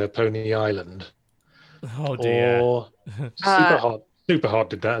 like Pony Island. Oh dear. Or Superhot. Superhot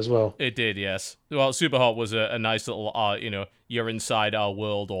did that as well. It did, yes. Well, Superhot was a nice little, you're inside our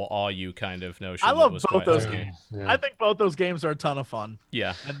world, or are you kind of notion. I love was both quite those nice. games. Yeah. I think both those games are a ton of fun.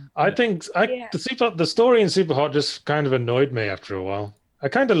 Yeah. And, I think the story in Superhot just kind of annoyed me after a while. I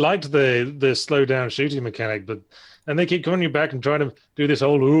kind of liked the slow down shooting mechanic, and they keep calling you back and trying to do this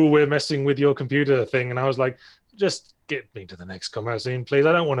whole we're messing with your computer thing, and I was like, just get me to the next combat scene, please.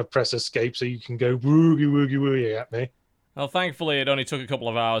 I don't want to press escape so you can go woogie woogie woogie at me. Well, thankfully, it only took a couple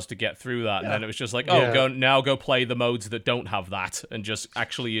of hours to get through that, and then it was just like, go play the modes that don't have that, and just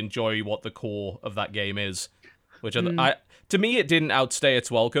actually enjoy what the core of that game is. Which, to me, it didn't outstay its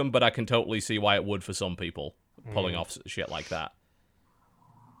welcome, but I can totally see why it would for some people, pulling off shit like that.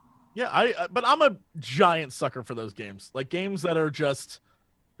 yeah, but I'm a giant sucker for those games. Like games that are just,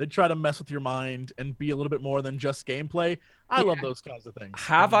 they try to mess with your mind and be a little bit more than just gameplay. I love those kinds of things.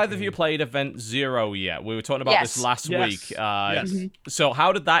 Have either of you played Event Zero yet? We were talking about this last week. Yes. So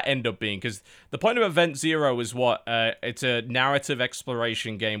how did that end up being? Because the point of Event Zero is what? It's a narrative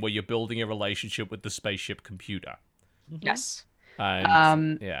exploration game where you're building a relationship with the spaceship computer. Yes.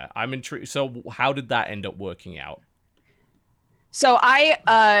 And, I'm intrigued. So how did that end up working out? So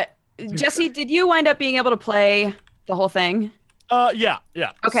Jesse, did you wind up being able to play the whole thing? Yeah.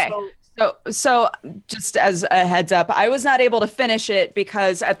 Okay. So just as a heads up, I was not able to finish it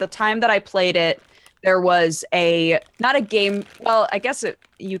because at the time that I played it, there was not a game. Well, I guess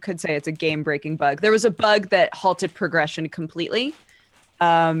you could say it's a game breaking bug. There was a bug that halted progression completely.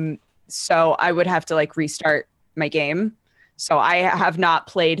 So I would have to like restart my game. So I have not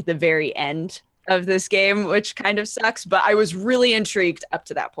played the very end of this game, which kind of sucks, but I was really intrigued up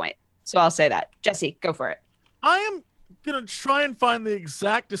to that point. So I'll say that. Jesse, go for it. I am going to try and find the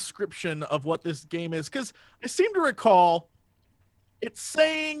exact description of what this game is, because I seem to recall it's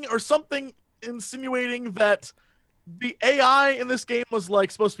saying or something insinuating that the AI in this game was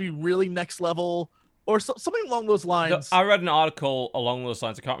like supposed to be really next level or something along those lines. I read an article along those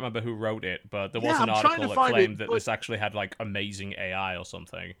lines. I can't remember who wrote it, but there was an article that claimed that this actually had like amazing AI or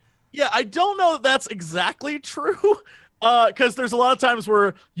something. Yeah, I don't know that that's exactly true, Because there's a lot of times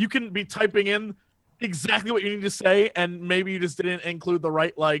where you can be typing in exactly what you need to say, and maybe you just didn't include the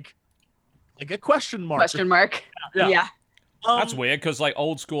right like a question mark. Question mark. Yeah. That's weird because like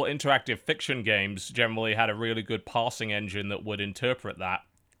old school interactive fiction games generally had a really good parsing engine that would interpret that.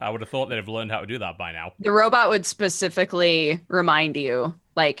 I would have thought they'd have learned how to do that by now. The robot would specifically remind you,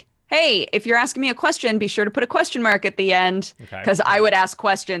 like, hey, if you're asking me a question, be sure to put a question mark at the end. Because I would ask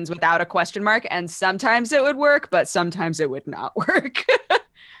questions without a question mark, and sometimes it would work, but sometimes it would not work.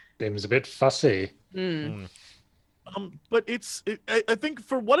 Seems a bit fussy. But I think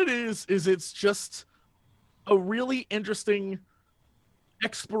for what it is it's just a really interesting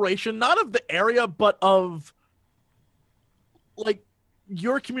exploration, not of the area, but of like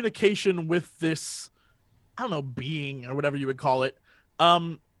your communication with this, I don't know, being or whatever you would call it.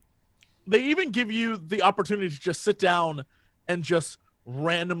 They even give you the opportunity to just sit down and just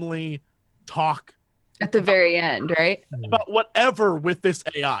randomly talk At the very end, right? about whatever with this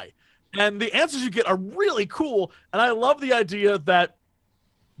AI. And the answers you get are really cool. And I love the idea that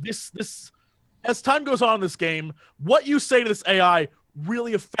this as time goes on in this game, what you say to this AI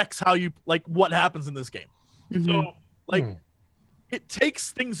really affects how you like what happens in this game. So like it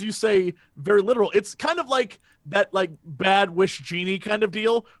takes things you say very literal. It's kind of like that like bad wish genie kind of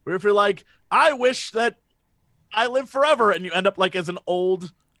deal, where if you're like, I wish that I live forever, and you end up like as an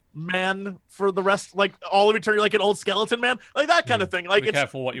old man for the rest, like all of eternity, like an old skeleton man, like that kind of thing. Like Be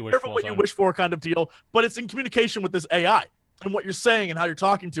careful what you wish for. What you wish for kind of deal, but it's in communication with this AI and what you're saying and how you're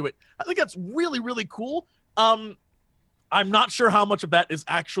talking to it. I think that's really, really cool. I'm not sure how much of that is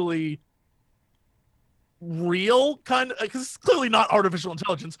actually real, kind of, because it's clearly not artificial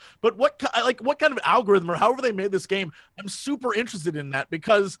intelligence, but what kind of algorithm or however they made this game, I'm super interested in that,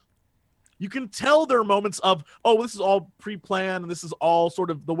 because you can tell there are moments of, oh, this is all pre-planned and this is all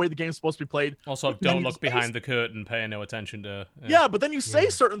sort of the way the game's supposed to be played. Also, don't look behind the curtain, pay no attention to... Yeah, but then you say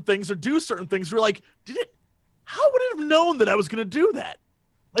certain things or do certain things, you're like, how would it have known that I was going to do that?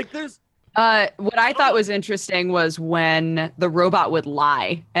 Like, there's... What I thought was interesting was when the robot would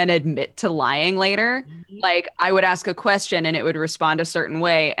lie and admit to lying later. Like, I would ask a question and it would respond a certain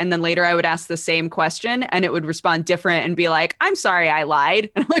way. And then later I would ask the same question and it would respond different and be like, I'm sorry, I lied.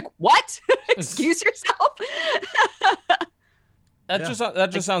 And I'm like, what? Excuse yourself?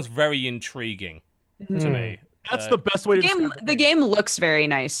 That just sounds very intriguing to me. That's the best way to the game looks very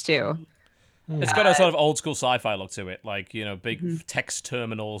nice too. It's got a sort of old school sci-fi look to it, like, you know, big text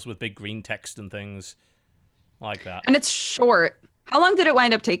terminals with big green text and things like that. And it's short. How long did it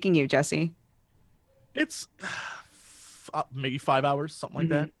wind up taking you, Jesse? It's maybe 5 hours, something like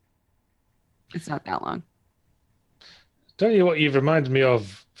that. It's not that long. Tell you what you've reminded me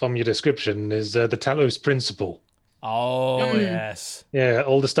of from your description is the Talos Principle. Oh, yes. Yeah,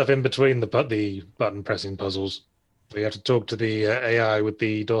 all the stuff in between the button pressing puzzles. You have to talk to the AI with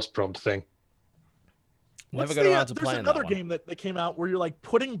the DOS prompt thing. Never got around to there's playing another that one. game that came out where you're like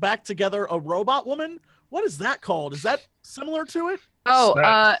putting back together a robot woman. What is that called? Is that similar to it?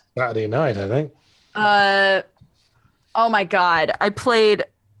 Oh, Saturday night, I think. Oh my God. I played,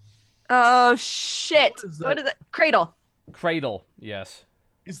 oh shit. What is it? Cradle. Cradle, yes.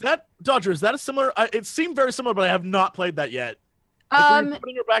 Is that, Dodger, is that a similar, it seemed very similar, but I have not played that yet. Like, we were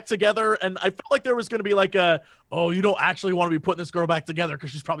putting her back together, and I felt like there was going to be like you don't actually want to be putting this girl back together because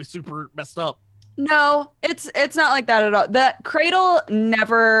she's probably super messed up. No, it's not like that at all. That Cradle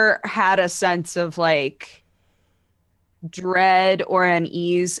never had a sense of like dread or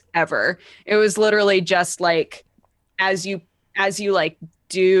unease ever. It was literally just like as you like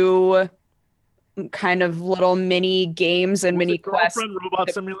do kind of little mini games and mini quests. Girlfriend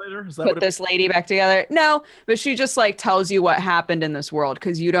Robot Simulator? Is that put this lady back together? No, but she just like tells you what happened in this world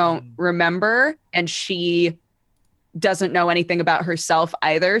because you don't remember, and she doesn't know anything about herself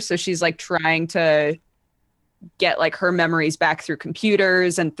either. So she's like trying to get like her memories back through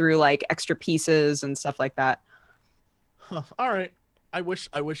computers and through like extra pieces and stuff like that. Huh. All right. I wish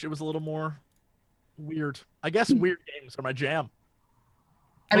it was a little more weird. I guess weird games are my jam.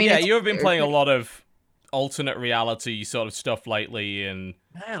 I mean, yeah, you have been playing a lot of alternate reality sort of stuff lately, and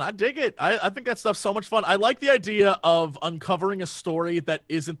man, I dig it. I think that stuff's so much fun. I like the idea of uncovering a story that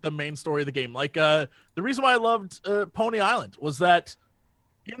isn't the main story of the game. Like the reason why I loved Pony Island was that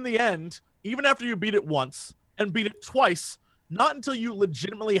in the end, even after you beat it once and beat it twice, not until you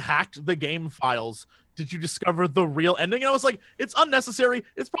legitimately hacked the game files did you discover the real ending. And I was like, it's unnecessary.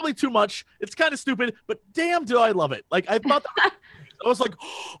 It's probably too much. It's kind of stupid, but damn, do I love it. Like I thought that I was like,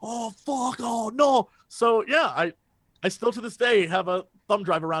 oh fuck, oh no. So yeah, I still to this day have a thumb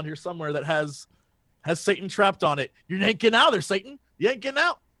drive around here somewhere that has Satan trapped on it. You ain't getting out of there, Satan. You ain't getting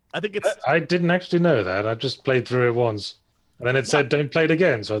out. I think it's I didn't actually know that. I just played through it once. And then it said, don't play it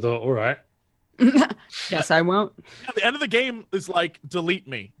again. So I thought, all right. Yes, I won't. yeah, the end of the game is like delete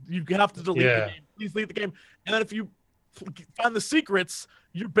me. You have to delete the game. Please delete the game. And then if you find the secrets,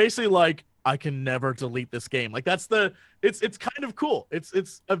 you're basically like, I can never delete this game. Like it's kind of cool.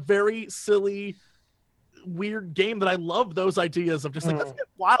 It's a very silly, weird game that I love those ideas of just like let's get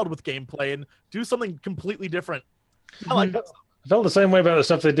wild with gameplay and do something completely different. I like that. I felt the same way about the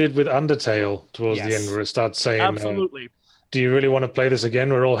stuff they did with Undertale towards the Yes. end, where it starts saying, Absolutely. do you really want to play this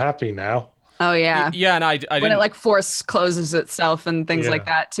again? We're all happy now. Oh yeah. Yeah, and I didn't. When it like force closes itself and things like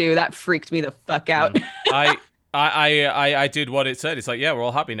that too. That freaked me the fuck out. I did what it said. It's like, yeah, we're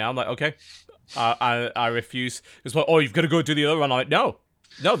all happy now. I'm like, okay. I refuse. It's like, oh, you've got to go do the other one. I'm like, no,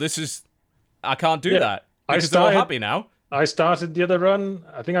 I can't do that. Because they're all happy now. I started the other run.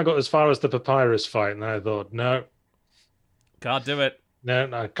 I think I got as far as the papyrus fight, and I thought, no. Can't do it. No,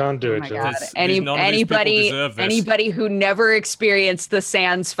 I can't do it. My Joel. God. None of these people deserve this. Anybody who never experienced the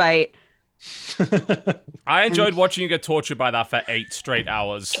Sans fight. I enjoyed watching you get tortured by that for 8 straight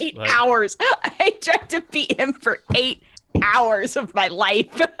hours. 8 hours. I tried to beat him for 8 hours of my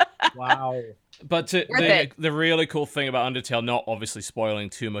life. Wow. But the really cool thing about Undertale, not obviously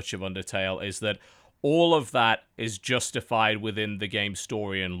spoiling too much of Undertale, is that all of that is justified within the game's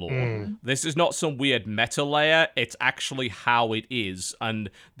story and lore. This is not some weird meta layer. It's actually how it is.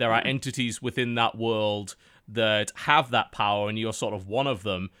 And there are entities within that world that have that power, and you're sort of one of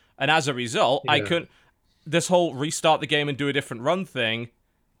them. And as a result, I couldn't... This whole restart the game and do a different run thing,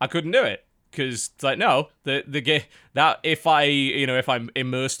 I couldn't do it. Because it's like, no, the game... That if I'm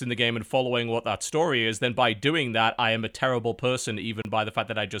immersed in the game and following what that story is, then by doing that, I am a terrible person, even by the fact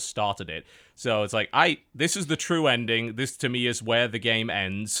that I just started it. So it's like, this is the true ending. This, to me, is where the game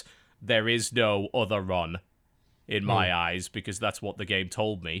ends. There is no other run, in my eyes, because that's what the game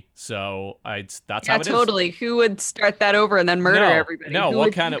told me. So that's how it is. Totally. Who would start that over and then murder everybody? No, Who what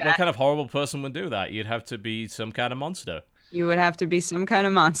would kind do of horrible person would do that? You'd have to be some kind of monster. You would have to be some kind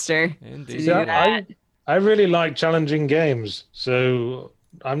of monster. Indeed. To do that. I really like challenging games, so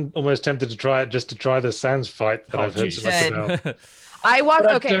I'm almost tempted to try it just to try the Sans fight that I've heard so much about. I want.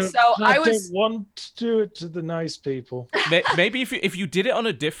 But Okay, so I don't was. want to do it to the nice people. Maybe if you did it on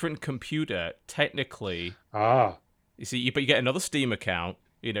a different computer, technically. You see, but you get another Steam account,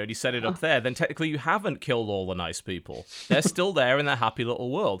 and you set it up there, then technically you haven't killed all the nice people. They're still there in their happy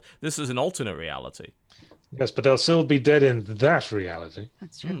little world. This is an alternate reality. Yes, but they'll still be dead in that reality.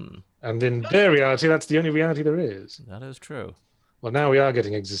 That's true. And in their reality, that's the only reality there is. That is true. Well, now we are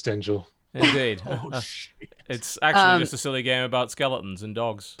getting existential. Indeed. It's actually just a silly game about skeletons and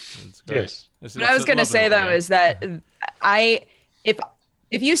dogs. It's great. Yes. What I was going to say, though, is that if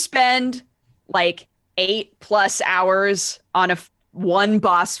you spend like 8+ hours on one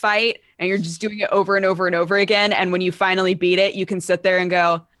boss fight and you're just doing it over and over and over again, and when you finally beat it, you can sit there and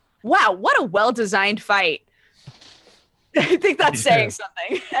go, wow, what a well-designed fight. I think that's saying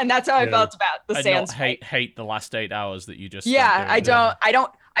something. And that's how I felt about the Sans fight. Hate the last 8 hours that you just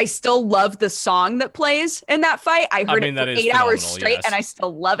I still love the song that plays in that fight. I heard it for 8 hours straight, and I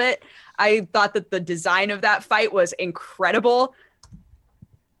still love it. I thought that the design of that fight was incredible.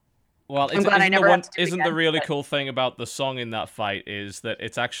 Well, isn't the really cool thing about the song in that fight is that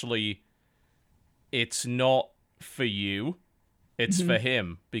it's not for you. It's for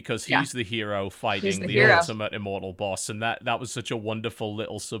him, because he's the hero fighting the ultimate immortal boss, and that was such a wonderful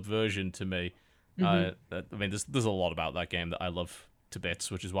little subversion to me. There's a lot about that game that I love to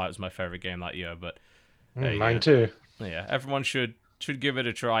bits, which is why it was my favorite game that year. But mine too. Yeah, everyone should give it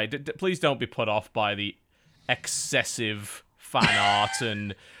a try. Please don't be put off by the excessive fan art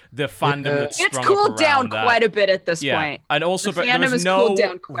and the fandom that's sprung It's cooled down that. Quite a bit at this point. And also, but there is no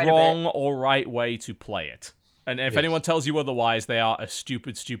wrong or right way to play it. And if anyone tells you otherwise, they are a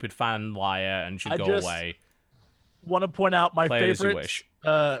stupid, stupid fan liar and should go away. Want to point out my favorite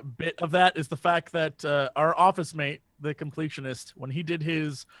bit of that is the fact that our office mate, the completionist, when he did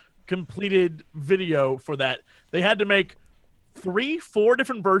his completed video for that, they had to make 3-4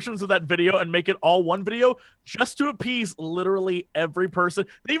 different versions of that video and make it all one video just to appease literally every person.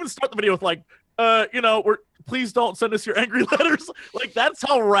 They even start the video with like, please don't send us your angry letters. Like, that's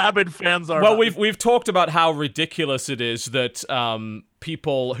how rabid fans are. Well, we've talked about how ridiculous it is that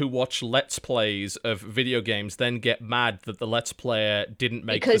people who watch Let's Plays of video games then get mad that the Let's Player didn't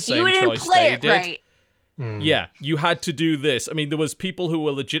make the same choice they did. Right. Yeah, you had to do this. I mean, there was people who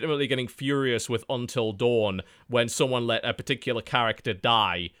were legitimately getting furious with Until Dawn when someone let a particular character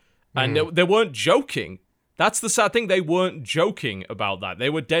die. And they weren't joking. That's the sad thing. They weren't joking about that. They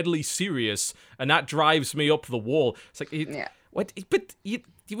were deadly serious, and that drives me up the wall. It's like, What? But you're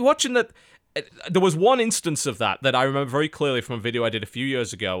watching that. There was one instance of that I remember very clearly from a video I did a few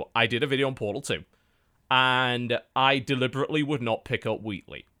years ago. I did a video on Portal 2, and I deliberately would not pick up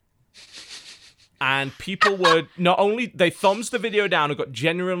Wheatley. And people would not only they thumbs the video down and got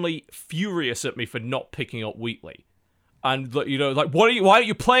genuinely furious at me for not picking up Wheatley, and like, why aren't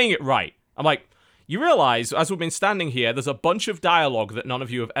you playing it right? I'm like, you realize as we've been standing here, there's a bunch of dialogue that none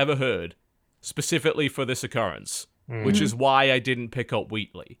of you have ever heard, specifically for this occurrence, which is why I didn't pick up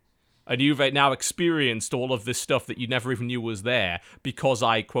Wheatley. And you've now experienced all of this stuff that you never even knew was there because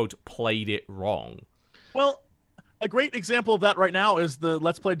I, quote, played it wrong. Well, a great example of that right now is the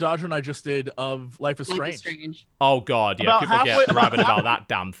Let's Play Dodger and I just did of Life is Strange. Oh, God, yeah. People get rabid about that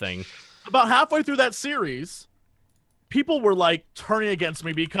damn thing. About halfway through that series, people were, like, turning against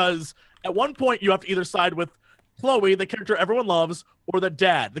me because at one point you have to either side with Chloe, the character everyone loves, or the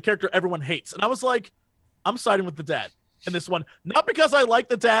dad, the character everyone hates. And I was like, I'm siding with the dad in this one. Not because I like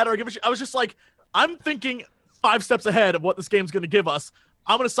the dad or give a shit. I was just like, I'm thinking 5 steps ahead of what this game's going to give us.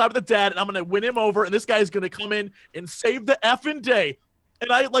 I'm going to side with the dad, and I'm going to win him over, and this guy's going to come in and save the effing day.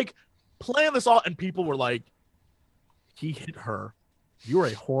 And I, like, planned this all, and people were like, he hit her. You're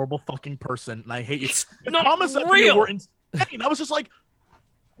a horrible fucking person, and I hate you. The comments that people were insane. I was just like,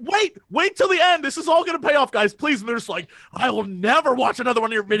 wait till the end. This is all going to pay off, guys. Please. And they're just like, I will never watch another one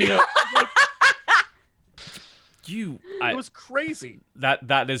of your videos. Like, it was crazy.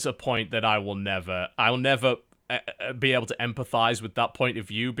 That is a point that I'll never be able to empathize with that point of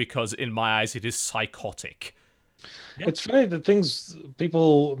view because in my eyes it is psychotic. Yeah. It's funny the things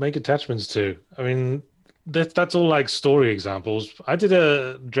people make attachments to. I mean, that's all like story examples. I did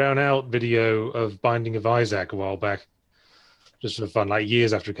a drown out video of Binding of Isaac a while back, just for fun, like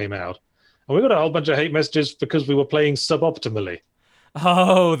years after it came out, and we got a whole bunch of hate messages because we were playing suboptimally.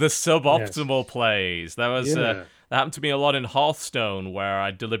 Oh, the suboptimal plays. That was that happened to me a lot in Hearthstone, where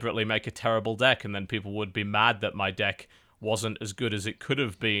I deliberately make a terrible deck, and then people would be mad that my deck wasn't as good as it could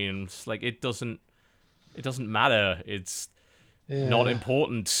have been. It's like it doesn't matter. It's not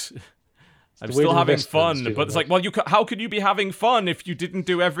important. I'm still having fun, but it's like, well, how could you be having fun if you didn't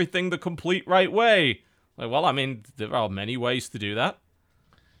do everything the complete right way? Like, well, I mean, there are many ways to do that.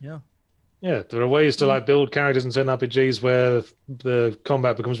 Yeah. Yeah, there are ways to like build characters in certain RPGs where the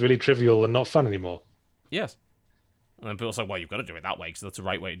combat becomes really trivial and not fun anymore. Yes. And then people say, well, you've got to do it that way because that's the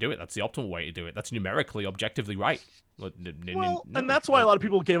right way to do it. That's the optimal way to do it. That's numerically, objectively right. Well, and that's why a lot of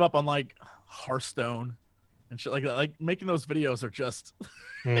people gave up on like Hearthstone and shit like that. Like making those videos are just.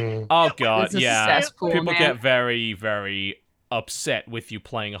 Oh God, yeah. People man. get very, very upset with you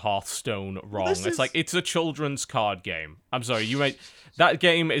playing Hearthstone wrong. It's like it's a children's card game. I'm sorry, that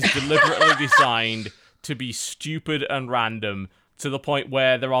game is deliberately designed to be stupid and random to the point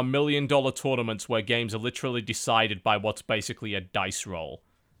where there are $1 million tournaments where games are literally decided by what's basically a dice roll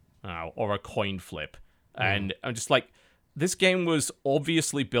or a coin flip. And I'm just like, this game was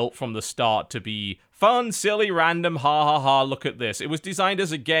obviously built from the start to be fun, silly, random, ha ha ha, look at this. It was designed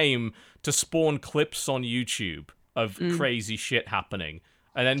as a game to spawn clips on YouTube of crazy shit happening.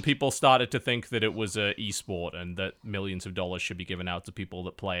 And then people started to think that it was an esport and that millions of dollars should be given out to people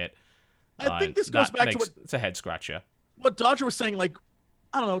that play it. I think this goes back to what... It's a head scratcher. What Dodger was saying, like,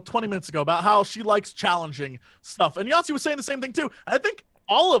 I don't know, 20 minutes ago about how she likes challenging stuff. And Yahtzee was saying the same thing, too. I think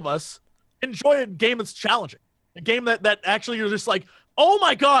all of us enjoy a game that's challenging. A game that actually you're just like, oh,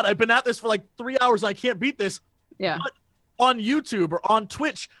 my God, I've been at this for like 3 hours and I can't beat this. Yeah. But on YouTube or on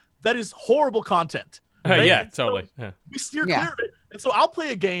Twitch, that is horrible content. Right? Yeah, totally. Yeah. We steer clear of it. And so I'll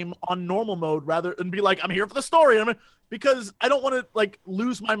play a game on normal mode rather than be like, I'm here for the story. Because I don't want to like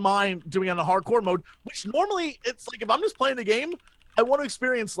lose my mind doing it on a hardcore mode, which normally it's like if I'm just playing a game, I want to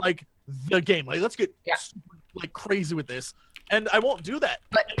experience like the game. Like let's get super, like crazy with this. And I won't do that.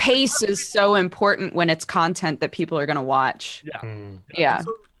 But pace is so important when it's content that people are going to watch. Yeah.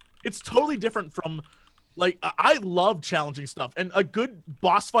 So it's totally different from like I love challenging stuff and a good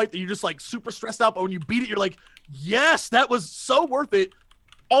boss fight that you're just like super stressed out, but when you beat it, you're like, yes, that was so worth it.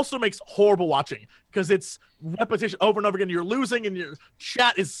 Also makes horrible watching because it's repetition over and over again. You're losing and your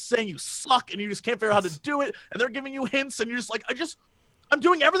chat is saying you suck and you just can't figure out how to do it. And they're giving you hints and you're just like, I'm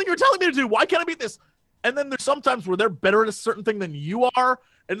doing everything you're telling me to do. Why can't I beat this? And then there's sometimes where they're better at a certain thing than you are.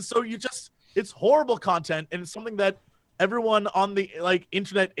 And so it's horrible content. And it's something that everyone on the like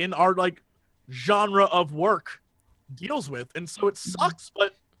internet in our like genre of work deals with. And so it sucks,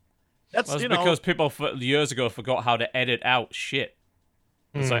 but that's, because people years ago forgot how to edit out shit.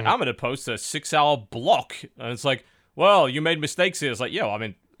 It's like, I'm going to post a 6-hour block. And it's like, well, you made mistakes here. It's like, I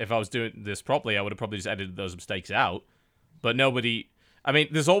mean, if I was doing this properly, I would have probably just edited those mistakes out. But nobody... I mean,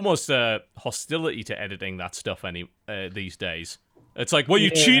 there's almost a hostility to editing that stuff these days. It's like, well,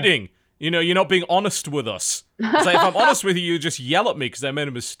 you're cheating. You know, you're not being honest with us. It's like, if I'm honest with you, you just yell at me because I made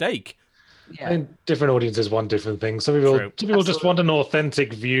a mistake. Yeah. And different audiences want different things. Some people just want an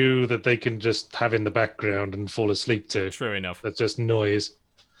authentic view that they can just have in the background and fall asleep to. True enough. That's just noise.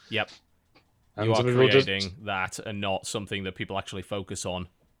 Yep. And You are some people creating that and not something that people actually focus on,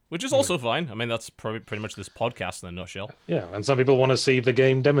 which is also fine. I mean, that's pretty much this podcast in a nutshell. Yeah, and some people want to see the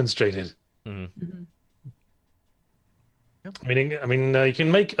game demonstrated. Mm-hmm. I mean, you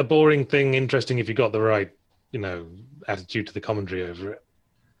can make a boring thing interesting if you got the right, attitude to the commentary over it.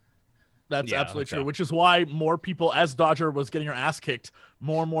 That's absolutely true, which is why more people, as Dodger was getting her ass kicked,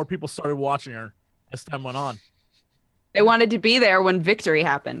 more and more people started watching her as time went on. They wanted to be there when victory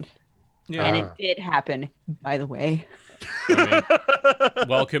happened. Yeah. And it did happen, by the way. I mean,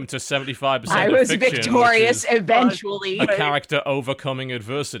 welcome to 75% I of was fiction, victorious eventually. a character overcoming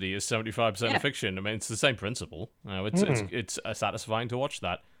adversity is 75% of fiction. I mean, it's the same principle. It's satisfying to watch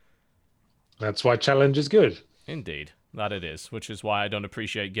that. That's why challenge is good. Indeed, that it is, which is why I don't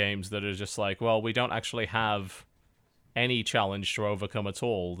appreciate games that are just like, well, we don't actually have any challenge to overcome at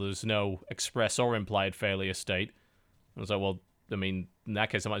all. There's no express or implied failure state. I was like, well, I mean, in that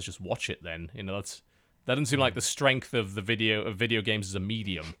case, I might just watch it then. That doesn't seem like the strength of video games as a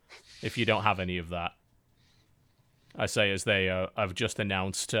medium if you don't have any of that. I say as they have just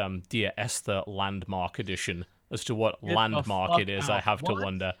announced Dear Esther Landmark Edition. As to what landmark it is, I have to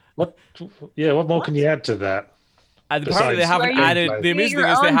wonder. What more can you add to that? And apparently they haven't added. The amazing thing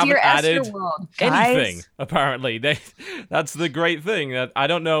is they haven't added anything. Apparently, that's the great thing. I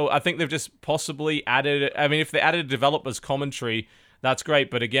don't know. I think they've just possibly added. I mean, if they added a developer's commentary, that's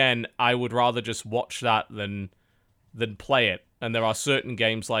great. But again, I would rather just watch that than play it. And there are certain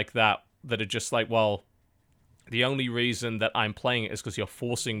games like that are just like, well, the only reason that I'm playing it is because you're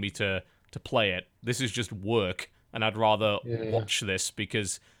forcing me to play it. This is just work, and I'd rather watch this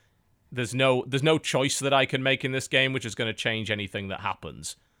because there's no choice that I can make in this game which is going to change anything that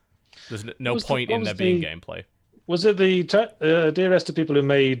happens. There's no point in there being gameplay. Was it the Dear Esther people who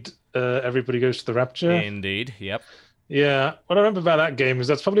made Everybody Goes to the Rapture? Indeed, yep. Yeah, what I remember about that game is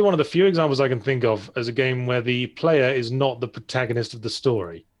that's probably one of the few examples I can think of as a game where the player is not the protagonist of the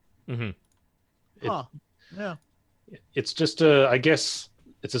story. Mm-hmm. Yeah. It's just I guess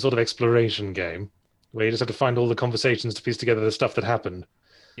it's a sort of exploration game where you just have to find all the conversations to piece together the stuff that happened.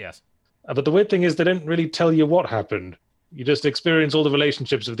 Yes. But the weird thing is they don't really tell you what happened. You just experience all the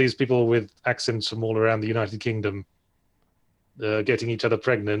relationships of these people with accents from all around the United Kingdom getting each other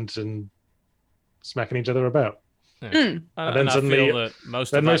pregnant and smacking each other about. Yeah. And then suddenly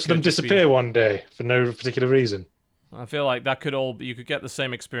most of them disappear one day for no particular reason. I feel like you could get the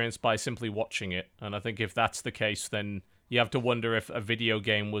same experience by simply watching it. And I think if that's the case, then you have to wonder if a video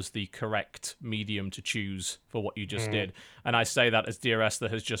game was the correct medium to choose for what you just did. And I say that as Dear Esther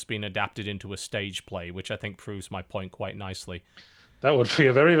has just been adapted into a stage play, which I think proves my point quite nicely. That would be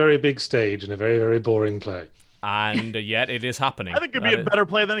a very, very big stage and a very, very boring play. And yet it is happening. I think it'd be a better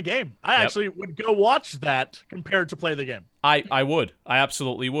play than a game. I actually would go watch that compared to play the game. I would. I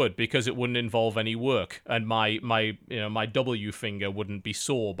absolutely would, because it wouldn't involve any work. And my W finger wouldn't be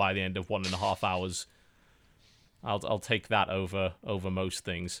sore by the end of 1.5 hours. I'll take that over most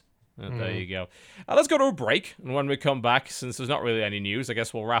things. There you go. Let's go to a break, and when we come back, since there's not really any news, I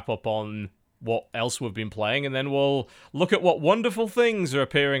guess we'll wrap up on what else we've been playing, and then we'll look at what wonderful things are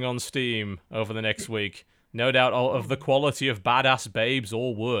appearing on Steam over the next week. No doubt of the quality of Badass Babes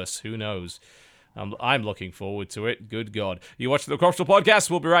or worse. Who knows? I'm looking forward to it. Good God. You watch the Croshaw Podcast.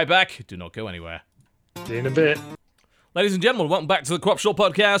 We'll be right back. Do not go anywhere. See you in a bit. Ladies and gentlemen, welcome back to the Croshaw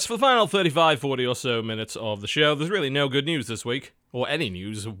Podcast for the final 35, 40 or so minutes of the show. There's really no good news this week, or any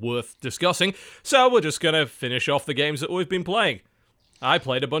news worth discussing, so we're just going to finish off the games that we've been playing. I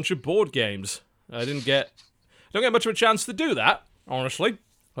played a bunch of board games. I don't get much of a chance to do that, honestly,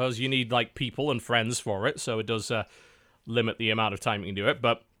 because you need people and friends for it, so it does limit the amount of time you can do it,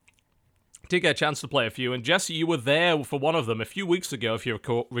 but did get a chance to play a few, and Jesse, you were there for one of them a few weeks ago, if you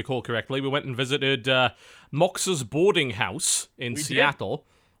recall correctly. We went and visited Mox's Boarding House in Seattle,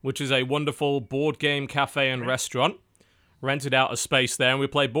 which is a wonderful board game cafe and restaurant. Rented out a space there, and we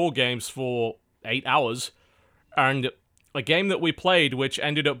played board games for 8 hours, and a game that we played, which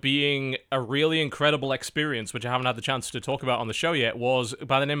ended up being a really incredible experience, which I haven't had the chance to talk about on the show yet, was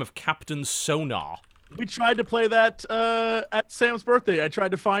by the name of Captain Sonar. We tried to play that at Sam's birthday. I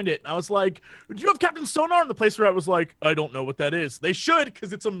tried to find it. I was like, do you have Captain Sonar? And the place where I was like, I don't know what that is. They should,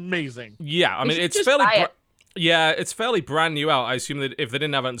 because it's amazing. Yeah, I mean, it's fairly... it's fairly brand new out. I assume that if they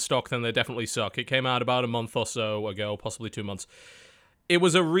didn't have it in stock, then they definitely suck. It came out about a month or so ago, possibly 2 months. it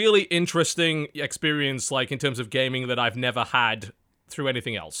was a really interesting experience, like in terms of gaming that I've never had through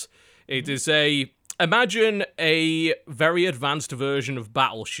anything else. It is imagine a very advanced version of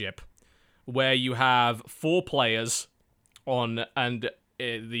Battleship, where you have 4 players on, and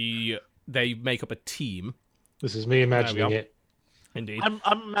they make up a team. This is me imagining it. Indeed.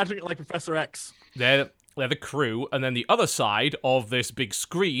 I'm imagining it like Professor X. They're the crew, and then the other side of this big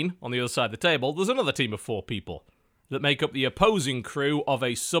screen, on the other side of the table, there's another team of 4 people that make up the opposing crew of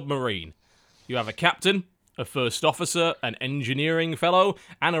a submarine. You have a captain, a first officer, an engineering fellow,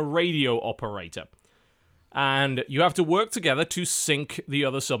 and a radio operator. And you have to work together to sink the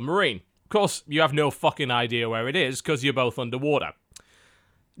other submarine. Of course, you have no fucking idea where it is, because you're both underwater.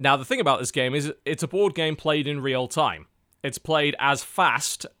 Now, the thing about this game is it's a board game played in real time. It's played as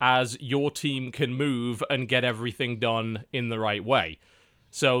fast as your team can move and get everything done in the right way.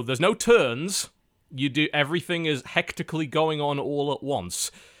 So there's no turns. Everything is hectically going on all at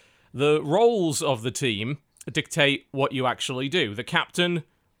once. The roles of the team dictate what you actually do. The captain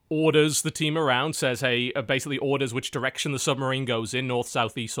orders the team around, says, hey, basically orders which direction the submarine goes in, north,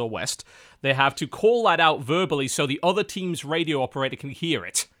 south, east, or west. They have to call that out verbally so the other team's radio operator can hear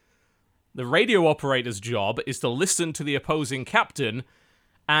it. The radio operator's job is to listen to the opposing captain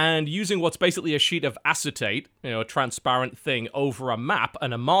and using what's basically a sheet of acetate, a transparent thing, over a map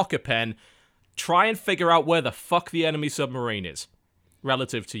and a marker pen, try and figure out where the fuck the enemy submarine is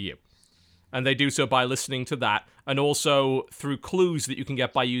relative to you. And they do so by listening to that, and also through clues that you can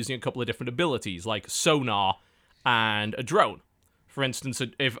get by using a couple of different abilities, like sonar and a drone. For instance,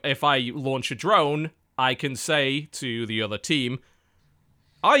 if I launch a drone, I can say to the other team,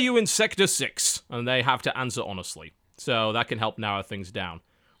 are you in Sector 6? And they have to answer honestly. So that can help narrow things down.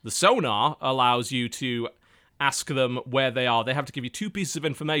 The sonar allows you to ask them where they are. They have to give you 2 pieces of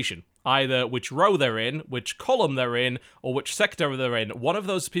information. Either which row they're in, which column they're in, or which sector they're in. One of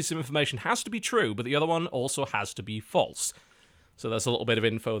those pieces of information has to be true, but the other one also has to be false. So that's a little bit of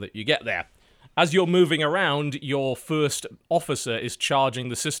info that you get there. As you're moving around, your first officer is charging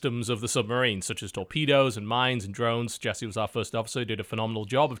the systems of the submarine, such as torpedoes and mines and drones. Jesse was our first officer, did a phenomenal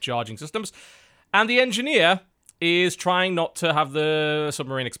job of charging systems. And the engineer is trying not to have the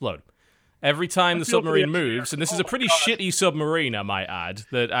submarine explode. Every time the submarine moves, and this is a pretty shitty submarine, I might add,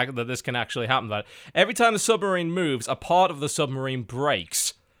 that this can actually happen. That every time the submarine moves, a part of the submarine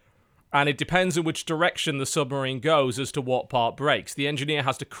breaks. And it depends on which direction the submarine goes as to what part breaks. The engineer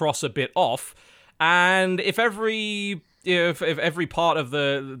has to cross a bit off, and if every part of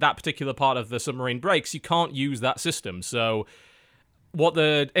that particular part of the submarine breaks, you can't use that system. So what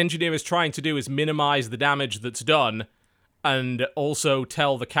the engineer is trying to do is minimize the damage that's done, and also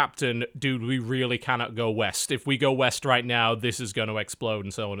tell the captain, dude, we really cannot go west. If we go west right now, this is going to explode,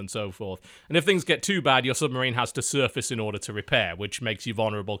 and so on and so forth. And if things get too bad, your submarine has to surface in order to repair, which makes you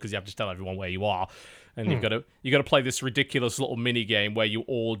vulnerable because you have to tell everyone where you are. And you got to play this ridiculous little mini game where you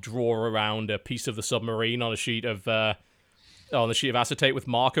all draw around a piece of the submarine on a sheet of acetate with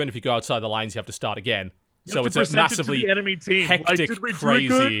marker, and if you go outside the lines, you have to start again. So it's a massively enemy team. hectic,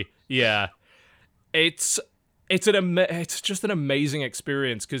 crazy. Yeah, it's just an amazing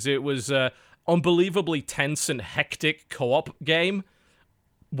experience because it was unbelievably tense and hectic co-op game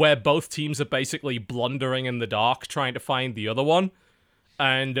where both teams are basically blundering in the dark trying to find the other one.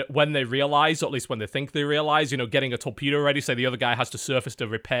 And when they realize, or at least when they think they realize, getting a torpedo ready, so the other guy has to surface to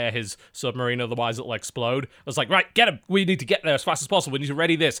repair his submarine, otherwise it'll explode. I was like, right, get him. We need to get there as fast as possible. We need to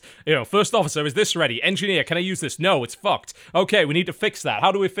ready this. First officer, is this ready? Engineer, can I use this? No, it's fucked. Okay, we need to fix that.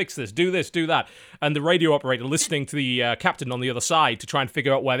 How do we fix this? Do this, do that. And the radio operator listening to the captain on the other side to try and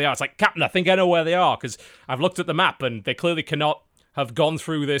figure out where they are. It's like, Captain, I think I know where they are, because I've looked at the map, and they clearly cannot have gone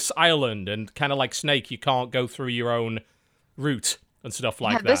through this island, and kind of like Snake, you can't go through your own route. And stuff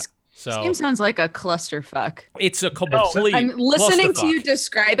like that. This game sounds like a clusterfuck. It's a complete I'm listening to you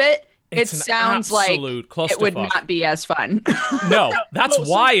describe it. It sounds like clusterfuck. It would not be as fun. No, that's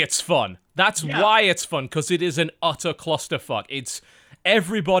why it's fun. That's why it's fun, because it is an utter clusterfuck.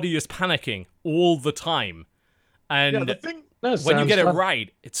 Everybody is panicking all the time. And when you get it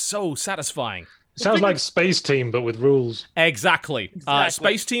right, it's so satisfying. It sounds like Space Team, but with rules. Exactly.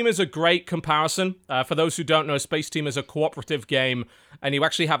 Space Team is a great comparison. For those who don't know, Space Team is a cooperative game, and you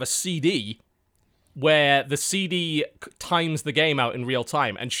actually have a CD where the CD times the game out in real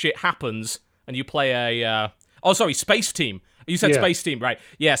time, and shit happens, and you play Space Team. You said Space Team, right?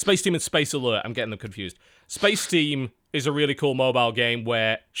 Yeah, Space Team and Space Alert. I'm getting them confused. Space Team is a really cool mobile game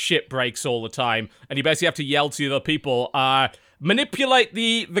where shit breaks all the time, and you basically have to yell to the other people, manipulate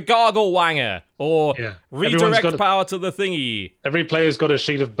the gargle wanger, or redirect power to the thingy. Every player's got a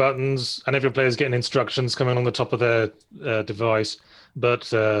sheet of buttons, and every player's getting instructions coming on the top of their device, but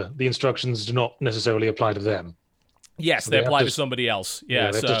the instructions do not necessarily apply to them. Yes, they apply to somebody else.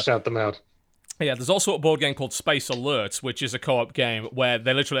 Yeah, they have to shout them out. Yeah, there's also a board game called Space Alerts, which is a co-op game where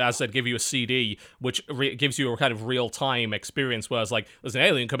they literally, as I said, give you a CD, which gives you a kind of real-time experience where it's like, there's an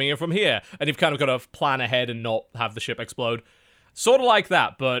alien coming in from here, and you've kind of got to plan ahead and not have the ship explode. Sort of like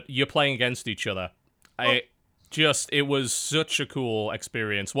that, but you're playing against each other. It was such a cool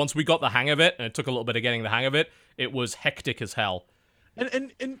experience. Once we got the hang of it, and it took a little bit of getting the hang of it, it was hectic as hell.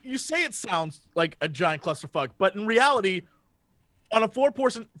 And you say it sounds like a giant clusterfuck, but in reality, on a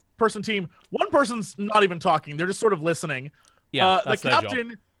four-person team, one person's not even talking. They're just sort of listening. Yeah, the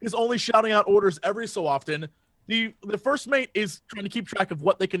captain is only shouting out orders every so often. The first mate is trying to keep track of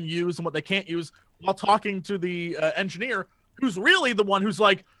what they can use and what they can't use while talking to the engineer, who's really the one who's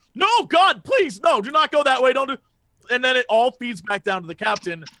like, no, God, please, no, do not go that way. Don't do. And then it all feeds back down to the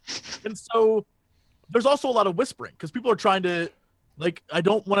captain. And so there's also a lot of whispering because people are trying to, like, I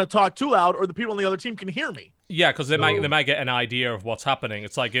don't want to talk too loud or the people on the other team can hear me. Yeah, because they might get an idea of what's happening.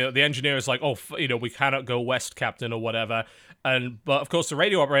 It's like the engineer is like, we cannot go west, Captain, or whatever. But of course, the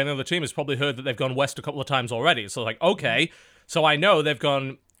radio operator on the other team has probably heard that they've gone west a couple of times already. So like, okay, so I know they've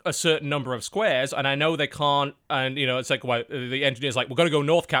gone a certain number of squares, and I know they can't. And it's like, well, the engineer's like, we're gonna go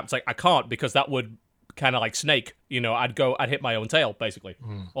north, Captain. It's like, I can't because that would kind of like Snake. I'd hit my own tail, basically,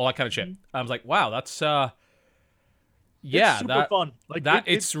 all that kind of shit. I was like, wow, that's it's super fun. Like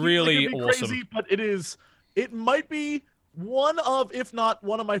it's really awesome. Crazy, but it might be one of, if not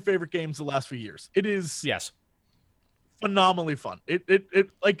one of my favorite games the last few years. It is phenomenally fun.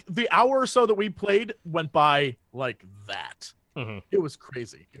 It like the hour or so that we played went by like that. Mm-hmm. It was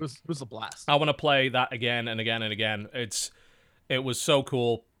crazy. It was a blast. I want to play that again and again and again. It was so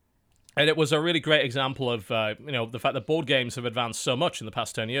cool. And it was a really great example of the fact that board games have advanced so much in the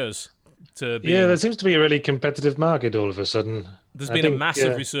past 10 years. There seems to be a really competitive market all of a sudden. There's been a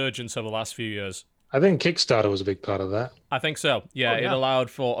massive resurgence over the last few years. I think Kickstarter was a big part of that. I think so. Yeah, it allowed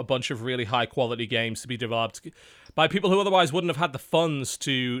for a bunch of really high-quality games to be developed by people who otherwise wouldn't have had the funds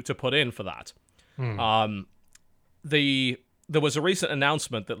to put in for that. There was a recent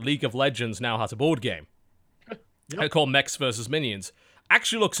announcement that League of Legends now has a board game. Called Mechs vs. Minions.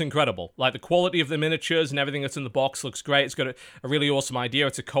 Actually looks incredible. Like, the quality of the miniatures and everything that's in the box looks great. It's got a really awesome idea.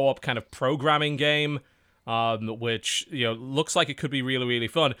 It's a co-op kind of programming game. Which looks like it could be really, really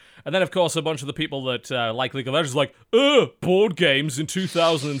fun. And then, of course, a bunch of the people that like League of Legends like, board games in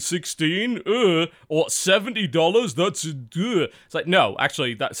 2016, or $70, that's It's like, no,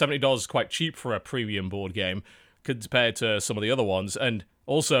 actually, that $70 is quite cheap for a premium board game compared to some of the other ones. And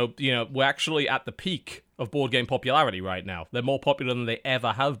also, we're actually at the peak of board game popularity right now. They're more popular than they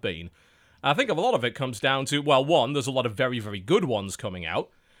ever have been. I think a lot of it comes down to, well, one, there's a lot of very, very good ones coming out,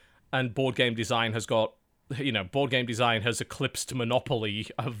 and board game design has eclipsed Monopoly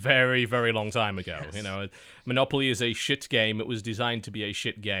a very, very long time ago. Yes. Monopoly is a shit game. It was designed to be a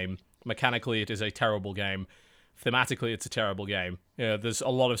shit game. Mechanically, it is a terrible game. Thematically, it's a terrible game. There's a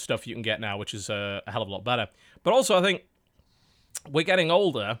lot of stuff you can get now, which is a hell of a lot better. But also, I think we're getting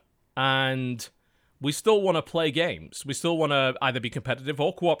older, and we still want to play games. We still want to either be competitive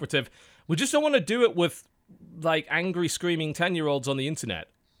or cooperative. We just don't want to do it with, like, angry, screaming 10-year-olds on the internet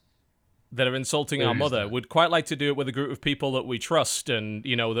that are insulting our mother. We'd quite like to do it with a group of people that we trust and,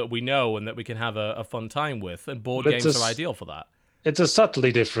 that we know and that we can have a fun time with. And board games are ideal for that. It's a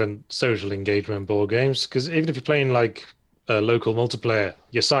subtly different social engagement in board games, because even if you're playing, like, a local multiplayer,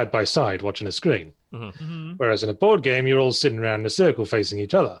 you're side by side watching a screen. Mm-hmm. Mm-hmm. Whereas in a board game, you're all sitting around in a circle facing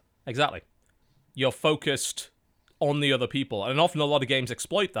each other. Exactly. You're focused on the other people. And often a lot of games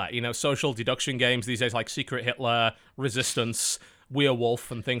exploit that. Social deduction games these days, like Secret Hitler, Resistance,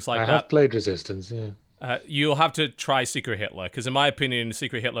 Werewolf, and things like that. I have played Resistance, yeah. You'll have to try Secret Hitler, because in my opinion,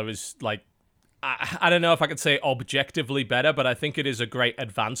 Secret Hitler is, like, I don't know if I could say objectively better, but I think it is a great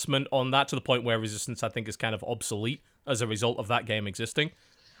advancement on that, to the point where Resistance, I think, is kind of obsolete as a result of that game existing.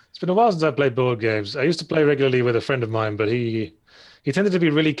 It's been a while since I played board games. I used to play regularly with a friend of mine, but he tended to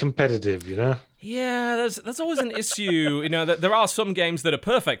be really competitive, Yeah, that's always an issue. That there are some games that are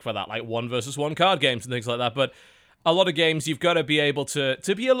perfect for that, like 1-versus-1 card games and things like that, but a lot of games, you've got to be able to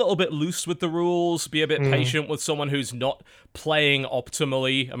be a little bit loose with the rules, be a bit patient with someone who's not playing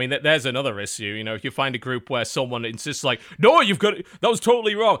optimally. I mean, there's another issue. If you find a group where someone insists, like, no, that was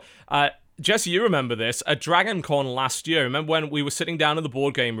totally wrong. Jesse, you remember this. At Dragon Con last year, remember when we were sitting down in the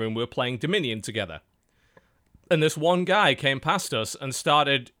board game room, we were playing Dominion together. And this one guy came past us and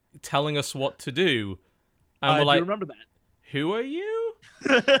started telling us what to do. And we're like, I remember that. who are you?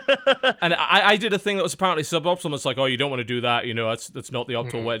 And I did a thing that was apparently suboptimal. It's like, oh, you don't want to do that. You know, that's not the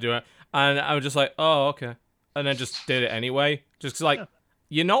optimal way to do it. And I was just like, oh, okay. And then just did it anyway. Just like,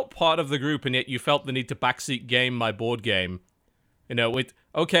 you're not part of the group, and yet you felt the need to backseat game my board game. You know,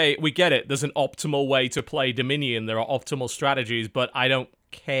 okay, we get it. There's an optimal way to play Dominion. There are optimal strategies, but I don't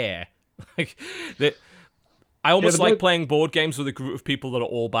care. Like that. I almost like playing board games with a group of people that are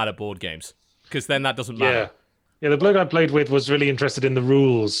all bad at board games, because then that doesn't matter. Yeah, the bloke I played with was really interested in the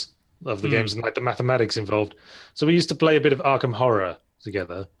rules of the games and like the mathematics involved. So we used to play a bit of Arkham Horror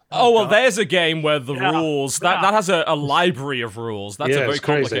together. Oh, well, there's a game where the rules, that has a library of rules. That's a very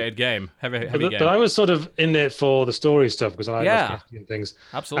complicated game. Heavy game. But I was sort of in it for the story stuff, because I love things.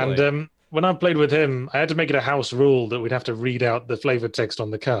 Absolutely. And when I played with him, I had to make it a house rule that we'd have to read out the flavor text on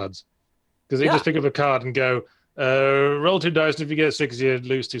the cards. Because he'd just pick up a card and go, roll 2 dice, and if you get 6, you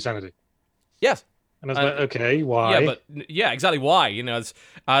lose 2 sanity. Yes. And I was like, okay, why? Yeah, exactly why. You know,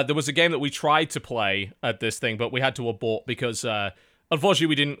 there was a game that we tried to play at this thing, but we had to abort because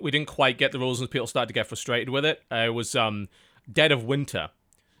unfortunately we didn't quite get the rules, and people started to get frustrated with it. It was Dead of Winter.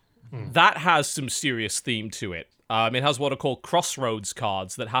 That has some serious theme to it. It has what are called crossroads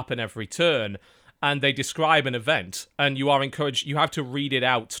cards that happen every turn, and they describe an event, and you are encouraged, you have to read it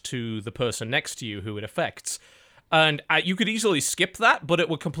out to the person next to you who it affects. And you could easily skip that, but it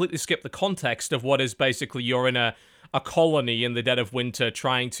would completely skip the context of what is basically you're in a colony in the dead of winter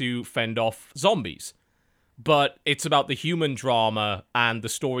trying to fend off zombies. But it's about the human drama and the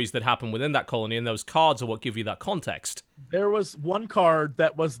stories that happen within that colony, and those cards are what give you that context. There was one card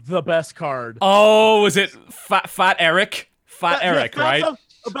that was the best card. Oh, was it Fat Eric? Fat Eric, right?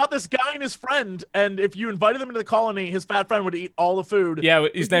 About this guy and his friend, and if you invited them into the colony, his fat friend would eat all the food. Yeah,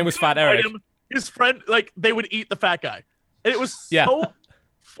 his name was Fat Eric. His friend, like, they would eat the fat guy. And it was so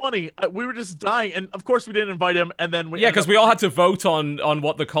funny. We were just dying. And, of course, we didn't invite him. And then because we all had to vote on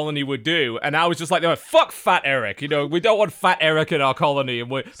what the colony would do. And I was just like, fuck Fat Eric. You know, we don't want Fat Eric in our colony.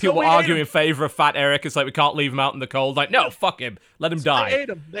 And people were arguing in favor of Fat Eric. It's like, we can't leave him out in the cold. Like, no, fuck him. Let him die. They ate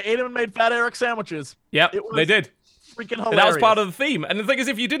him. They ate him and made Fat Eric sandwiches. Yep, they did. Freaking hilarious. And that was part of the theme. And the thing is,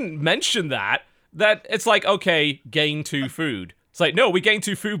 if you didn't mention that it's like, okay, gain 2 food. It's like, no, we gained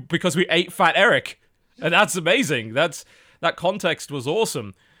 2 food because we ate Fat Eric. And that's amazing. That context was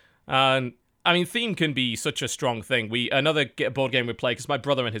awesome. And I mean, theme can be such a strong thing. Another board game we played, because my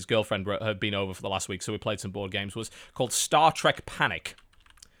brother and his girlfriend have been over for the last week, so we played some board games, was called Star Trek Panic.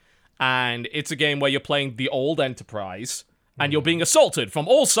 And it's a game where you're playing the old Enterprise, and you're being assaulted from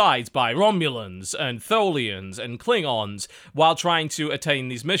all sides by Romulans and Tholians and Klingons while trying to attain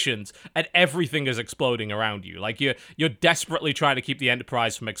these missions, and everything is exploding around you. Like, you're desperately trying to keep the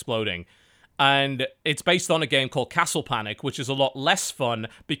Enterprise from exploding. And it's based on a game called Castle Panic, which is a lot less fun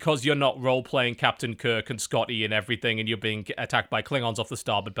because you're not role-playing Captain Kirk and Scotty and everything, and you're being attacked by Klingons off the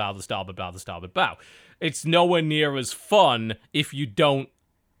starboard bow, the starboard bow, the starboard bow. It's nowhere near as fun if you don't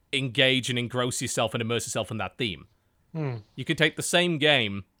engage and engross yourself and immerse yourself in that theme. You can take the same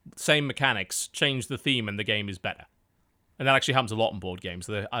game, same mechanics, change the theme, and the game is better. And that actually happens a lot in board games.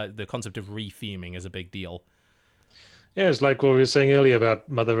 The concept of re-theming is a big deal. Yeah, it's like what we were saying earlier about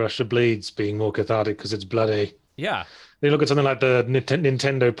Mother Russia Bleeds being more cathartic because it's bloody. Yeah. They look at something like the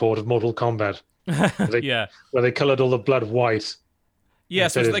Nintendo port of Mortal Kombat. Where they coloured all the blood white.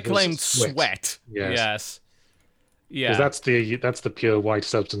 Yes, which they claimed sweat. Yes. Yeah. Because that's the pure white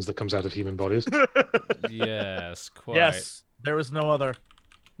substance that comes out of human bodies. Yes, quite. Yes, there was no other.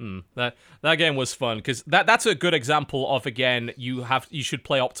 That game was fun, because that's a good example of, again, you should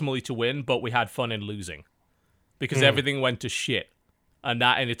play optimally to win, but we had fun in losing. Because everything went to shit. And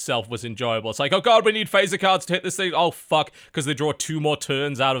that in itself was enjoyable. It's like, oh god, we need phaser cards to hit this thing. Oh fuck, because they draw 2 more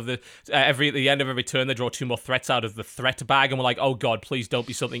turns out of the at the end of every turn they draw 2 more threats out of the threat bag, and we're like, oh god, please don't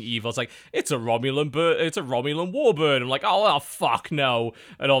be something evil. It's like, it's a Romulan warbird. I'm like, oh fuck no,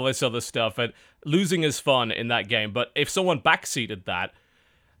 and all this other stuff. And losing is fun in that game, but if someone backseated that,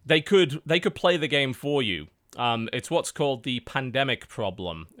 they could play the game for you. It's what's called the Pandemic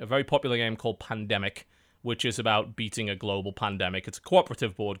Problem, a very popular game called Pandemic, which is about beating a global pandemic. It's a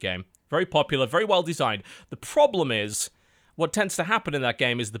cooperative board game. Very popular, very well designed. The problem is, what tends to happen in that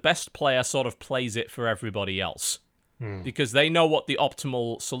game is the best player sort of plays it for everybody else. Because they know what the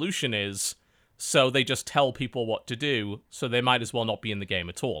optimal solution is, so they just tell people what to do, so they might as well not be in the game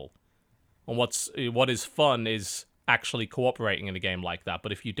at all. And what is fun is actually cooperating in a game like that.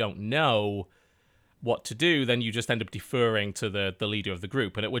 But if you don't know what to do, then you just end up deferring to the leader of the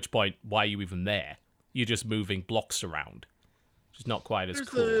group, and at which point, why are you even there? You're just moving blocks around, which is not quite as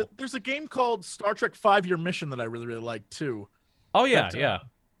cool. There's a game called Star Trek 5-Year Mission that I really, really like, too. Oh, yeah, yeah.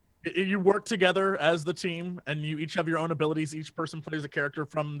 You work together as the team, and you each have your own abilities. Each person plays a character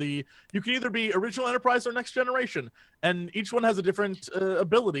from the. You can either be original Enterprise or Next Generation, and each one has a different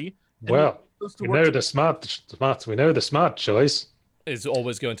ability. Well, we know the smart. We know the smart choice is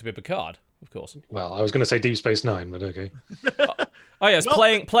always going to be Picard, of course. Well, I was going to say Deep Space Nine, but okay. Oh yes,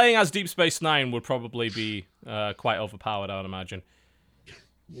 playing as Deep Space Nine would probably be quite overpowered, I would imagine.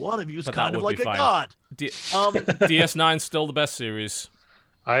 One of you is kind of like a god. DS9's still the best series.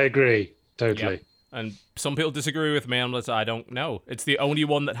 I agree, totally. Yep. And some people disagree with me unless I don't know. It's the only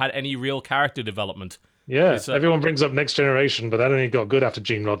one that had any real character development. Yeah, everyone brings up Next Generation, but that only got good after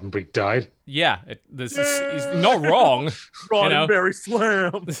Gene Roddenberry died. Yeah, he's not wrong. Roddenberry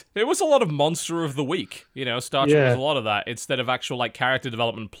slam. It was a lot of Monster of the Week. Star Trek was a lot of that instead of actual like character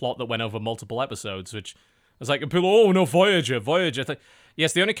development plot that went over multiple episodes, which was like people. Oh no, Voyager.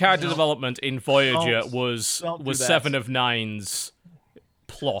 Yes, the only character development in Voyager was Seven of Nine's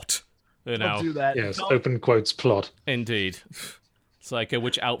plot. Don't do that. Yes, open quotes plot. Indeed. It's like,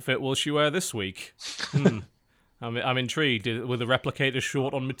 which outfit will she wear this week? I'm intrigued. With the replicator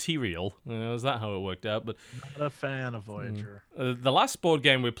short on material? Is that how it worked out? But not a fan of Voyager. The last board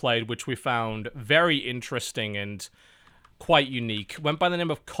game we played, which we found very interesting and quite unique, went by the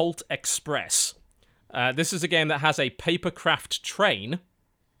name of Colt Express. This is a game that has a papercraft train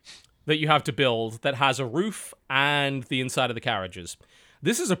that you have to build that has a roof and the inside of the carriages.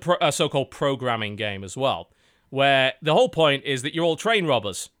 This is a so-called programming game as well, where the whole point is that you're all train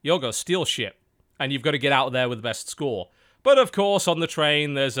robbers. You're going to steal shit, and you've got to get out of there with the best score. But of course, on the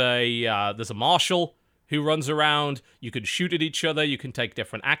train, there's a marshal who runs around. You can shoot at each other. You can take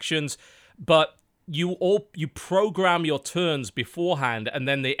different actions, but you program your turns beforehand, and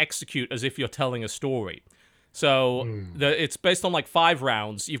then they execute as if you're telling a story. So it's based on like 5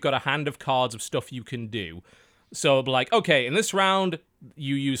 rounds. You've got a hand of cards of stuff you can do. So it'll be like, okay, in this round,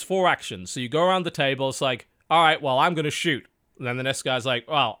 you use 4 actions. So you go around the table. It's like, all right, well, I'm going to shoot. And then the next guy's like,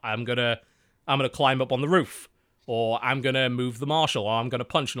 well, I'm going to climb up on the roof. Or I'm going to move the marshal. Or I'm going to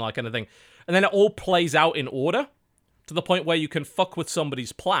punch and all that kind of thing. And then it all plays out in order to the point where you can fuck with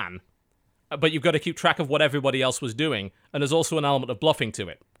somebody's plan. But you've got to keep track of what everybody else was doing. And there's also an element of bluffing to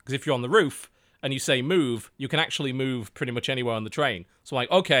it. Because if you're on the roof and you say move, you can actually move pretty much anywhere on the train. So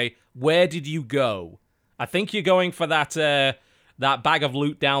like, okay, where did you go? I think you're going for that bag of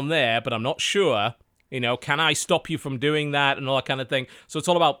loot down there, but I'm not sure. Can I stop you from doing that and all that kind of thing? So it's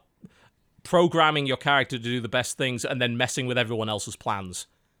all about programming your character to do the best things and then messing with everyone else's plans.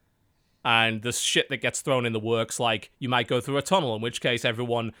 And the shit that gets thrown in the works, like you might go through a tunnel, in which case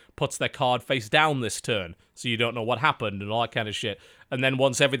everyone puts their card face down this turn, so you don't know what happened and all that kind of shit. And then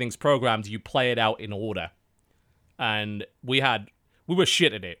once everything's programmed, you play it out in order. And we were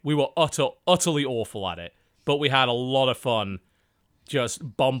shit at it. We were utterly awful at it. But we had a lot of fun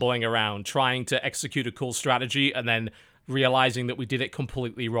just bumbling around, trying to execute a cool strategy, and then realizing that we did it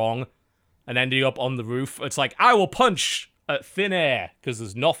completely wrong, and ending up on the roof. It's like, I will punch at thin air, because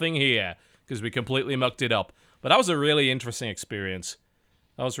there's nothing here, because we completely mucked it up. But that was a really interesting experience.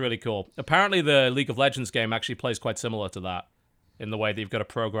 That was really cool. Apparently the League of Legends game actually plays quite similar to that, in the way that you've got to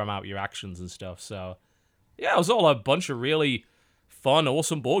program out your actions and stuff. So, yeah, it was all a bunch of really fun,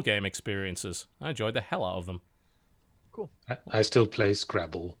 awesome board game experiences. I enjoyed the hell out of them. Cool. I still play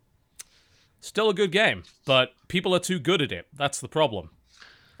Scrabble. Still a good game, but people are too good at it. That's the problem.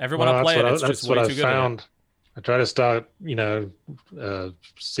 Everyone I play it's just way too good at it. I try to start,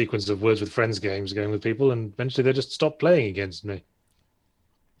 sequence of Words with Friends games going with people, and eventually they just stop playing against me.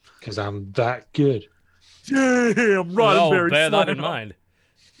 Because I'm that good. Damn, right. No, bear that in mind.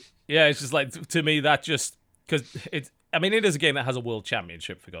 Yeah, it's just like, to me, that just... Because it is a game that has a world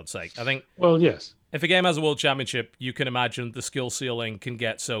championship, for God's sake. I think... Well, yes. If a game has a world championship, you can imagine the skill ceiling can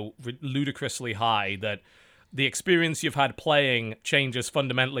get so ludicrously high that the experience you've had playing changes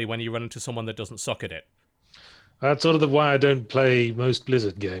fundamentally when you run into someone that doesn't suck at it. That's sort of why I don't play most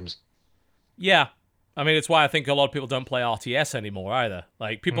Blizzard games. Yeah. It's why I think a lot of people don't play RTS anymore either.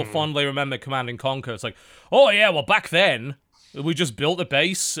 Like, people fondly remember Command & Conquer. It's like, oh yeah, well back then, we just built a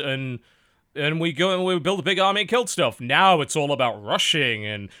base and we go and we build a big army and killed stuff. Now it's all about rushing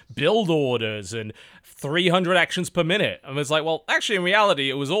and build orders and 300 actions per minute. And it's like, well, actually, in reality,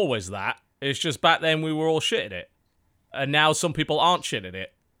 it was always that. It's just back then we were all shit at it. And now some people aren't shit at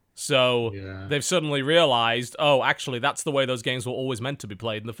it. So they've suddenly realized, oh, actually, that's the way those games were always meant to be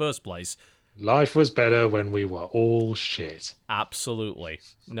played in the first place. Life was better when we were all shit. Absolutely.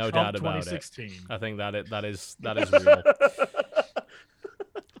 No doubt about it. 2016. I think that is real.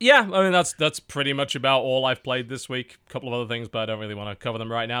 Yeah, I mean, that's pretty much about all I've played this week. A couple of other things, but I don't really want to cover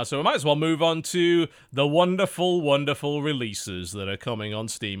them right now. So we might as well move on to the wonderful, wonderful releases that are coming on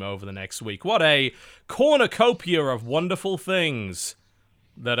Steam over the next week. What a cornucopia of wonderful things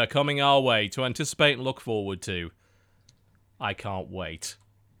that are coming our way to anticipate and look forward to. I can't wait.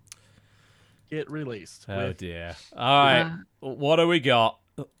 Get released. Oh, dear. All right, what do we got?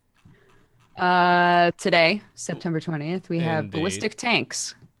 Today, September 20th, we have Indeed. Ballistic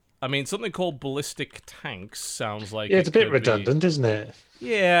Tanks. I mean, something called Ballistic Tanks sounds like... Yeah, it's a bit could be- redundant, isn't it?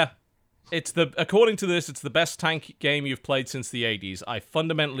 Yeah. According to this, it's the best tank game you've played since the 80s. I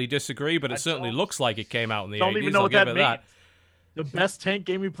fundamentally disagree, but it certainly looks like it came out in the 80s. Don't even know I'll what give that it means. that. The best tank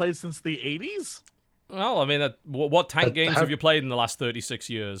game we played since the 80s? Well, I mean, what tank games have you played in the last 36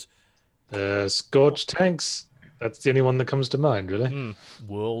 years? Scorch Tanks. That's the only one that comes to mind, really.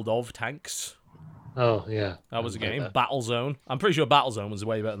 World of Tanks. Oh, yeah. That was a I like game. that. Battlezone. I'm pretty sure Battlezone was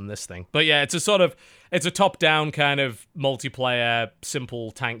way better than this thing. But yeah, it's a top-down kind of multiplayer,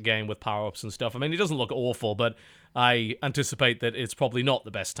 simple tank game with power-ups and stuff. I mean, it doesn't look awful, but I anticipate that it's probably not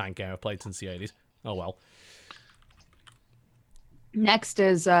the best tank game I've played since the 80s. Oh well. Next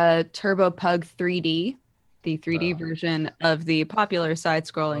is Turbo Pug 3D, the 3D version of the popular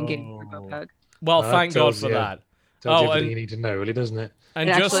side-scrolling game Turbo Pug. Well, That thank God tells for you- that. Tells you Oh, everything and- you need to know, really, doesn't it? And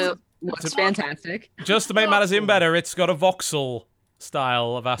It just actually looks fantastic. just to make matters even better, it's got a voxel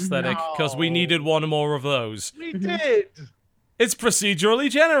style of aesthetic because we No. needed one more of those. We did. It's procedurally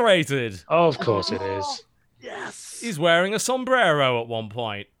generated. Oh, of course it is. Yes. He's wearing a sombrero at one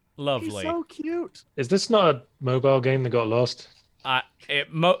point. He's Lovely. so cute. Is this not a mobile game that got lost? A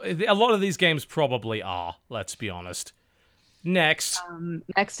lot of these games probably are, let's be honest. Next.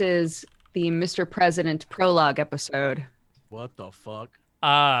 Next is the Mr. President prologue episode. What the fuck?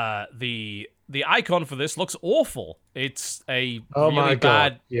 The icon for this looks awful. It's a Oh really my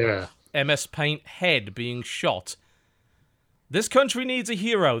bad god. Yeah. MS Paint head being shot. This country needs a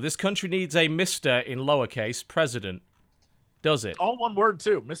hero. This country needs a Mr. in lowercase president. Does it? All one word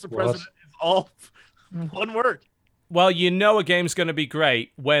too. Mr. What? President is all one word. Well, you know a game's going to be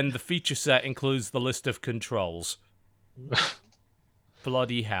great when the feature set includes the list of controls.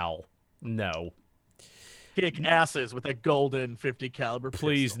 Bloody hell. No. Kick asses with a golden 50 caliber.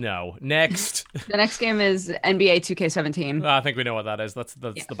 Please pistol. no. Next. The next game is NBA 2K17. I think we know what that is. That's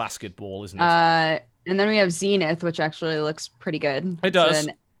the basketball, isn't it? And then we have Zenith, which actually looks pretty good. It does. It's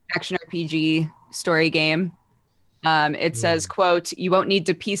an action RPG story game. It says, quote, "You won't need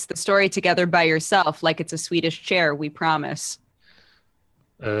to piece the story together by yourself like it's a Swedish chair, we promise."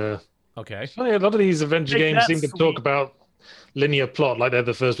 Okay. Funny, a lot of these adventure Take games that, seem to sweet. talk about linear plot like they're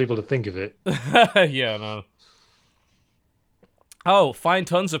the first people to think of it. Yeah, no. Oh, find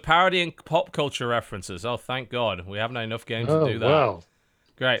tons of parody and pop culture references. Oh, thank God. We haven't had enough games Oh, to do that. wow.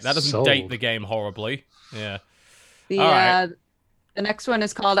 Great. That doesn't Sold. date the game horribly. Yeah. The All right. the next one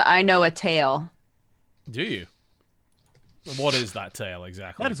is called I Know a Tale. Do you? What is that tale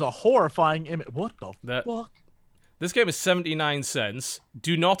exactly? That is a horrifying image. What the That- fuck? This game is 79 cents.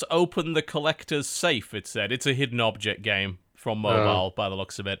 Do not open the collector's safe, it said. It's a hidden object game from mobile, by the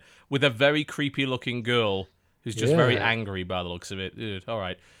looks of it, with a very creepy looking girl who's just very Yeah. angry by the looks of it. Ugh, all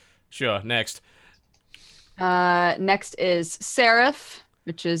right. Sure, next. Next is Seraph,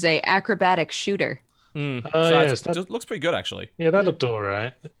 which is a acrobatic shooter. Oh, So yes, it looks pretty good, actually. Yeah, that looked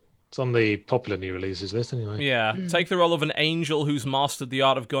alright. It's on the popular new releases list anyway. Yeah, take the role of an angel who's mastered the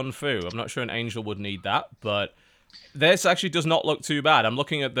art of gun fu. I'm not sure an angel would need that, but this actually does not look too bad. I'm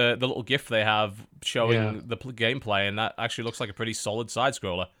looking at the little GIF they have showing Yeah. the gameplay, and that actually looks like a pretty solid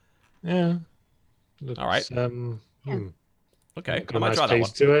side-scroller. Yeah. Looks, All right. Okay, Got I a might nice try that one.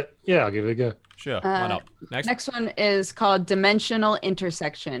 taste to it. Yeah, I'll give it a go. Sure, why not? Next. Next one is called Dimensional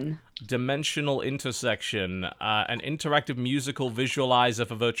Intersection. Dimensional Intersection, an interactive musical visualizer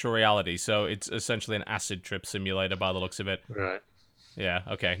for virtual reality. So it's essentially an acid trip simulator by the looks of it. Right. Yeah,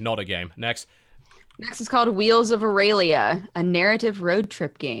 okay, not a game. Next. Next is called Wheels of Aurelia, a narrative road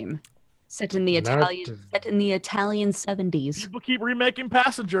trip game set in the Narrative. Italian 70s. People keep remaking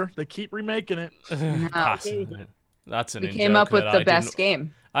Passenger. They keep remaking it. That's an We in-joke came up with that the I best didn't-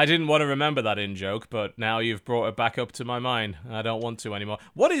 game. I didn't want to remember that in-joke, but now you've brought it back up to my mind. I don't want to anymore.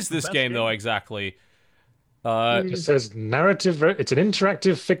 What is this best game, though, game. exactly? It says narrative. It's an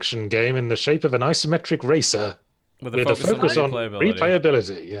interactive fiction game in the shape of an isometric racer With with a focus on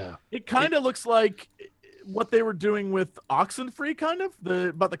replayability. Yeah. It kind of looks like what they were doing with Oxenfree, kind of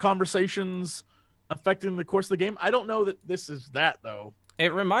about the conversations affecting the course of the game. I don't know that this is that though.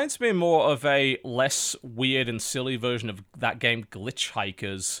 It reminds me more of a less weird and silly version of that game Glitch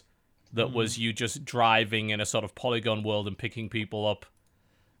Hikers that was you just driving in a sort of polygon world and picking people up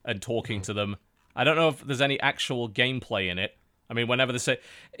and talking to them. I don't know if there's any actual gameplay in it. I mean, whenever they say...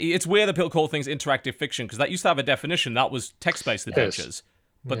 It's weird that people call things interactive fiction, because that used to have a definition. That was text-based adventures.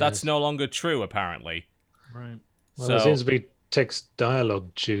 But that's no longer true, apparently. Right. Well, there seems to be text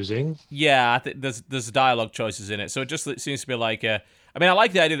dialogue choosing. Yeah, there's dialogue choices in it. So it just seems to be like... I mean, I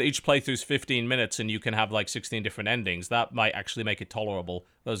like the idea that each playthrough's 15 minutes and you can have like 16 different endings. That might actually make it tolerable.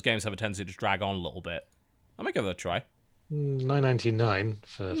 Those games have a tendency to drag on a little bit. I might give it a try. $9.99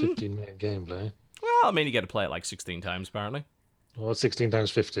 for 15-minute gameplay. Well, I mean, you get to play it like 16 times, apparently. Well, 16 times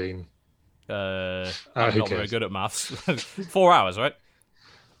 15. I'm who not very cares? good at maths. 4 hours, right?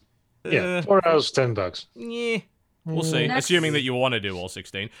 Yeah, 4 hours, $10. Yeah. We'll see. Next. Assuming that you want to do all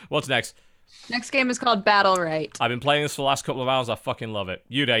 16. What's next? Next game is called Battle Right. I've been playing this for the last couple of hours. I fucking love it.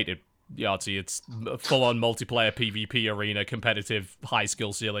 You'd hate it, Yahtzee. It's full-on multiplayer PvP arena, competitive, high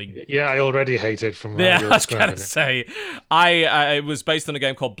skill ceiling. Yeah, I already hate it from Yeah, how I you're was gonna describing it. say, it was based on a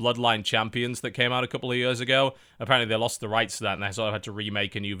game called Bloodline Champions that came out a couple of years ago. Apparently, they lost the rights to that, and they sort of had to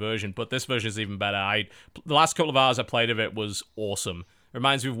remake a new version. But this version is even better. The last couple of hours I played of it was awesome.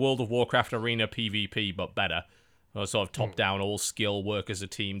 Reminds me of World of Warcraft Arena PvP, but better. Sort of top-down, all skill, work as a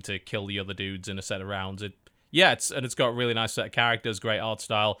team to kill the other dudes in a set of rounds. It's got a really nice set of characters, great art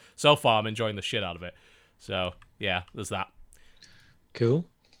style. So far, I'm enjoying the shit out of it. So, yeah, there's that. Cool.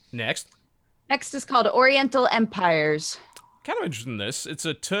 Next. Next is called Oriental Empires. Kind of interested in this. It's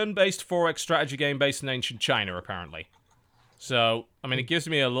a turn-based 4X strategy game based in ancient China, apparently. So, I mean, it gives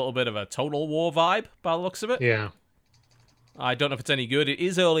me a little bit of a Total War vibe, by the looks of it. Yeah. I don't know if it's any good. It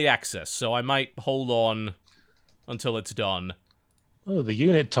is early access, so I might hold on until it's done. Oh, the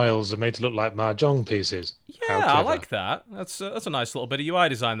unit tiles are made to look like mahjong pieces. How Yeah, I clever. like that. That's a nice little bit of UI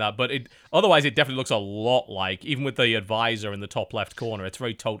design, that. But otherwise, it definitely looks a lot like, even with the advisor in the top left corner, it's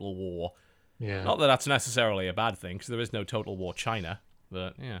very Total War. Yeah. Not that that's necessarily a bad thing, because there is no Total War China.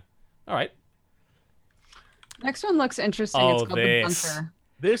 But, yeah. All right. Next one looks interesting. Oh, It's called this. The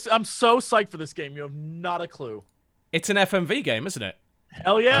Bunker. I'm so psyched for this game. You have not a clue. It's an FMV game, isn't it?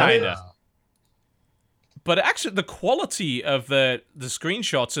 Hell yeah. Kinda. But actually, the quality of the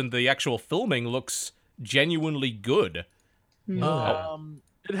screenshots and the actual filming looks genuinely good.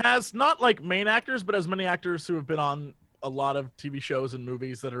 It has not like main actors, but as many actors who have been on a lot of TV shows and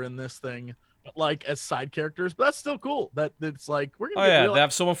movies that are in this thing, but like as side characters. But that's still cool. That it's like we're Oh gonna get yeah, real. they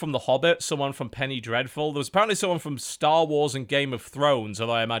have someone from The Hobbit, someone from Penny Dreadful. There was apparently someone from Star Wars and Game of Thrones,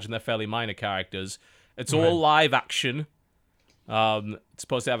 although I imagine they're fairly minor characters. It's all live action. It's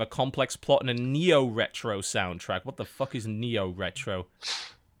supposed to have a complex plot and a neo-retro soundtrack. What the fuck is neo-retro?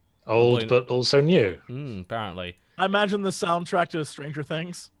 Old, but also new. Apparently. I imagine the soundtrack to Stranger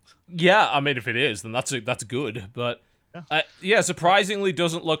Things. Yeah, I mean, if it is, then that's good. But yeah, surprisingly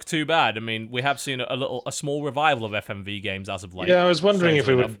doesn't look too bad. I mean, we have seen a small revival of FMV games as of late. Yeah, I was wondering if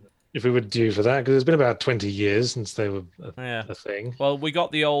strangely we were due for that, because it's been about 20 years since they were Yeah. a thing. Well, we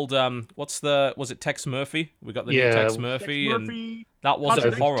got the old was it Tex Murphy? We got the new Yeah. Tex Murphy, and Murphy. that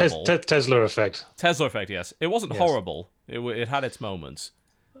wasn't horrible. Tesla effect. Tesla effect, yes. It wasn't Yes. horrible. It had its moments.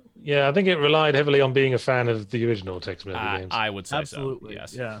 Yeah, I think it relied heavily on being a fan of the original Tex Murphy games. I would say Absolutely. so.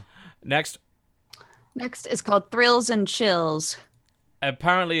 Yes. Yeah. Next, Next is called Thrills and Chills.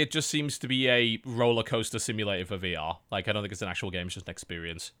 apparently, it just seems to be a roller coaster simulator for VR. Like, I don't think it's an actual game; it's just an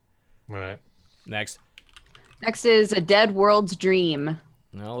experience. Right. Next. Next is A Dead World's Dream.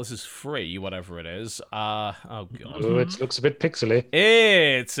 Well, this is free, whatever it is. Oh god. Oh, it looks a bit pixely.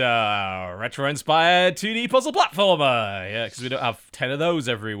 It's a retro-inspired 2D puzzle platformer. Yeah, because we don't have 10 of those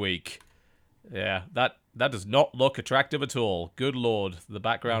every week. Yeah, that does not look attractive at all. Good lord, the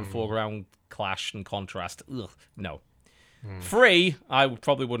background, foreground clash and contrast. Ugh, no. Free, I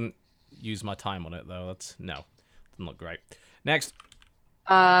probably wouldn't use my time on it though. Doesn't look great. Next,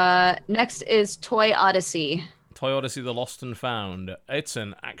 Next is Toy Odyssey. Toy Odyssey: The Lost and Found. It's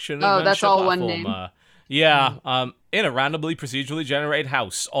an action Oh, adventure that's all one name. platformer. Yeah, in a randomly procedurally generated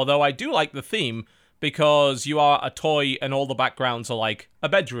house. Although I do like the theme because you are a toy and all the backgrounds are like a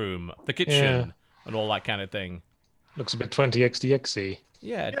bedroom, the kitchen, and all that kind of thing. Looks a bit 20xdxy.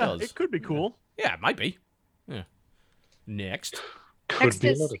 Yeah, it Yeah, does. it could be cool. Yeah, it might be. Yeah. Next, Could Next be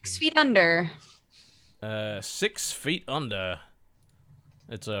a is lot of 6 things. Feet Under. 6 Feet Under.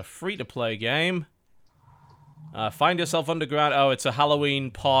 It's a free-to-play game. Find yourself underground. Oh, it's a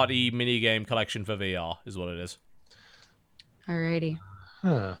Halloween party minigame collection for VR, is what it is. Alrighty.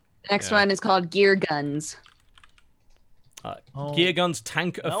 Huh. The next Yeah. one is called Gear Guns. Gear Guns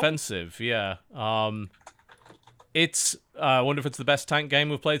Tank Offensive, yeah. It's, I wonder if it's the best tank game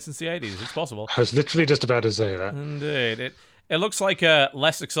we've played since the 80s. It's possible. I was literally just about to say that. Indeed. It looks like a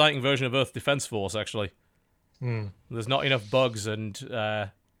less exciting version of Earth Defense Force, actually. There's not enough bugs and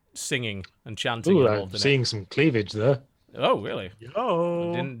singing and chanting Ooh, involved I'm in seeing some cleavage there. it. Oh, really?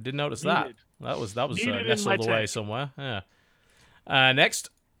 Yo. Didn't notice that. Needed. That was Needed in my nestled away tank. somewhere. Yeah. Next.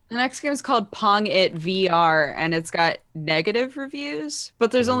 The next game is called Pong It VR, and it's got negative reviews,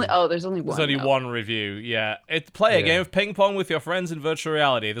 but there's only one. There's only though. one review. Yeah. Play a Yeah. game of ping pong with your friends in virtual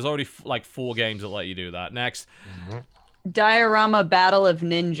reality. There's already like 4 games that let you do that. Next. Diorama Battle of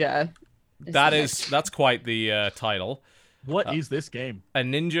Ninja. That's quite the title. What is this game? A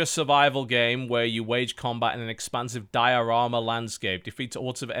ninja survival game where you wage combat in an expansive diorama landscape. Defeat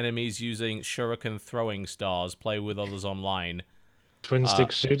odds of enemies using shuriken throwing stars. Play with others online. Twin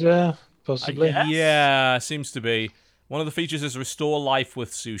stick shooter, possibly. Yes. Yeah, seems to be. One of the features is restore life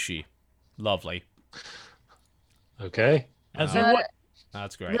with sushi. Lovely. Okay. As in what?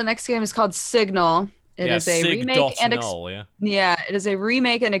 That's great. The next game is called Signal. It is a remake and yeah. it is a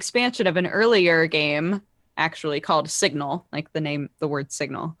remake and expansion of an earlier game, actually called Signal, like the word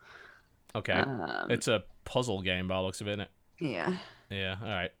Signal. Okay. It's a puzzle game by the looks of it, isn't it? Yeah. Yeah, all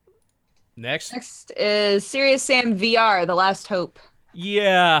right. Next. Next is Serious Sam VR: The Last Hope.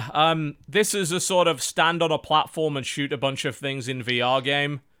 Yeah, this is a sort of stand on a platform and shoot a bunch of things in VR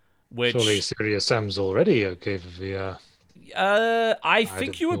game, which Surely Serious Sam's already okay for VR. I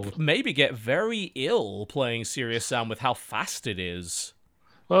think you would thought. maybe get very ill playing Serious Sam with how fast it is.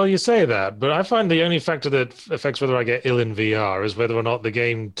 Well, you say that, but I find the only factor that affects whether I get ill in VR is whether or not the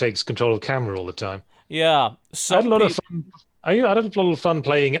game takes control of camera all the time. Yeah, I had a lot of fun. I had a lot of fun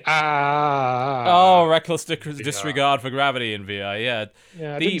playing. Reckless disregard for gravity in VR. Yeah,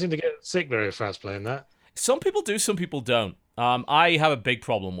 Yeah, I didn't seem to get sick very fast playing that. some people do, some people don't. I have a big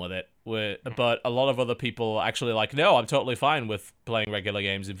problem with it, but a lot of other people are actually like, no, I'm totally fine with playing regular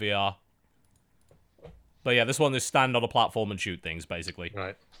games in VR. But yeah, this one is stand on a platform and shoot things, basically.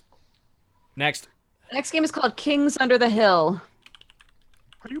 Right. Next. The next game is called Kings Under the Hill.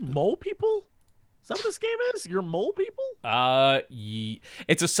 Are you mole people? Is that what this game is? You're mole people?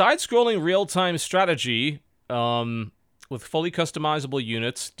 It's a side-scrolling real-time strategy with fully customizable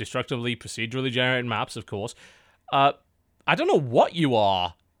units, destructively procedurally generated maps, of course. I don't know what you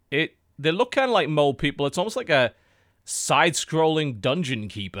are. They look kind of like mole people. It's almost like a side-scrolling dungeon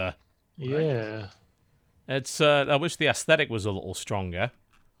keeper. Yeah. It's I wish the aesthetic was a little stronger.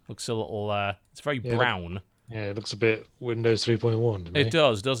 Looks a little it's very brown. Yeah, it looks a bit Windows 3.1 to me. It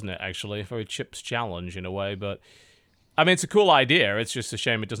does, doesn't it, actually? Very Chip's challenge in a way, but I mean it's a cool idea. It's just a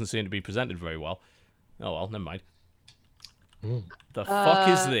shame it doesn't seem to be presented very well. Oh well, never mind. The fuck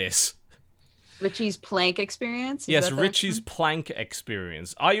is this? Richie's Plank Experience? Yes, Richie's Plank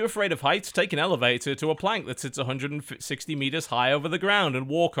Experience. Are you afraid of heights? Take an elevator to a plank that sits 160 meters high over the ground and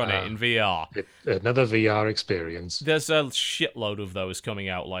walk on it in VR. Another VR experience. There's a shitload of those coming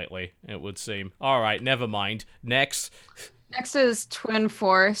out lately, it would seem. All right, never mind. Next. Next is Twin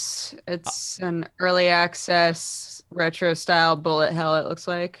Force. It's an early access retro style bullet hell, it looks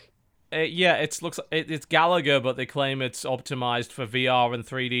like. Yeah, it's Gallagher, but they claim it's optimized for VR and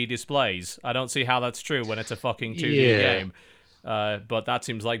 3D displays. I don't see how that's true when it's a fucking 2D game. But that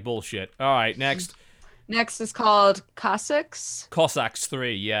seems like bullshit. All right, next. Next is called Cossacks. Cossacks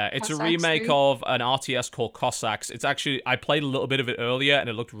 3, yeah. It's a Cossacks remake 3? of an RTS called Cossacks. It's actually, I played a little bit of it earlier, and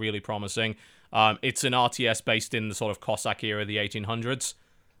it looked really promising. It's an RTS based in the sort of Cossack era of the 1800s.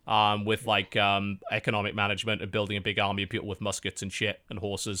 With, like, economic management and building a big army of people with muskets and shit and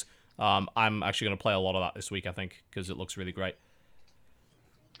horses. I'm actually going to play a lot of that this week, I think, because it looks really great.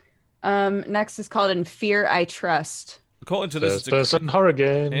 Next is called In Fear I Trust. According to this, First-person horror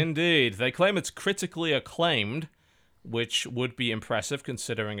game. Indeed. They claim it's critically acclaimed, which would be impressive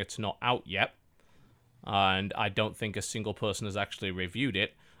considering it's not out yet. And I don't think a single person has actually reviewed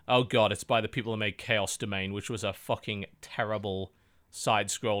it. Oh god, it's by the people who made Chaos Domain, which was a fucking terrible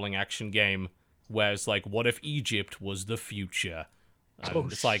side-scrolling action game where it's like, what if Egypt was the future?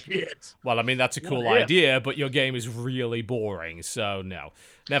 And it's like, shit. Well, I mean, that's a cool idea, but your game is really boring, so no.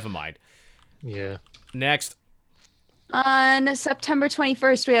 Never mind. Yeah. Next. On September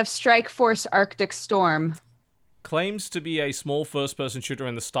 21st, we have Strike Force Arctic Storm. Claims to be a small first-person shooter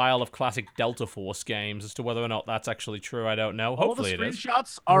in the style of classic Delta Force games. As to whether or not that's actually true, I don't know. Hopefully it is. All the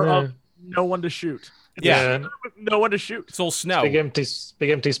screenshots are of no one to shoot. Yeah. No one to shoot. It's all snow. Big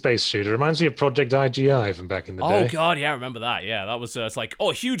empty space shooter. Reminds me of Project IGI from back in the day. Oh god, yeah, I remember that. Yeah, that was it's like,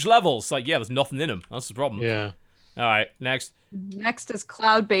 oh, huge levels. Like, yeah, there's nothing in them. That's the problem. Yeah. All right, next. Next is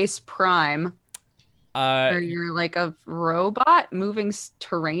Cloud Base Prime. Where you're like a robot moving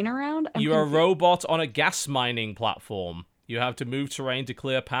terrain around. You're a robot on a gas mining platform. You have to move terrain to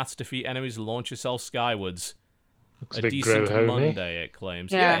clear paths, defeat enemies, and launch yourself skywards. Looks A bit decent Grow-homey. Monday, it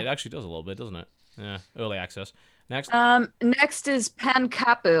claims. Yeah. Yeah, it actually does a little bit, doesn't it? Yeah, early access. Next. Next is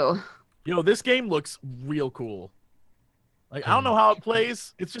Pankapu. Yo, this game looks real cool. Like, I don't know how it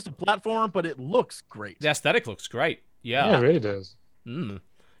plays. It's just a platform, but it looks great. The aesthetic looks great. Yeah, Yeah. it really does.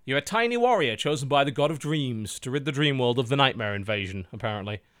 You're a tiny warrior chosen by the god of dreams to rid the dream world of the nightmare invasion,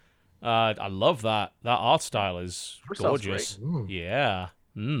 apparently. I love that. That art style is gorgeous. Yeah.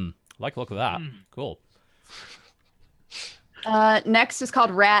 Like the look of that. Cool. Next is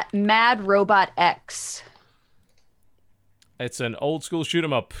called Mad Robot X. It's an old school shoot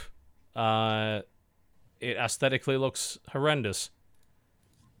 'em up. It aesthetically looks horrendous.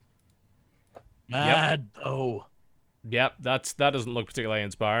 Mad, though. Yep, that doesn't look particularly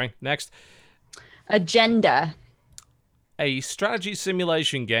inspiring. Next. Agenda. A strategy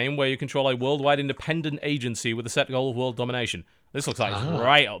simulation game where you control a worldwide independent agency with a set goal of world domination. This looks like it's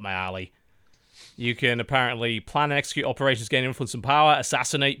right up my alley. You can apparently plan and execute operations, gain influence and power,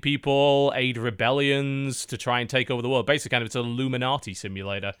 assassinate people, aid rebellions to try and take over the world. Basically, kind of it's an Illuminati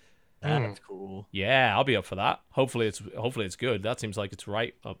simulator. That's cool. Yeah, I'll be up for that. Hopefully it's good. That seems like it's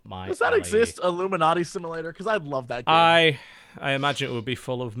right up my Does that alley. exist, Illuminati Simulator? Because I'd love that game. I imagine it would be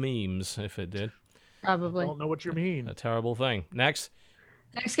full of memes if it did. Probably. I don't know what you mean. A terrible thing. Next.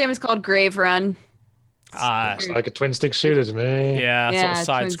 Next game is called Grave Run. Looks like a twin stick shooter to me. Yeah, sort of twin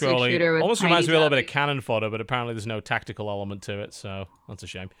side stick shooter scrolling. with Almost tiny reminds me a little bit of zombies. cannon fodder, but apparently there's no tactical element to it, so that's a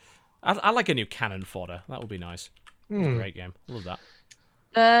shame. I like a new cannon fodder. That would be nice. It's a great game. Love that.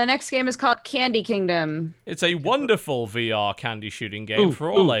 The next game is called Candy Kingdom. It's a wonderful VR candy shooting game for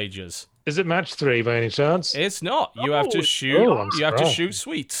all ages. Is it match 3 by any chance? It's not. You have to it's shoot. not. You have to Surprised. shoot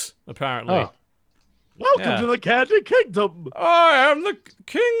sweets. Apparently. Oh. Welcome Yeah. to the Candy Kingdom. I am the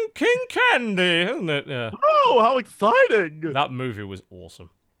King Candy, isn't it? Yeah. Oh, how exciting. That movie was awesome.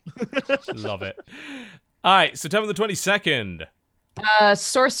 Love it. All right, September the 22nd.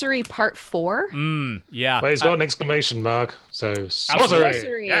 Sorcery Part 4. Yeah. Well, it's got an exclamation mark, so Sorcery.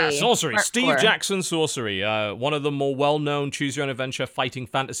 sorcery. Yeah, Sorcery. Part Steve 4. Jackson Sorcery, one of the more well-known choose-your-own-adventure fighting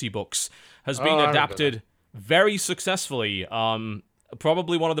fantasy books, has been I remember adapted very successfully.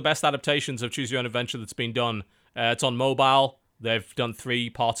 Probably one of the best adaptations of choose-your-own-adventure that's been done. It's on mobile. They've done 3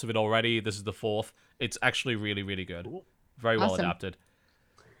 parts of it already. This is the 4th. It's actually really, really good. Very well Awesome. adapted.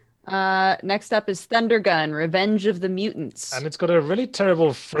 Next up is Thunder Gun, Revenge of the Mutants. And it's got a really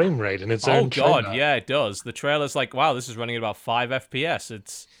terrible frame rate in its Oh own god, trailer. yeah, it does. The trailer's like, wow, this is running at about 5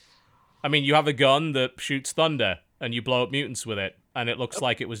 FPS. I mean, you have a gun that shoots thunder, and you blow up mutants with it, and it looks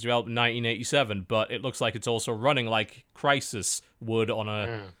like it was developed in 1987, but it looks like it's also running like Crysis would on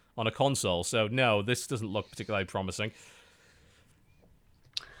a console. So no, this doesn't look particularly promising.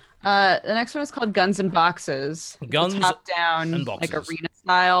 The next one is called Guns and Boxes. It's a Guns top-down, and like Boxes.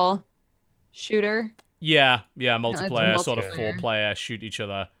 arena-style shooter. Yeah, multiplayer, it's sort of multiplayer. 4-player, shoot each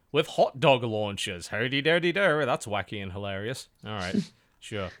other with hot dog launchers. Hurdy-durdy-dur, that's wacky and hilarious. All right,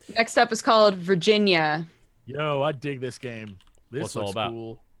 sure. Next up is called Virginia. Yo, I dig this game. This What's it all looks about?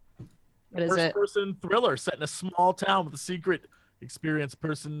 cool. What is it? First-person thriller set in a small town with a secret experienced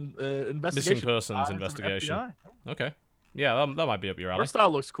person investigation. Missing persons Eyes of investigation. FBI. Okay. Yeah, that might be up your alley. Art style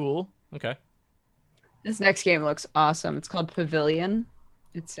looks cool. Okay. This next game looks awesome. It's called Pavilion.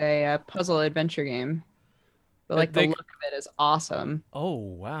 It's a puzzle adventure game. But like the They- look of it is awesome. Oh,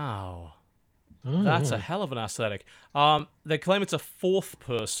 wow. Oh. That's a hell of an aesthetic. They claim it's a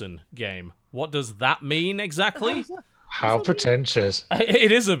 4th-person game. What does that mean exactly? How pretentious.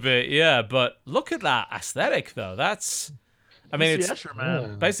 It is a bit, yeah, but look at that aesthetic, though. That's... I mean, it's Escher,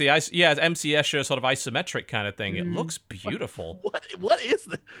 man. basically, it's MC Escher sort of isometric kind of thing. It looks beautiful. What is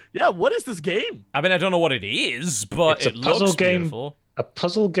this? Yeah, what is this game? I mean, I don't know what it is, but It's a it puzzle looks game. beautiful. A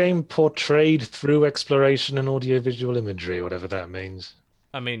puzzle game portrayed through exploration and audiovisual imagery, whatever that means.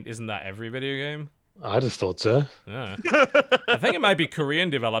 I mean, isn't that every video game? I'd have thought so. Yeah. I think it might be Korean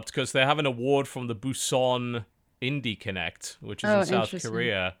developed because they have an award from the Busan Indie Connect, which is Oh, in South interesting.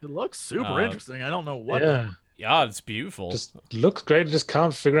 Korea. It looks super interesting. I don't know what. Yeah. Yeah, it's beautiful. Just looks great. I just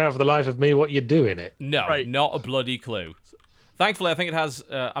can't figure out for the life of me what you do in it. No, Right. not a bloody clue. Thankfully, I think it has.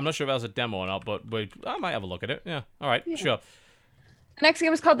 I'm not sure if it has a demo or not, but I might have a look at it. Yeah. All right. Sure. The next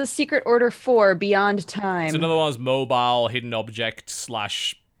game is called The Secret Order 4 Beyond Time. It's another one of those mobile hobble object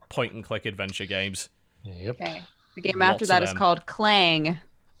 / point-and-click adventure games. Yep. Okay. The game Lots after of that is them. called Clang.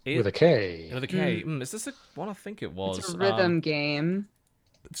 With a K. With a K. Is this the one I think it was? It's a rhythm game.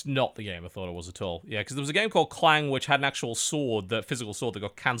 It's not the game I thought it was at all. Yeah, because there was a game called Clang which had an actual sword, the physical sword that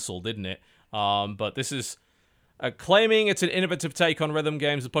got cancelled, didn't it? But this is claiming it's an innovative take on rhythm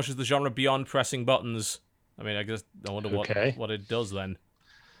games that pushes the genre beyond pressing buttons. I mean, I wonder Okay. what it does then.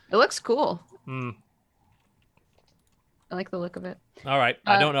 It looks cool. Hmm. I like the look of it. All right.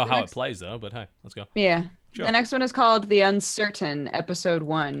 I don't know the how next- it plays though, but hey, let's go. Yeah. Sure. The next one is called The Uncertain, Episode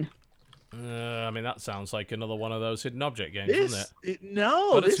 1. I mean, that sounds like another one of those hidden object games, doesn't it?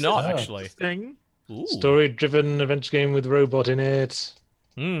 No, But it's this not, is actually. interesting. Ooh. Story-driven adventure game with robot in it.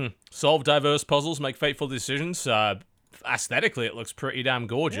 Solve diverse puzzles, make fateful decisions. Aesthetically, it looks pretty damn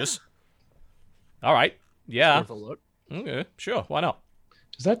gorgeous. Yeah. All right. Yeah. Worth a look. Okay, sure. Why not?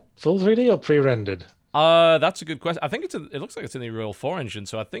 Is that full 3D or pre-rendered? That's a good question. I think it looks like it's in the Unreal 4 engine,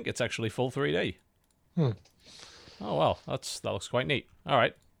 so I think it's actually full 3D. Oh well, that looks quite neat. All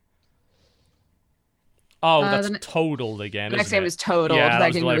right. Oh, that's totaled again. The next isn't game it? is totaled. Yeah, that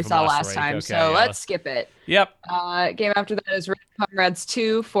was game we delayed from saw last week. time. Okay, So yeah, let's skip it. Yep. Game after that is Red Comrades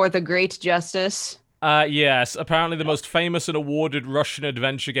 2 for the Great Justice. Yes, apparently the most famous and awarded Russian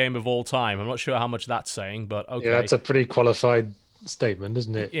adventure game of all time. I'm not sure how much that's saying, but okay. Yeah, that's a pretty qualified statement,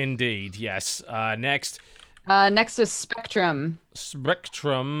 isn't it? Indeed, yes. Next. Next is Spectrum.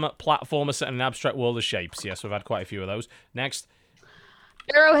 Spectrum, platformer set in an abstract world of shapes. Yes, we've had quite a few of those. Next.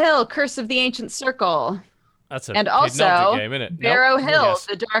 Barrow Hill, Curse of the Ancient Circle. That's a and hidden also object game, isn't it? Barrow Nope. Hill, Yes.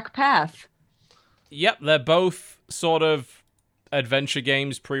 The Dark Path. Yep, they're both sort of adventure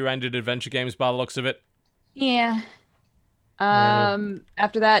games, pre-rendered adventure games by the looks of it. Yeah.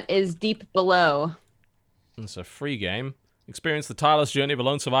 After that is Deep Below. It's a free game. Experience the tireless journey of a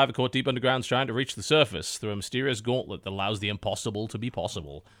lone survivor caught deep underground trying to reach the surface through a mysterious gauntlet that allows the impossible to be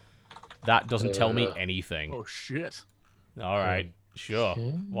possible. That doesn't tell me anything. Oh shit. All right, sure.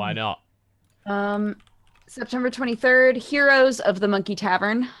 Why not? September 23rd, Heroes of the Monkey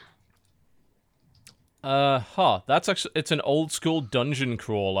Tavern. That's actually, it's an old school dungeon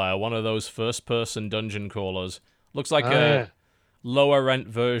crawler, one of those first person dungeon crawlers. Looks like a lower rent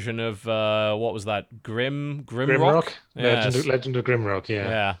version of what was that? Grimrock? Yes. Legend of Grimrock, yeah.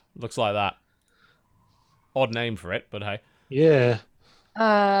 Yeah, looks like that. Odd name for it, but hey. Yeah.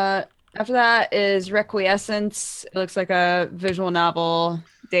 After that is Requiescence. It looks like a visual novel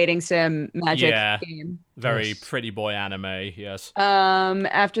dating sim magic game. Very pretty boy anime, yes.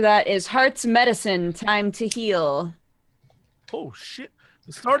 After that is Heart's Medicine, Time to Heal. Oh shit.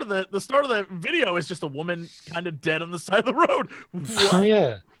 The start of the video is just a woman kind of dead on the side of the road. Oh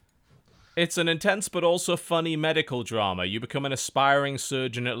yeah. It's an intense but also funny medical drama. You become an aspiring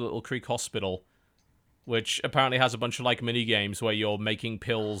surgeon at Little Creek Hospital, which apparently has a bunch of like mini games where you're making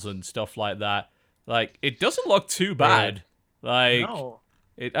pills and stuff like that. Like, it doesn't look too bad. Like,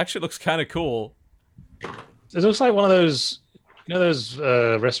 it actually looks kind of cool. It looks like one of those, you know, those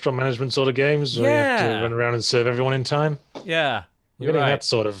restaurant management sort of games where you have to run around and serve everyone in time. Yeah, you're getting that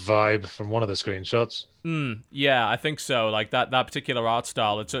sort of vibe from one of the screenshots. Yeah, I think so. Like that particular art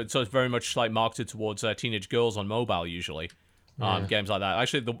style, it's very much like marketed towards teenage girls on mobile usually. Games like that.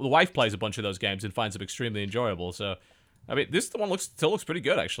 Actually, the wife plays a bunch of those games and finds them extremely enjoyable. So, I mean, this one still looks pretty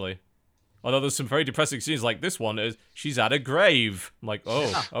good actually. Although there's some very depressing scenes, like this one is she's at a grave. I'm like,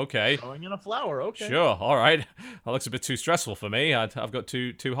 oh, okay. Throwing in a flower, okay. Sure, all right. That looks a bit too stressful for me. I've got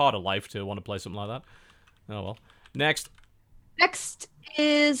too hard a life to want to play something like that. Oh well. Next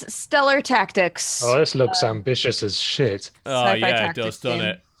is Stellar Tactics. Oh, this looks ambitious as shit. Oh yeah, it does, doesn't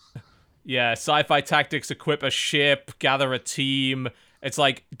it? Yeah, sci-fi tactics, equip a ship, gather a team. It's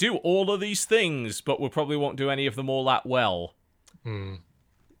like, do all of these things, but we probably won't do any of them all that well.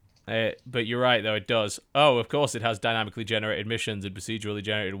 But you're right, though, it does. Oh, of course, it has dynamically generated missions and procedurally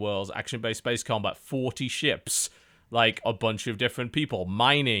generated worlds, action-based space combat, 40 ships, like a bunch of different people,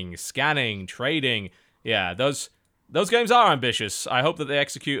 mining, scanning, trading. Yeah, those games are ambitious. I hope that they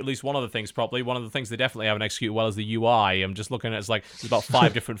execute at least one of the things properly. One of the things they definitely haven't executed well is the UI. I'm just looking at it's like there's about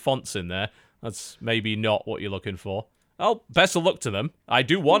 5 different fonts in there. That's maybe not what you're looking for. Oh, best of luck to them. I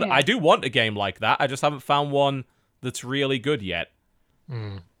do want a game like that. I just haven't found one that's really good yet.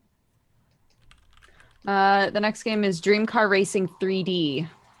 The next game is Dream Car Racing 3D.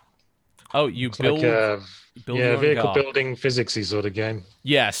 Oh, you it's build, like a vehicle building physicsy sort of game.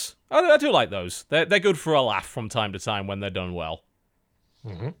 Yes, I do like those. They're good for a laugh from time to time when they're done well.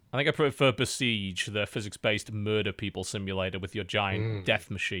 I think I prefer Besiege, the physics-based murder people simulator with your giant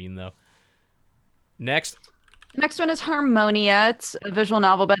death machine, though. Next one is Harmonia. It's a visual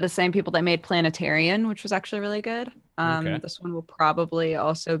novel by the same people that made Planetarian, which was actually really good. This one will probably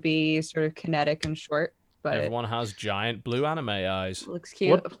also be sort of kinetic and short. But everyone has giant blue anime eyes. Looks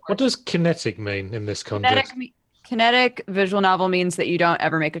cute. What does kinetic mean in this context? Kinetic visual novel means that you don't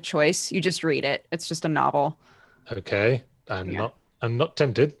ever make a choice. You just read it. It's just a novel. Okay. I'm not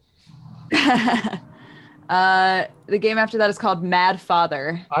tempted. The game after that is called Mad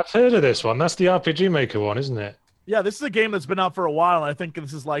Father. I've heard of this one. That's the RPG Maker one, isn't it? Yeah, this is a game that's been out for a while, and I think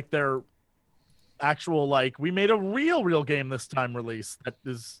this is like their actual, like, we made a real game this time release that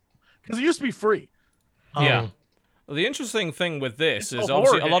is, because it used to be free. Yeah. Well, the interesting thing with this It's is a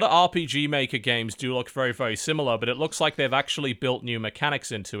obviously horror a lot of RPG Maker games do look very, very similar, but it looks like they've actually built new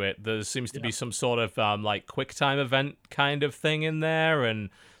mechanics into it. There seems to be some sort of like quick time event kind of thing in there and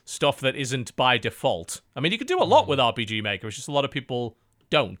stuff that isn't by default. I mean, you can do a lot with RPG Maker. It's just a lot of people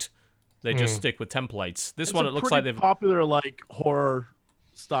don't. They just stick with templates. This one, it looks like they've popular like horror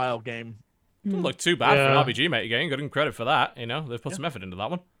style game. doesn't look too bad for Yeah. an RPG Maker game. Got to give them credit for that. You know, they've put some effort into that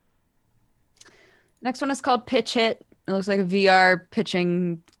one. Next one is called Pitch Hit. It looks like a VR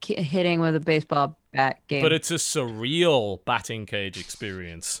pitching, hitting with a baseball bat game. But it's a surreal batting cage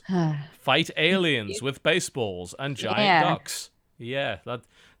experience. Fight aliens with baseballs and giant ducks. Yeah,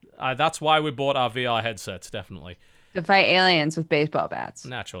 that's why we bought our VR headsets, definitely. To fight aliens with baseball bats.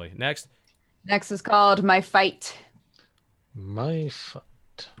 Naturally. Next. Next is called My Fight. My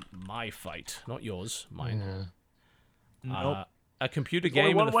fight. My Fight. Not yours, mine. Yeah. Nope. A computer There's only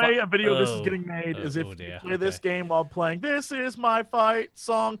game. one with way a video of this is Oh. getting made is if Oh, dear. you play this Okay. game while playing This Is My Fight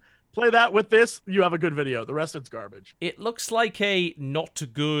song. Play that with this, you have a good video. The rest it's garbage. It looks like a not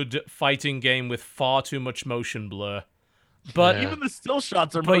good fighting game with far too much motion blur. But Yeah. Even the still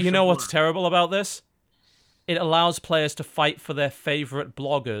shots are. But you know motion what's blur. terrible about this? It allows players to fight for their favorite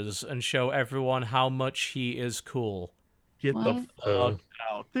bloggers and show everyone how much he is cool. Get the What? fuck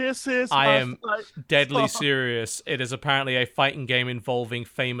out. This is. I my am fight Deadly song. serious. It is apparently a fighting game involving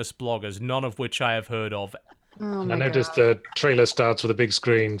famous bloggers, none of which I have heard of. Oh I my noticed God. the trailer starts with a big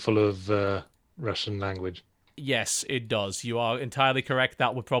screen full of Russian language. Yes, it does. You are entirely correct.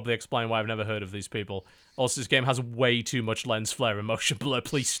 That would probably explain why I've never heard of these people. Also, this game has way too much lens flare and motion blur.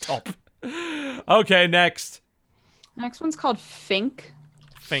 Please stop. Okay, next. Next one's called Fink.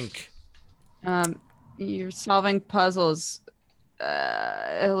 Think. You're solving puzzles.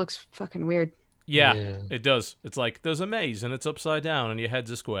 It looks fucking weird. Yeah, Yeah. it does. It's like there's a maze and it's upside down and your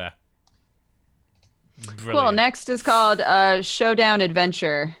head's a square. Brilliant. Cool. Next is called Showdown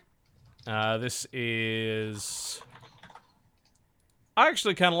Adventure. This is. I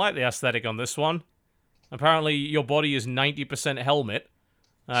actually kind of like the aesthetic on this one. Apparently, your body is 90% helmet.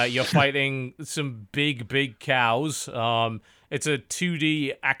 You're fighting some big cows. It's a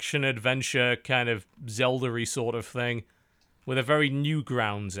 2D action adventure kind of Zelda-y sort of thing with a very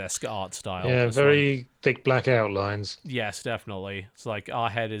Newgrounds-esque art style. Yeah, this one. very thick black outlines. Yes, definitely. It's like our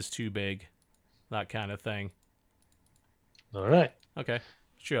head is too big, that kind of thing. All right. Okay,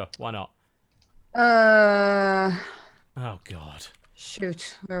 sure, why not? Uh, Oh God.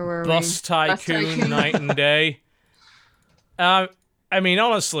 shoot, where were Bus we? Tycoon Night and Day. I mean,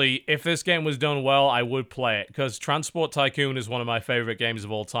 honestly, if this game was done well, I would play it, because Transport Tycoon is one of my favorite games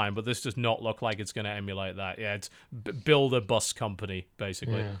of all time, but this does not look like it's going to emulate that. Yeah, it's build a bus company,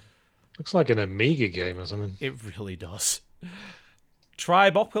 basically. Yeah. Looks like an Amiga game or something. It really does.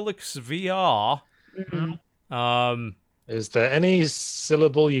 Tribopolis VR. Is there any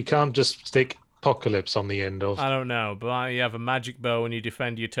syllable you can't just stick apocalypse on the end of? I don't know, but you have a magic bow and you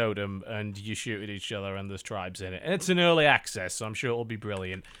defend your totem and you shoot at each other and there's tribes in it. And it's an early access, so I'm sure it'll be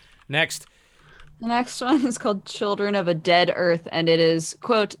brilliant. Next. The next one is called Children of a Dead Earth, and it is,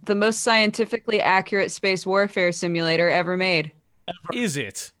 quote, the most scientifically accurate space warfare simulator ever made. Is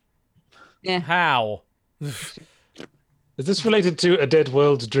it? Yeah. How? Is this related to A Dead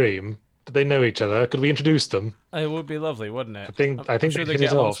World's Dream? Do they know each other? Could we introduce them? It would be lovely, wouldn't it? I think I'm sure they they hit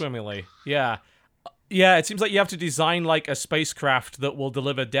get it along off. swimmingly. Yeah. Yeah, it seems like you have to design like a spacecraft that will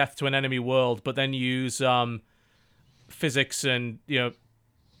deliver death to an enemy world, but then use physics and, you know,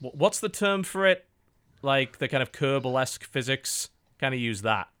 what's the term for it? Like the kind of Kerbal-esque physics. Kind of use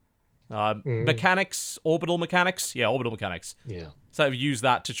that. Mechanics, orbital mechanics. Yeah, orbital mechanics. Yeah. So I've used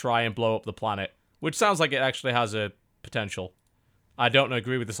that to try and blow up the planet, which sounds like it actually has a potential. I don't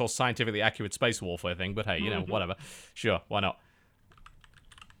agree with this whole scientifically accurate space warfare thing, but hey, you know, whatever. Sure, why not?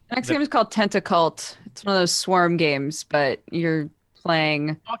 Next game is called Tentacult. It's one of those swarm games, but you're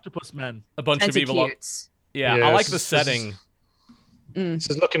playing Octopus Men. A bunch of evil. Tentacutes. Yeah, Yeah, I like this the is- setting. This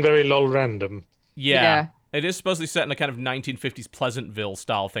is looking very lol random. Yeah. Yeah. It is supposedly set in a kind of 1950s Pleasantville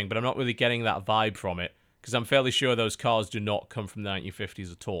style thing, but I'm not really getting that vibe from it, because I'm fairly sure those cars do not come from the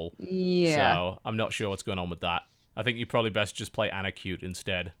 1950s at all. Yeah. So I'm not sure what's going on with that. I think you probably best just play Anacute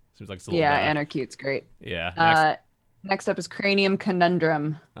instead. Seems like it's a little Yeah, better. Anarcute's great. Yeah. Next. Next up is Cranium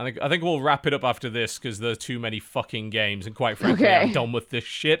Conundrum. I think we'll wrap it up after this because there's too many fucking games, and quite frankly, Okay. I'm done with this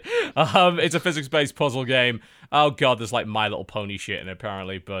shit. It's a physics-based puzzle game. Oh god, there's like My Little Pony shit in it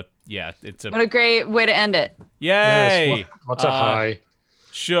apparently, but yeah, it's a What a great way to end it. yay. Yes, what's a high?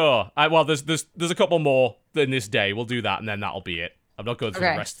 Sure. Well, there's a couple more in this day. We'll do that, and then that'll be it. I'm not going through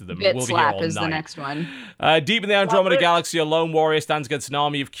Okay. the rest of them. Bit We'll be here Slap all is night. the next one. Deep in the Andromeda Galaxy, a lone warrior stands against an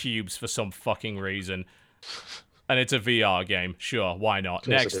army of cubes for some fucking reason. And it's a VR game. Sure, why not?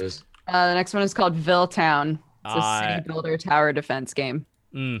 Of course Next. it is. The next one is called Villtown. It's a city builder tower defense game.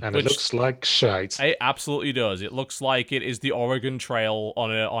 And it looks like shite. It absolutely does. It looks like it is the Oregon Trail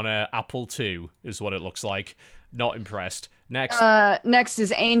on a Apple II, is what it looks like. Not impressed. Next. Next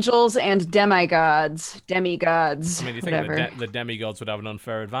is Angels and Demigods. Demigods. I mean, you think whatever. the demigods would have an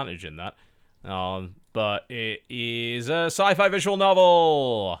unfair advantage in that. But it is a sci-fi visual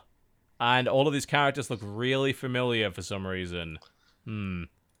novel. And all of these characters look really familiar for some reason.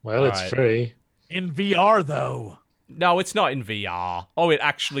 Well, it's free. In VR, though. No, it's not in VR. Oh, it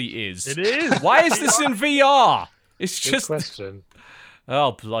actually is. It is. Why is this in VR? It's Good just... question.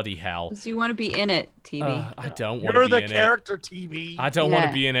 Oh, bloody hell. Because you want to be in it, TV. I don't want to be in You're the it. character, TV. I don't want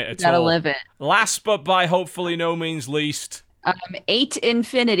to be in it You at gotta all. live it. Last but by hopefully no means least, 8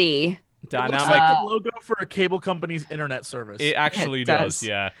 Infinity. It looks Dynamic. like the logo for a cable company's internet service. It actually It does, does.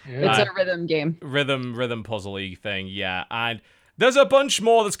 yeah. It's a rhythm game. Rhythm puzzle-y thing, yeah. And there's a bunch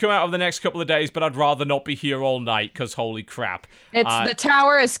more that's come out over the next couple of days, but I'd rather not be here all night, because holy crap. It's The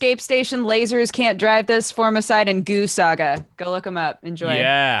Tower, Escape Station, Lasers Can't Drive This, Formicide, and Goo Saga. Go look them up. Enjoy.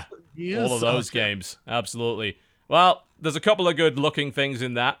 Yeah, Yes, all of those okay. games. Absolutely. Well, there's a couple of good-looking things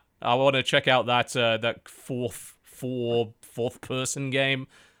in that. I want to check out that fourth person game,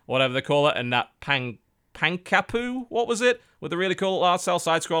 whatever they call it, and that Pankapu, what was it? With the really cool art style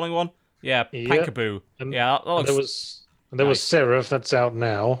side-scrolling one? Yeah, Pankapu. And, Yeah, that looks... there was Seraph, that's out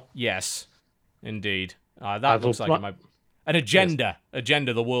now. Yes, indeed. That I've looks like appli- it might... An Agenda.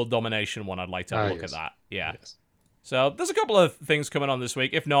 Agenda, the world domination one. I'd like to have a look yes. at that. Yeah. Yes. So there's a couple of things coming on this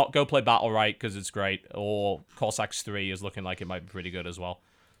week. If not, go play Battle Right, because it's great. Or Cossacks 3 is looking like it might be pretty good as well.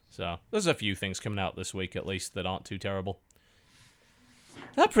 So there's a few things coming out this week, at least, that aren't too terrible.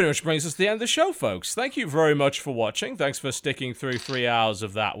 That pretty much brings us to the end of the show, folks. Thank you very much for watching. Thanks for sticking through 3 hours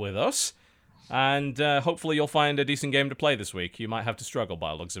of that with us. And hopefully you'll find a decent game to play this week. You might have to struggle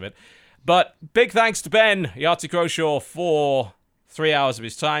by the looks of it. But big thanks to Ben, Yahtzee Croshaw, for 3 hours of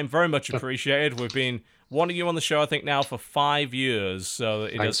his time. Very much appreciated. We've been wanting you on the show, I think, now for 5 years. So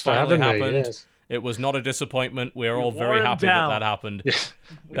it has finally happened. Yes. It was not a disappointment. We're all wore very him happy down. that happened. We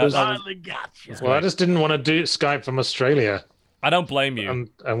finally got you. Well, I just didn't want to do Skype from Australia I don't blame you.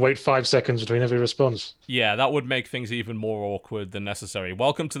 and wait 5 seconds between every response. Yeah, that would make things even more awkward than necessary.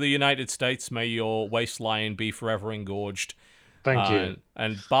 Welcome to the United States. May your waistline be forever engorged. Thank you.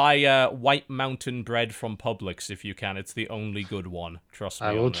 And buy White Mountain bread from Publix if you can. It's the only good one. Trust me.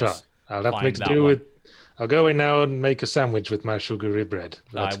 I on will this. try. I'll have to Find make that do one. with. I'll go in now and make a sandwich with my sugary bread.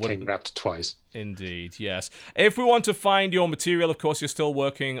 That wouldn't- came wrapped twice. Indeed, yes. If we want to find your material, of course, you're still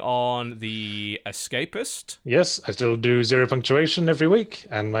working on The Escapist. Yes, I still do Zero Punctuation every week,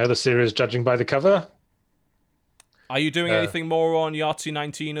 and my other series, Judging by the Cover. Are you doing anything more on Yahtzee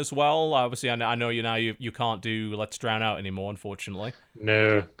 19 as well? Obviously, I know you can't do Let's Drown Out anymore, unfortunately.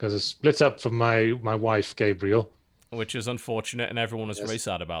 No, because it's split up from my wife, Gabriel. Which is unfortunate, and everyone is Yes. very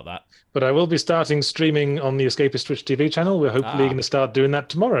sad about that. But I will be starting streaming on the Escapist Twitch TV channel. We're hopefully going to start doing that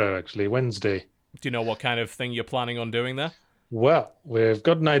tomorrow, actually, Wednesday. Do you know what kind of thing you're planning on doing there? Well, we've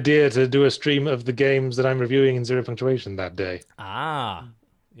got an idea to do a stream of the games that I'm reviewing in Zero Punctuation that day.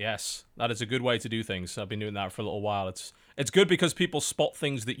 Yes, that is a good way to do things. I've been doing that for a little while. It's good because people spot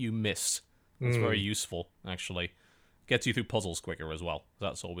things that you miss. It's very useful, actually. Gets you through puzzles quicker as well.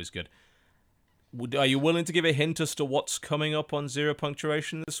 That's always good. Are you willing to give a hint as to what's coming up on Zero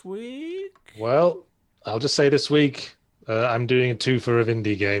Punctuation this week? Well, I'll just say this week I'm doing a twofer of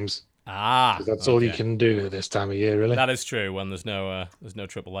indie games. 'Cause that's all you okay. can do this time of year, really. That is true. When there's no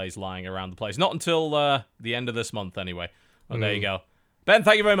AAAs lying around the place. Not until the end of this month, anyway. Well, there you go. Ben,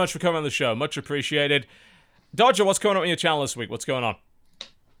 thank you very much for coming on the show. Much appreciated. Dodger, what's going on your channel this week? What's going on?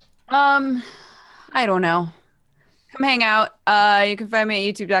 I don't know. Come hang out. You can find me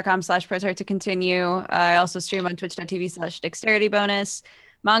at youtube.com/protart to continue. I also stream on twitch.tv/dexterity-bonus.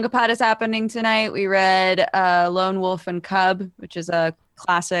 MangaPod is happening tonight. We read Lone Wolf and Cub, which is a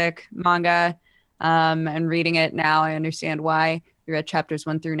classic manga. And reading it now, I understand why. We read chapters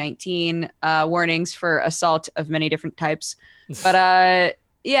 1 through 19. Warnings for assault of many different types. But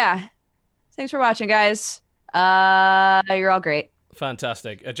yeah. Thanks for watching, guys. You're all great.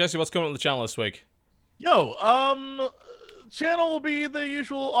 Fantastic. Jesse, what's going on the channel this week? Yo, channel will be the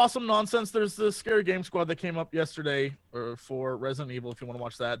usual awesome nonsense. There's the Scary Game Squad that came up yesterday for Resident Evil, if you want to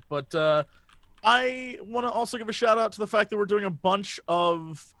watch that. But I want to also give a shout out to the fact that we're doing a bunch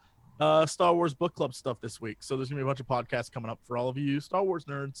of Star Wars book club stuff this week. So there's gonna be a bunch of podcasts coming up for all of you Star Wars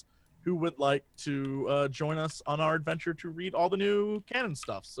nerds who would like to join us on our adventure to read all the new canon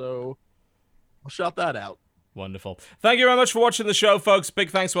stuff. So I'll shout that out. Wonderful. Thank you very much for watching the show, folks. Big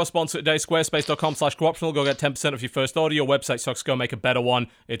thanks to our sponsor today, squarespace.com/cooptional. Go get 10% off your first order. Your website sucks. Go make a better one.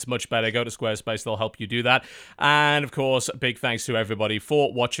 It's much better. Go to Squarespace. They'll help you do that. And, of course, big thanks to everybody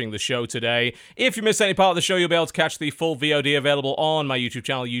for watching the show today. If you missed any part of the show, you'll be able to catch the full VOD available on my YouTube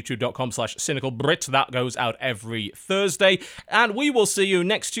channel, youtube.com/cynicalbrit. That goes out every Thursday. And we will see you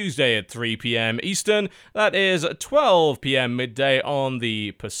next Tuesday at 3 p.m. Eastern. That is 12 p.m. midday on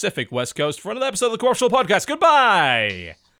the Pacific West Coast for another episode of the Croshaw Podcast. Goodbye!